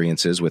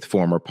experiences with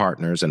former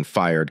partners and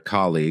fired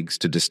colleagues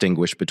to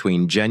distinguish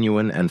between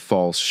genuine and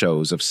false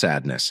shows of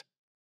sadness.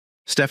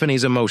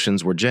 Stephanie's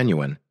emotions were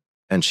genuine,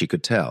 and she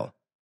could tell.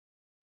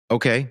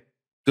 Okay,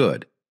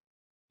 good.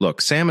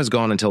 Look, Sam is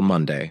gone until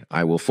Monday.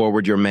 I will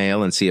forward your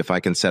mail and see if I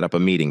can set up a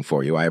meeting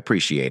for you. I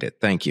appreciate it.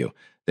 Thank you.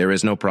 There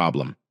is no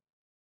problem.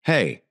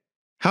 Hey,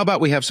 how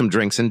about we have some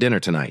drinks and dinner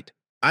tonight?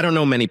 I don't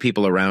know many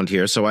people around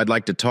here, so I'd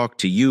like to talk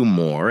to you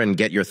more and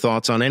get your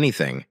thoughts on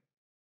anything.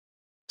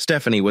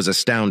 Stephanie was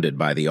astounded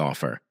by the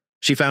offer.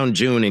 She found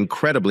June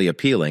incredibly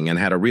appealing and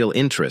had a real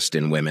interest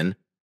in women.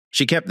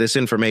 She kept this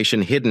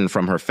information hidden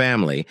from her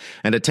family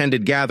and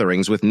attended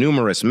gatherings with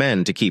numerous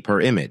men to keep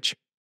her image.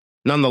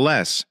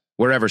 Nonetheless,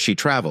 wherever she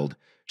traveled,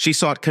 she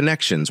sought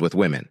connections with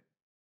women.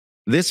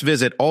 This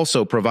visit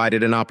also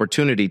provided an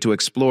opportunity to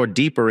explore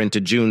deeper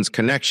into June's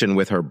connection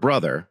with her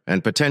brother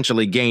and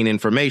potentially gain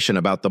information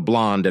about the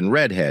blonde and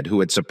redhead who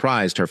had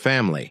surprised her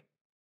family.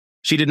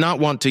 She did not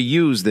want to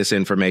use this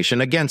information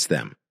against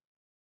them.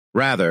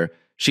 Rather,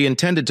 she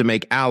intended to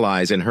make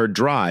allies in her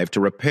drive to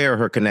repair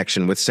her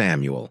connection with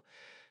Samuel.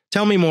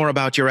 Tell me more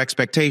about your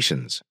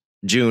expectations,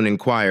 June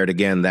inquired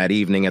again that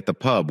evening at the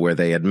pub where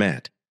they had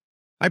met.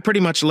 I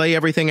pretty much lay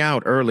everything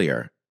out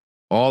earlier.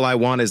 All I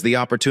want is the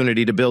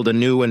opportunity to build a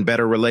new and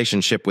better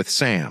relationship with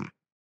Sam.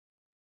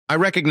 I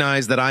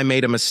recognize that I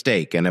made a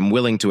mistake and am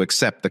willing to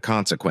accept the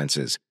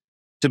consequences.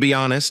 To be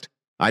honest,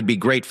 I'd be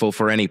grateful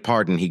for any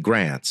pardon he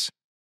grants.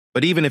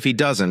 But even if he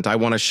doesn't, I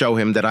want to show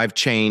him that I've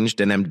changed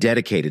and am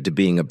dedicated to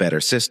being a better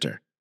sister.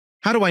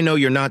 How do I know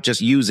you're not just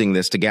using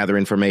this to gather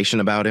information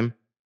about him?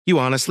 You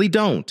honestly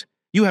don't.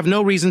 You have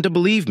no reason to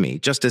believe me,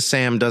 just as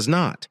Sam does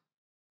not.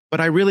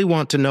 But I really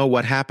want to know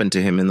what happened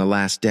to him in the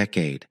last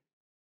decade.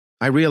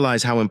 I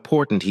realize how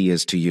important he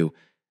is to you,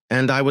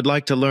 and I would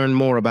like to learn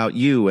more about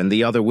you and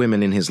the other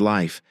women in his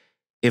life.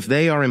 If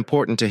they are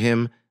important to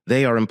him,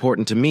 they are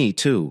important to me,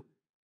 too.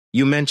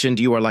 You mentioned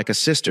you are like a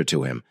sister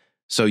to him,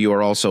 so you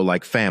are also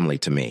like family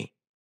to me.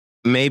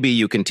 Maybe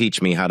you can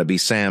teach me how to be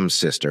Sam's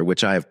sister,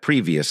 which I have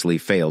previously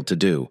failed to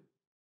do.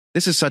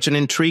 This is such an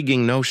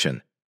intriguing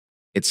notion.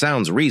 It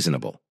sounds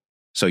reasonable.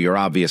 So you're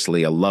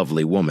obviously a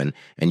lovely woman,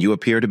 and you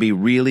appear to be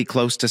really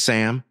close to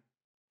Sam?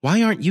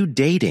 Why aren't you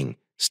dating?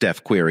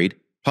 Steph queried,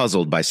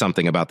 puzzled by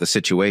something about the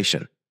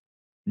situation.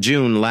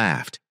 June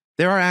laughed.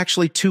 There are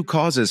actually 2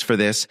 causes for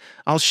this.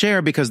 I'll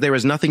share because there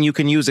is nothing you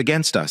can use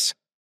against us.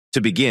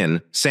 To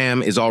begin,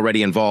 Sam is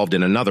already involved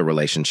in another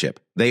relationship.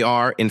 They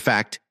are, in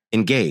fact,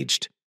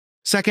 engaged.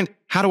 Second,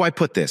 how do I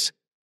put this?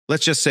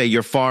 Let's just say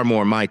you're far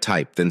more my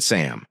type than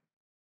Sam.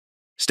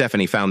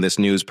 Stephanie found this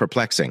news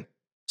perplexing.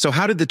 So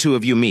how did the 2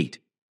 of you meet?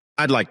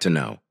 I'd like to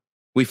know.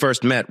 We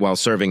first met while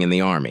serving in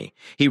the Army.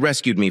 He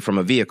rescued me from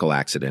a vehicle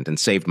accident and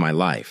saved my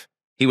life.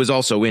 He was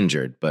also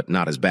injured, but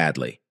not as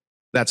badly.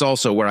 That's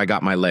also where I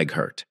got my leg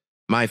hurt.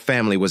 My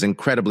family was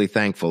incredibly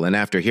thankful, and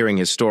after hearing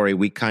his story,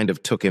 we kind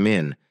of took him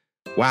in.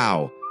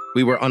 Wow,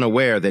 we were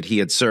unaware that he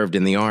had served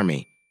in the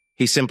Army.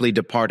 He simply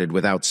departed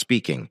without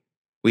speaking.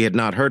 We had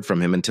not heard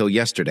from him until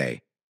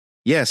yesterday.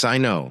 Yes, I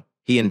know.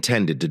 He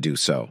intended to do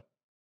so.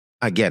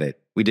 I get it.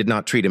 We did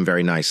not treat him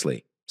very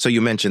nicely. So you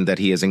mentioned that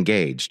he is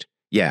engaged.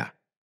 Yeah.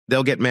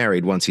 They'll get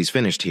married once he's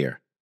finished here.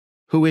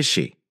 Who is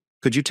she?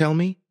 Could you tell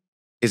me?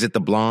 Is it the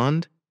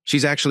blonde?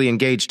 She's actually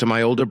engaged to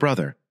my older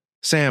brother.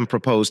 Sam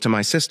proposed to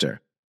my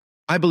sister.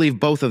 I believe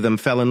both of them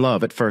fell in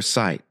love at first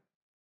sight.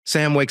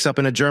 Sam wakes up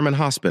in a German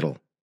hospital.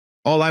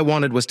 All I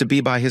wanted was to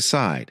be by his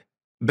side.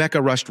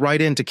 Becca rushed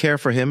right in to care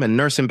for him and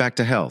nurse him back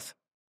to health.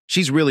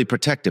 She's really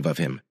protective of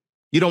him.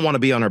 You don't want to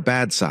be on her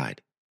bad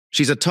side.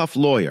 She's a tough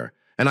lawyer,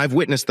 and I've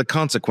witnessed the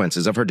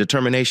consequences of her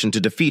determination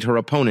to defeat her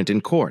opponent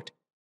in court.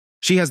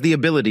 She has the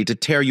ability to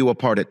tear you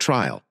apart at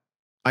trial.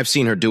 I've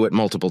seen her do it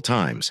multiple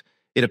times.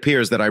 It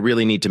appears that I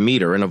really need to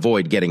meet her and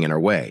avoid getting in her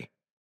way.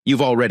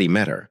 You've already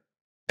met her.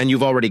 And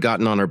you've already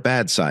gotten on her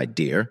bad side,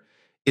 dear.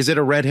 Is it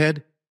a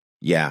redhead?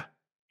 Yeah.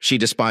 She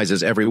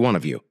despises every one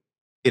of you.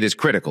 It is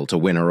critical to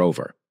win her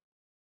over.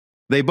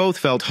 They both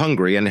felt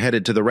hungry and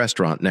headed to the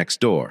restaurant next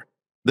door.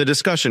 The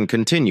discussion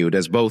continued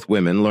as both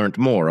women learned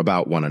more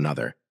about one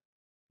another.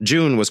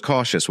 June was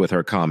cautious with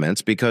her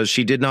comments because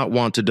she did not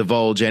want to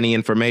divulge any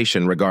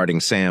information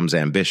regarding Sam's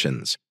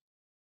ambitions.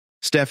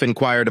 Steph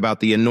inquired about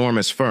the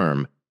enormous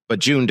firm, but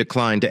June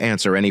declined to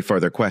answer any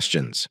further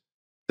questions.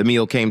 The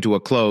meal came to a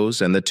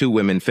close, and the two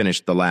women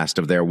finished the last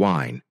of their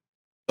wine.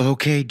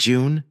 Okay,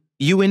 June,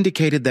 you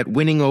indicated that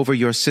winning over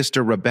your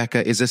sister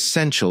Rebecca is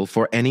essential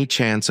for any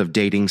chance of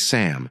dating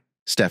Sam,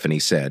 Stephanie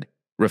said,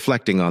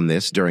 reflecting on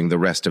this during the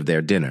rest of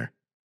their dinner.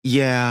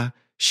 Yeah,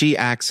 she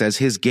acts as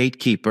his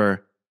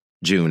gatekeeper,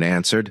 June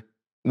answered.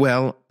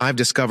 Well, I've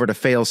discovered a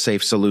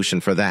fail-safe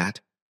solution for that.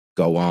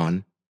 Go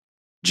on.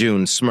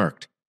 June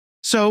smirked.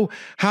 So,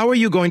 how are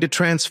you going to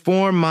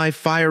transform my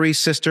fiery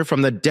sister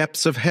from the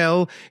depths of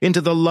hell into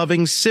the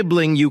loving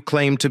sibling you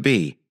claim to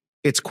be?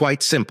 It's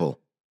quite simple.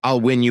 I'll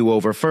win you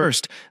over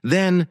first,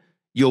 then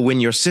you'll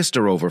win your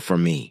sister over for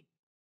me.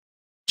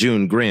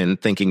 June grinned,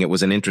 thinking it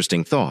was an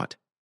interesting thought.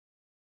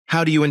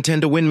 How do you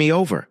intend to win me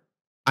over?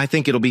 I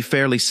think it'll be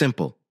fairly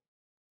simple.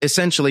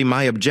 Essentially,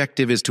 my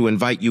objective is to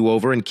invite you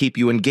over and keep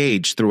you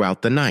engaged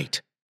throughout the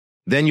night.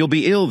 Then you'll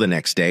be ill the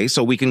next day,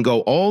 so we can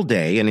go all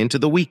day and into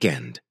the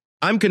weekend.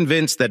 I'm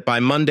convinced that by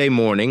Monday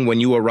morning, when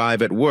you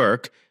arrive at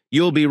work,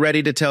 you'll be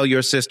ready to tell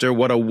your sister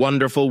what a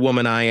wonderful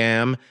woman I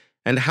am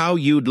and how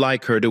you'd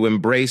like her to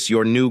embrace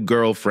your new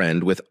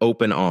girlfriend with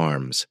open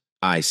arms.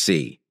 I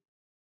see.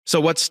 So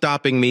what's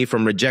stopping me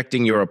from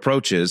rejecting your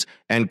approaches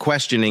and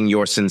questioning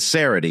your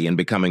sincerity in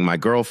becoming my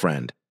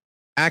girlfriend?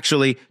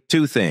 Actually,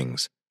 two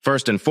things.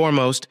 First and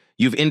foremost,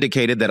 you've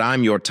indicated that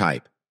I'm your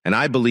type, and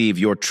I believe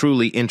you're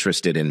truly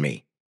interested in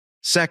me.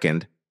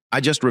 Second, I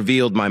just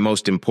revealed my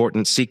most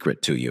important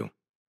secret to you.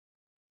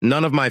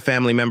 None of my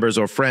family members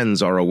or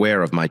friends are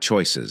aware of my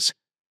choices.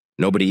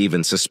 Nobody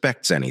even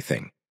suspects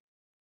anything.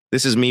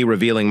 This is me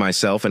revealing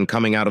myself and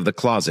coming out of the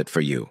closet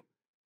for you.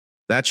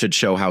 That should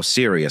show how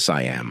serious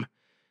I am.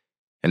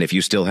 And if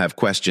you still have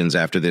questions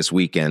after this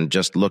weekend,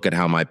 just look at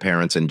how my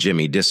parents and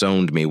Jimmy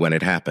disowned me when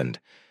it happened.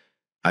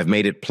 I've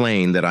made it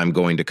plain that I'm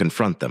going to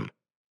confront them.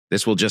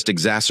 This will just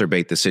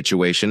exacerbate the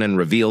situation and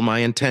reveal my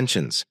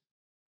intentions.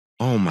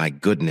 Oh my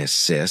goodness,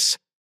 sis.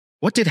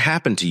 What did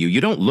happen to you? You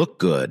don't look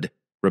good,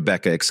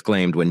 Rebecca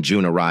exclaimed when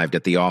June arrived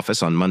at the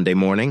office on Monday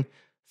morning.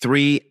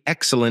 3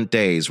 excellent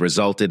days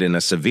resulted in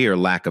a severe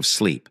lack of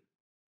sleep.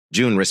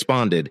 June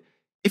responded,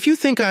 If you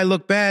think I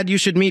look bad, you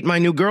should meet my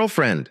new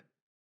girlfriend.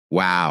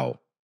 Wow.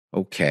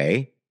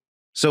 Okay.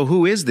 So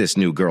who is this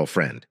new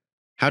girlfriend?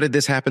 How did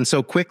this happen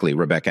so quickly?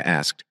 Rebecca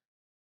asked.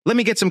 Let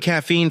me get some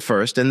caffeine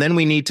first, and then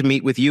we need to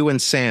meet with you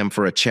and Sam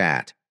for a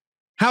chat.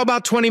 How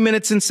about 20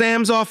 minutes in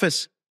Sam's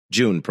office?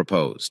 June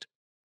proposed.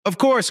 Of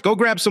course, go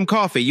grab some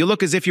coffee. You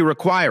look as if you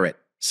require it,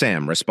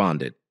 Sam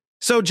responded.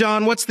 So,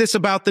 John, what's this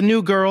about the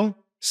new girl?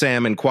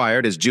 Sam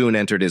inquired as June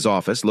entered his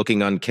office,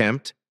 looking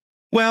unkempt.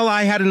 Well,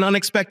 I had an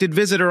unexpected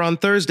visitor on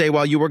Thursday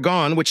while you were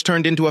gone, which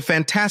turned into a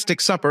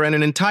fantastic supper and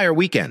an entire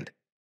weekend.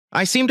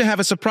 I seem to have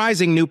a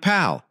surprising new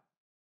pal.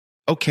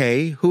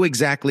 Okay, who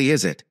exactly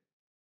is it?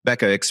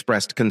 Becca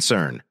expressed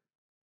concern.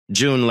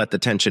 June let the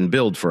tension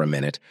build for a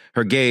minute,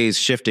 her gaze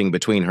shifting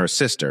between her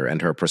sister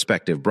and her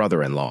prospective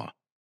brother-in-law.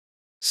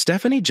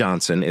 Stephanie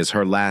Johnson is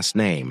her last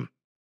name.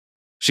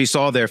 She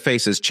saw their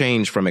faces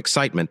change from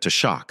excitement to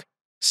shock.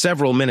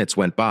 Several minutes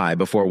went by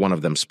before one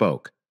of them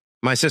spoke.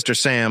 My sister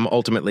Sam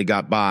ultimately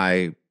got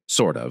by,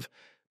 sort of,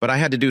 but I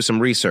had to do some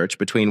research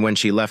between when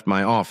she left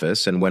my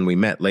office and when we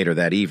met later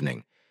that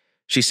evening.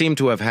 She seemed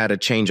to have had a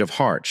change of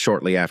heart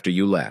shortly after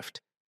you left.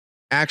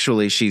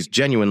 Actually, she's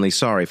genuinely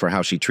sorry for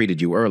how she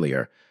treated you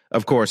earlier.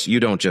 Of course,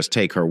 you don't just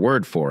take her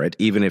word for it,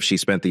 even if she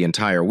spent the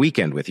entire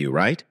weekend with you,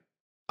 right?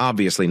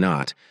 Obviously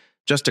not.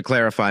 Just to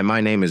clarify,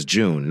 my name is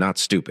June, not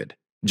stupid.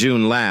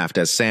 June laughed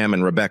as Sam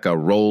and Rebecca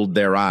rolled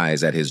their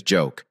eyes at his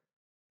joke.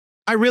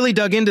 I really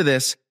dug into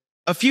this.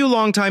 A few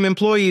longtime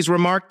employees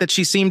remarked that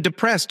she seemed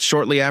depressed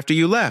shortly after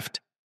you left.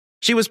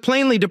 She was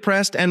plainly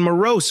depressed and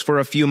morose for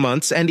a few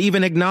months and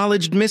even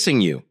acknowledged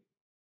missing you.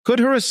 Could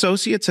her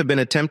associates have been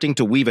attempting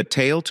to weave a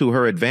tale to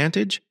her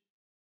advantage?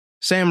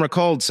 Sam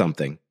recalled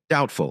something,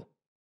 doubtful.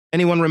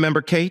 Anyone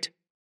remember Kate?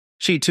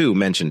 She too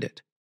mentioned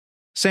it.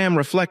 Sam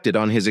reflected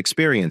on his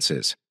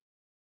experiences.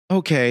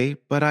 Okay,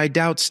 but I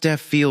doubt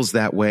Steph feels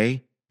that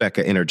way,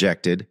 Becca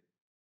interjected.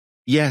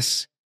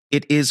 Yes,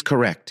 it is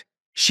correct.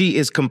 She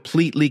is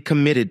completely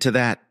committed to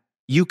that.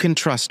 You can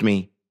trust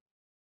me.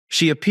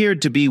 She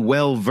appeared to be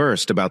well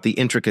versed about the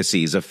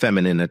intricacies of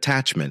feminine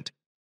attachment.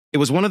 It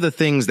was one of the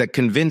things that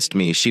convinced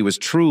me she was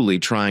truly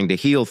trying to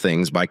heal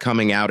things by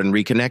coming out and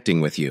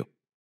reconnecting with you.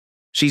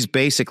 She's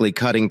basically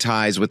cutting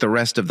ties with the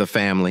rest of the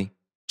family,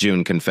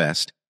 June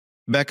confessed.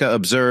 Becca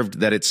observed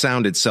that it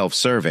sounded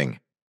self-serving.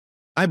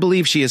 I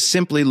believe she is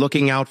simply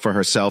looking out for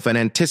herself and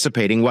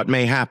anticipating what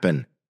may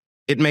happen.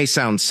 It may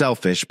sound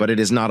selfish, but it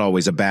is not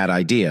always a bad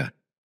idea.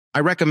 I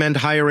recommend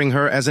hiring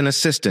her as an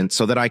assistant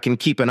so that I can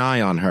keep an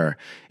eye on her.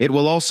 It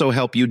will also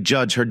help you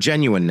judge her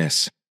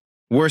genuineness.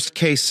 Worst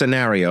case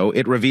scenario,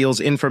 it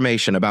reveals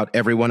information about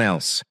everyone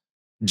else.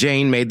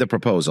 Jane made the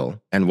proposal,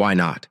 and why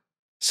not?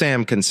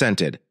 Sam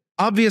consented.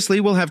 Obviously,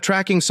 we'll have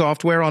tracking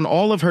software on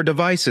all of her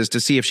devices to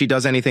see if she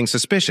does anything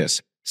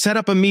suspicious. Set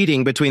up a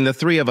meeting between the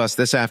three of us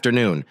this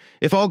afternoon.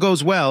 If all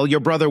goes well, your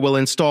brother will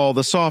install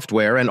the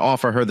software and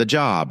offer her the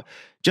job.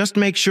 Just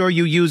make sure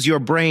you use your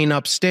brain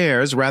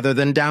upstairs rather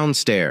than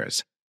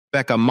downstairs.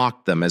 Becca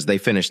mocked them as they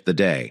finished the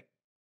day.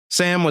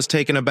 Sam was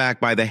taken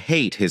aback by the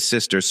hate his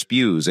sister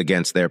spews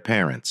against their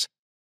parents.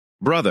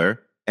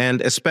 Brother,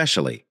 and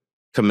especially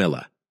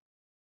Camilla.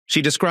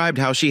 She described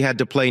how she had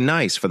to play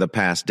nice for the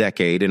past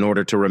decade in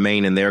order to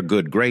remain in their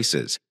good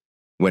graces.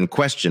 When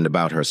questioned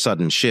about her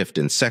sudden shift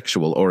in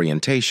sexual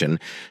orientation,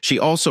 she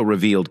also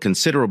revealed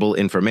considerable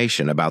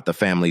information about the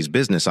family's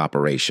business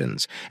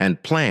operations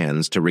and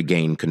plans to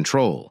regain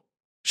control.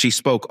 She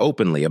spoke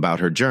openly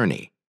about her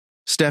journey.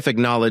 Steph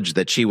acknowledged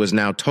that she was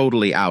now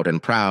totally out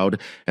and proud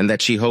and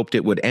that she hoped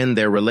it would end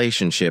their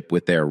relationship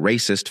with their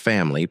racist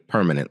family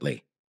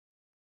permanently.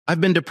 I've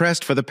been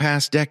depressed for the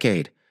past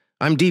decade.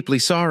 I'm deeply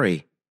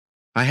sorry.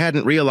 I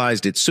hadn't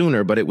realized it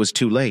sooner, but it was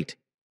too late.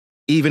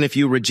 Even if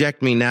you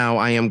reject me now,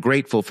 I am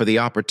grateful for the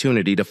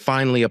opportunity to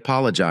finally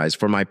apologize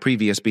for my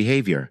previous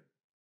behavior.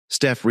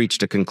 Steph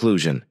reached a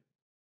conclusion.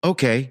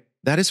 Okay,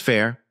 that is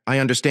fair. I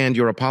understand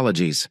your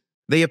apologies.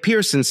 They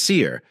appear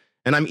sincere,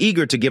 and I'm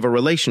eager to give a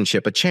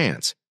relationship a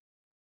chance.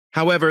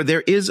 However,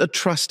 there is a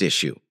trust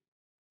issue.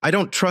 I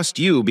don't trust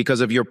you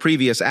because of your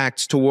previous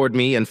acts toward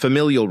me and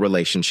familial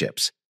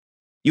relationships.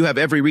 You have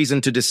every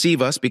reason to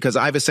deceive us because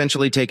I've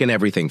essentially taken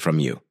everything from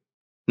you.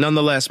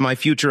 Nonetheless, my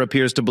future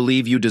appears to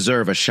believe you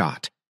deserve a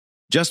shot.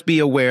 Just be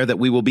aware that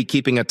we will be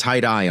keeping a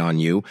tight eye on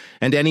you,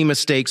 and any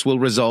mistakes will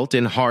result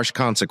in harsh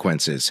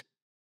consequences.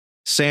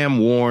 Sam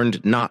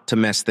warned not to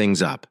mess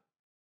things up.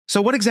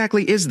 So what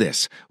exactly is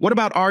this? What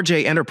about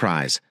RJ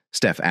Enterprise?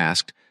 Steph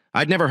asked.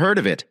 I'd never heard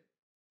of it.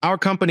 Our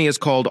company is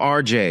called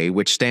RJ,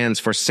 which stands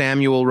for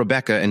Samuel,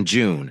 Rebecca, and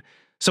June,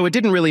 so it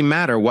didn't really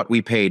matter what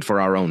we paid for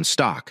our own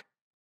stock.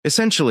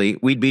 Essentially,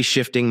 we'd be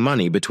shifting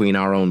money between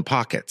our own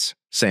pockets,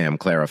 Sam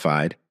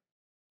clarified.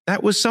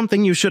 That was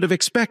something you should have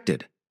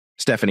expected.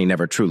 Stephanie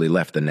never truly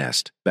left the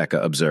nest,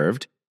 Becca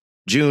observed.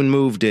 June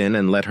moved in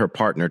and let her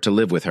partner to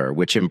live with her,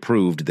 which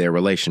improved their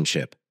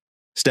relationship.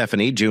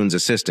 Stephanie, June's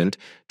assistant,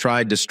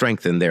 tried to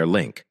strengthen their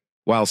link,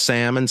 while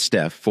Sam and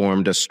Steph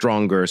formed a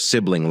stronger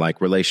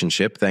sibling-like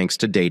relationship thanks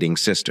to dating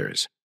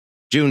sisters.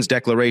 June's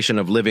declaration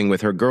of living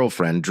with her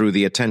girlfriend drew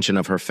the attention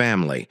of her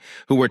family,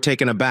 who were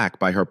taken aback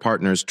by her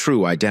partner's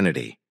true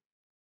identity.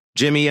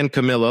 Jimmy and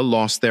Camilla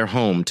lost their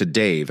home to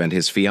Dave and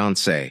his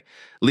fiancée,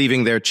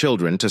 leaving their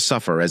children to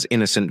suffer as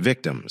innocent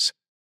victims.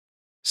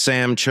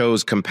 Sam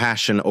chose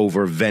compassion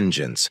over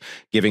vengeance,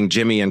 giving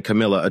Jimmy and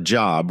Camilla a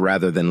job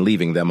rather than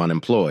leaving them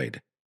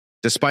unemployed.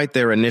 Despite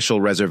their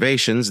initial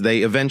reservations, they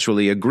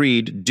eventually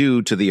agreed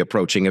due to the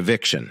approaching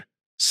eviction.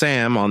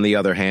 Sam, on the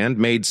other hand,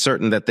 made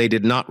certain that they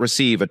did not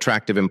receive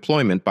attractive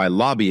employment by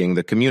lobbying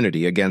the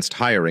community against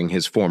hiring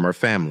his former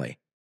family.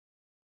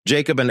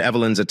 Jacob and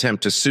Evelyn's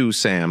attempt to sue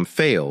Sam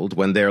failed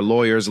when their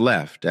lawyers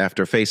left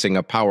after facing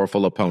a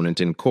powerful opponent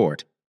in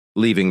court,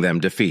 leaving them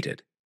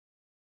defeated.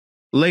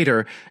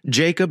 Later,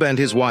 Jacob and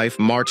his wife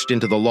marched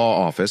into the law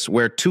office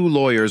where two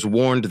lawyers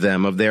warned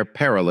them of their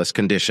perilous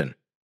condition.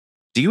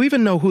 Do you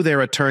even know who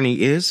their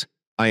attorney is?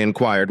 I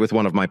inquired with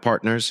one of my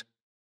partners.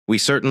 We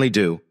certainly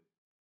do.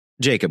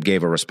 Jacob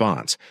gave a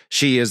response.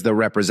 She is the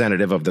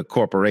representative of the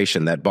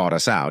corporation that bought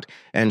us out,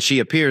 and she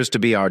appears to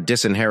be our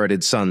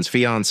disinherited son's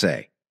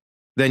fiancée.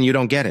 Then you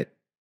don't get it.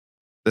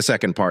 The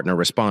second partner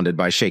responded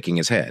by shaking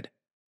his head.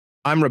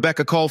 I'm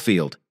Rebecca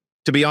Caulfield.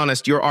 To be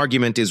honest, your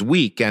argument is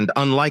weak and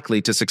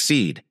unlikely to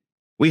succeed.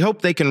 We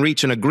hope they can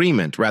reach an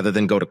agreement rather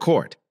than go to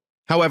court.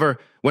 However,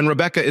 when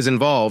Rebecca is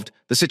involved,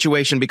 the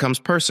situation becomes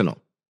personal.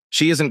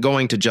 She isn't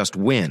going to just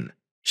win.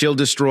 She'll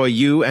destroy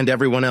you and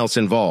everyone else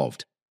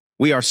involved.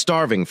 We are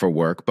starving for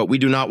work, but we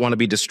do not want to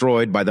be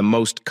destroyed by the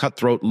most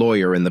cutthroat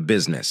lawyer in the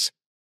business.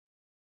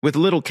 With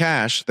little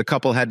cash, the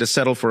couple had to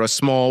settle for a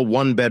small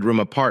one-bedroom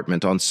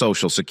apartment on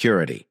Social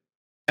Security.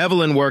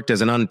 Evelyn worked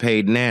as an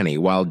unpaid nanny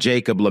while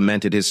Jacob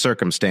lamented his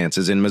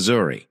circumstances in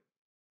Missouri.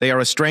 They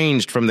are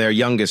estranged from their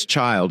youngest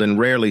child and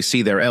rarely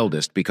see their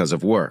eldest because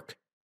of work.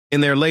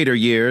 In their later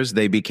years,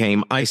 they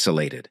became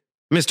isolated.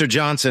 Mr.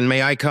 Johnson,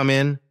 may I come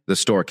in? The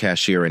store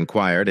cashier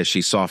inquired as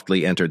she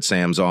softly entered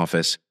Sam's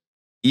office.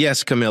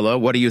 Yes, Camilla,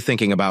 what are you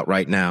thinking about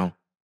right now?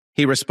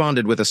 He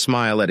responded with a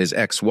smile at his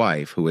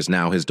ex-wife, who is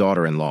now his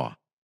daughter-in-law.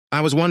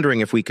 I was wondering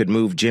if we could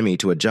move Jimmy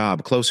to a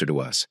job closer to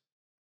us.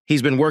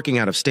 He's been working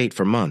out of state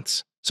for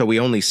months. so we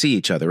only see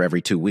each other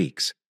every 2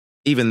 weeks.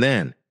 Even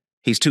then,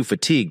 he's too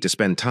fatigued to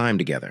spend time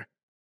together.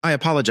 I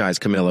apologize,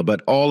 Camilla,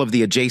 but all of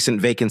the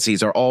adjacent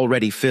vacancies are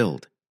already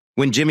filled.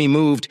 When Jimmy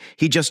moved,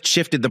 he just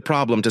shifted the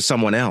problem to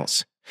someone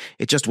else.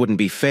 It just wouldn't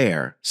be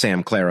fair,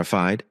 Sam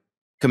clarified.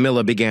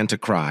 Camilla began to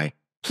cry.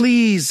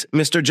 Please,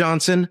 Mr.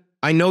 Johnson,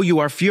 I know you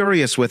are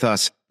furious with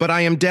us, but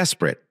I am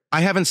desperate.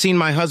 I haven't seen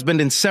my husband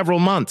in several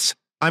months.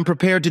 I'm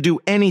prepared to do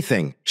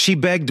anything. She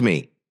begged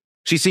me.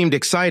 She seemed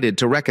excited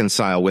to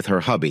reconcile with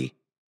her hubby.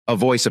 A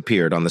voice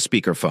appeared on the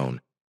speakerphone.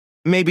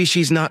 Maybe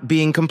she's not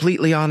being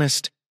completely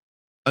honest.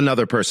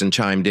 Another person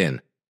chimed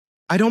in.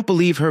 I don't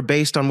believe her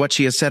based on what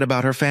she has said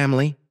about her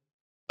family.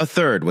 A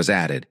third was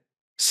added.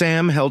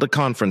 Sam held a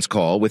conference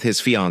call with his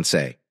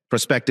fiancée,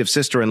 prospective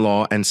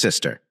sister-in-law and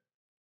sister.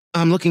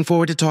 I'm looking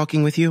forward to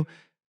talking with you.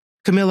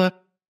 Camilla,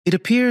 it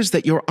appears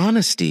that your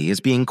honesty is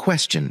being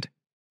questioned.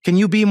 Can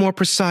you be more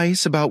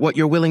precise about what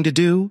you're willing to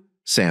do?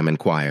 Sam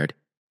inquired.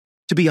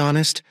 To be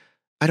honest,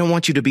 I don't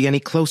want you to be any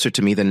closer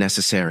to me than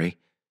necessary.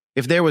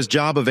 If there was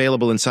job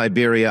available in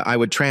Siberia, I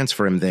would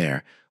transfer him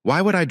there.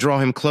 Why would I draw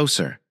him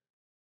closer?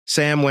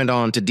 Sam went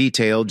on to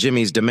detail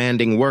Jimmy's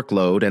demanding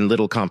workload and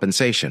little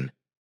compensation.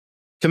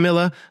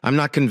 Camilla, I'm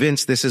not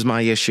convinced this is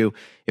my issue.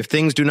 If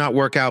things do not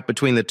work out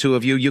between the two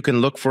of you, you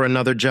can look for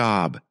another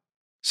job.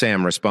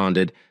 Sam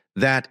responded,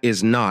 That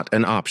is not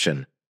an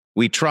option.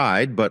 We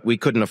tried, but we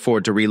couldn't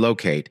afford to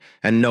relocate,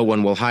 and no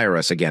one will hire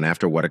us again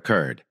after what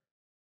occurred.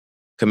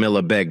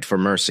 Camilla begged for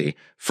mercy,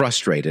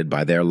 frustrated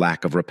by their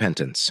lack of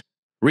repentance,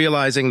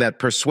 realizing that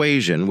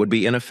persuasion would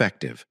be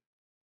ineffective.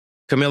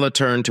 Camilla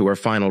turned to her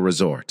final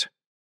resort.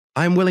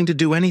 I'm willing to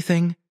do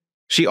anything,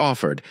 she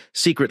offered,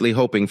 secretly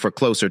hoping for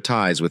closer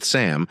ties with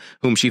Sam,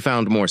 whom she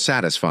found more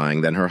satisfying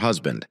than her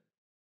husband.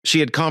 She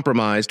had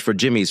compromised for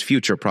Jimmy's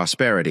future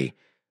prosperity,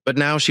 but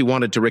now she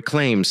wanted to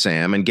reclaim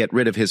Sam and get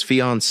rid of his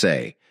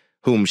fiancée,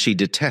 whom she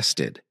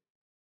detested.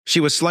 She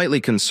was slightly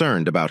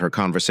concerned about her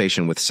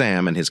conversation with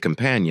Sam and his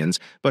companions,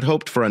 but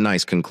hoped for a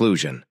nice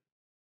conclusion.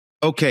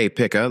 Okay,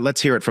 Pika,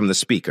 let's hear it from the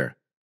speaker.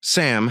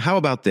 Sam, how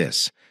about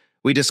this?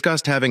 We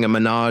discussed having a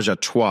ménage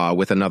à trois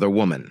with another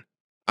woman.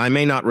 I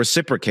may not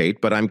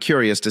reciprocate, but I'm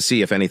curious to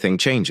see if anything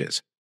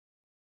changes.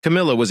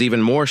 Camilla was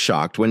even more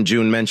shocked when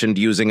June mentioned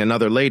using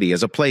another lady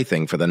as a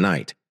plaything for the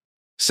night.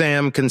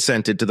 Sam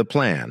consented to the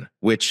plan,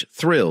 which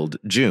thrilled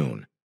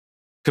June.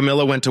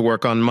 Camilla went to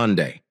work on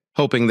Monday,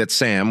 hoping that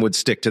Sam would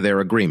stick to their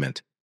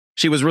agreement.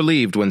 She was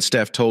relieved when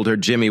Steph told her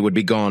Jimmy would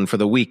be gone for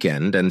the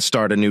weekend and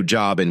start a new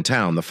job in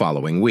town the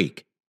following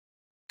week.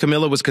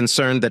 Camilla was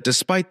concerned that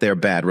despite their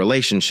bad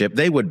relationship,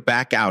 they would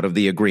back out of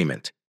the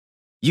agreement.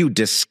 You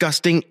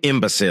disgusting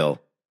imbecile!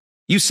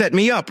 You set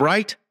me up,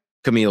 right?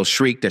 Camille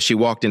shrieked as she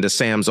walked into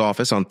Sam's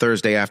office on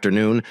Thursday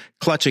afternoon,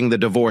 clutching the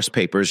divorce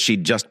papers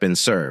she'd just been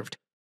served.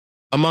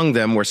 Among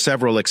them were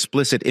several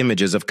explicit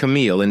images of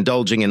Camille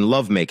indulging in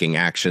lovemaking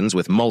actions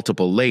with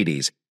multiple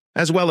ladies,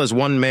 as well as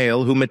one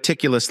male who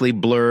meticulously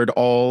blurred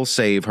all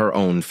save her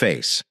own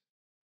face.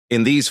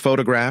 In these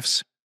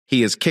photographs,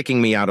 he is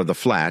kicking me out of the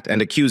flat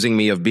and accusing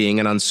me of being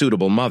an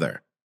unsuitable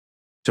mother.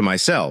 To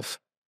myself,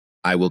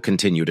 I will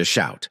continue to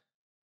shout.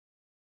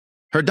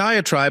 Her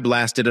diatribe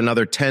lasted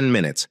another 10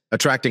 minutes,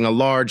 attracting a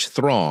large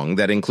throng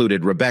that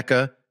included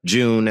Rebecca,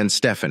 June, and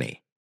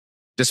Stephanie.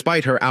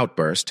 Despite her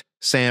outburst,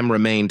 Sam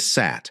remained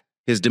sat,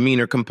 his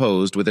demeanor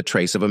composed with a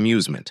trace of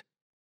amusement.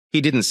 He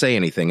didn't say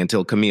anything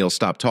until Camille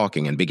stopped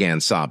talking and began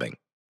sobbing.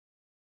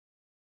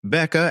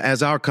 Becca,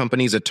 as our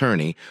company's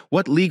attorney,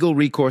 what legal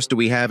recourse do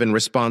we have in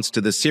response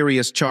to the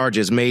serious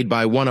charges made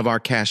by one of our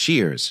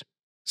cashiers?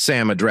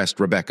 Sam addressed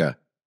Rebecca.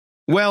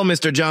 Well,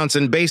 Mr.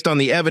 Johnson, based on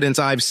the evidence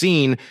I've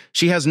seen,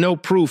 she has no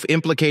proof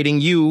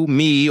implicating you,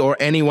 me, or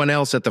anyone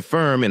else at the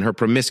firm in her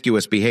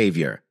promiscuous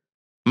behavior.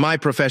 My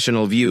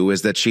professional view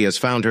is that she has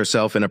found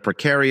herself in a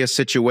precarious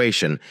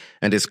situation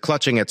and is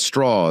clutching at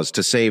straws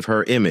to save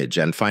her image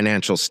and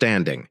financial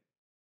standing.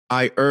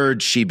 I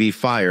urge she be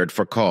fired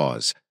for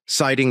cause,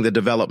 citing the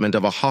development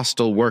of a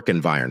hostile work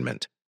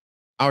environment.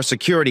 Our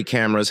security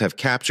cameras have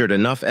captured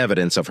enough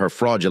evidence of her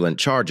fraudulent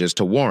charges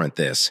to warrant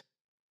this.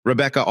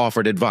 Rebecca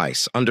offered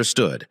advice,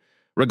 understood,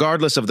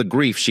 regardless of the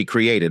grief she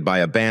created by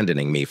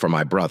abandoning me for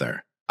my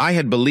brother. I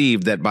had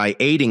believed that by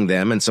aiding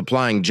them and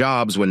supplying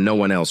jobs when no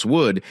one else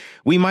would,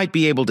 we might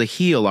be able to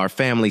heal our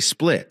family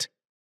split.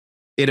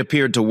 It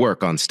appeared to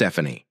work on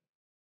Stephanie.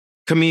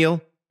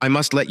 Camille, I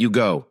must let you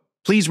go.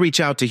 Please reach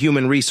out to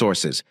Human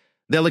Resources.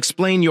 They'll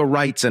explain your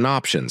rights and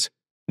options.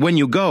 When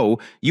you go,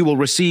 you will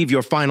receive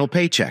your final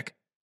paycheck.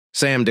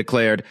 Sam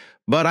declared,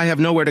 but I have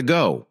nowhere to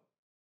go.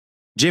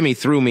 Jimmy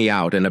threw me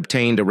out and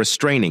obtained a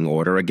restraining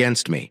order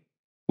against me.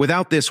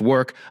 Without this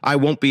work, I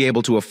won't be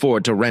able to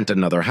afford to rent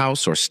another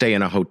house or stay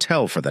in a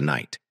hotel for the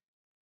night.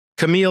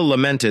 Camille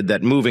lamented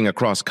that moving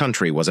across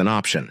country was an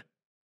option.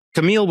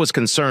 Camille was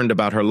concerned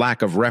about her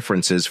lack of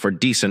references for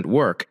decent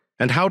work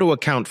and how to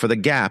account for the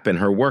gap in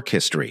her work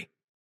history.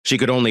 She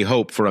could only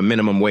hope for a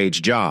minimum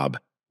wage job,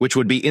 which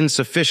would be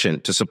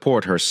insufficient to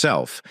support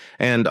herself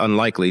and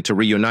unlikely to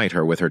reunite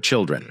her with her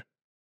children.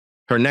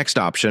 Her next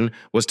option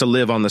was to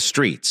live on the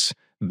streets,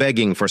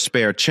 begging for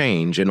spare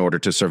change in order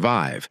to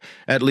survive,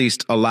 at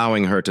least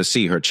allowing her to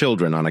see her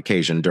children on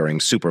occasion during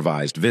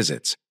supervised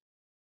visits.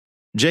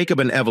 Jacob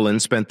and Evelyn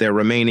spent their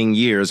remaining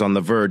years on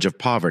the verge of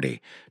poverty,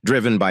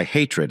 driven by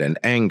hatred and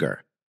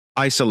anger,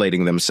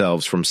 isolating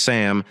themselves from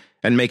Sam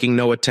and making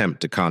no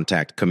attempt to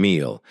contact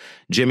Camille.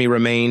 Jimmy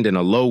remained in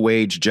a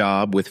low-wage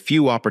job with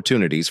few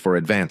opportunities for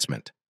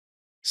advancement.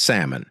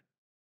 Salmon.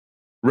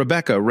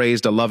 Rebecca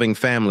raised a loving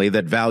family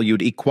that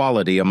valued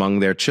equality among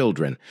their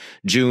children.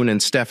 June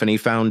and Stephanie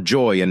found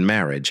joy in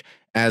marriage,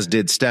 as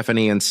did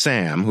Stephanie and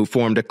Sam, who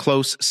formed a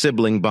close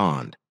sibling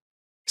bond.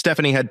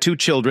 Stephanie had 2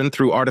 children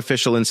through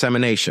artificial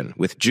insemination,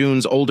 with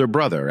June's older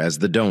brother as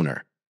the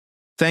donor.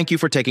 Thank you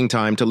for taking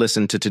time to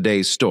listen to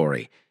today's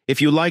story.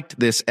 If you liked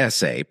this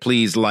essay,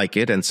 please like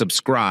it and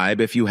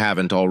subscribe if you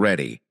haven't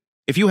already.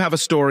 If you have a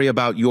story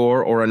about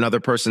your or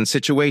another person's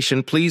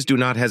situation, please do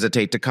not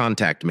hesitate to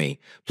contact me.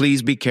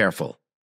 Please be careful.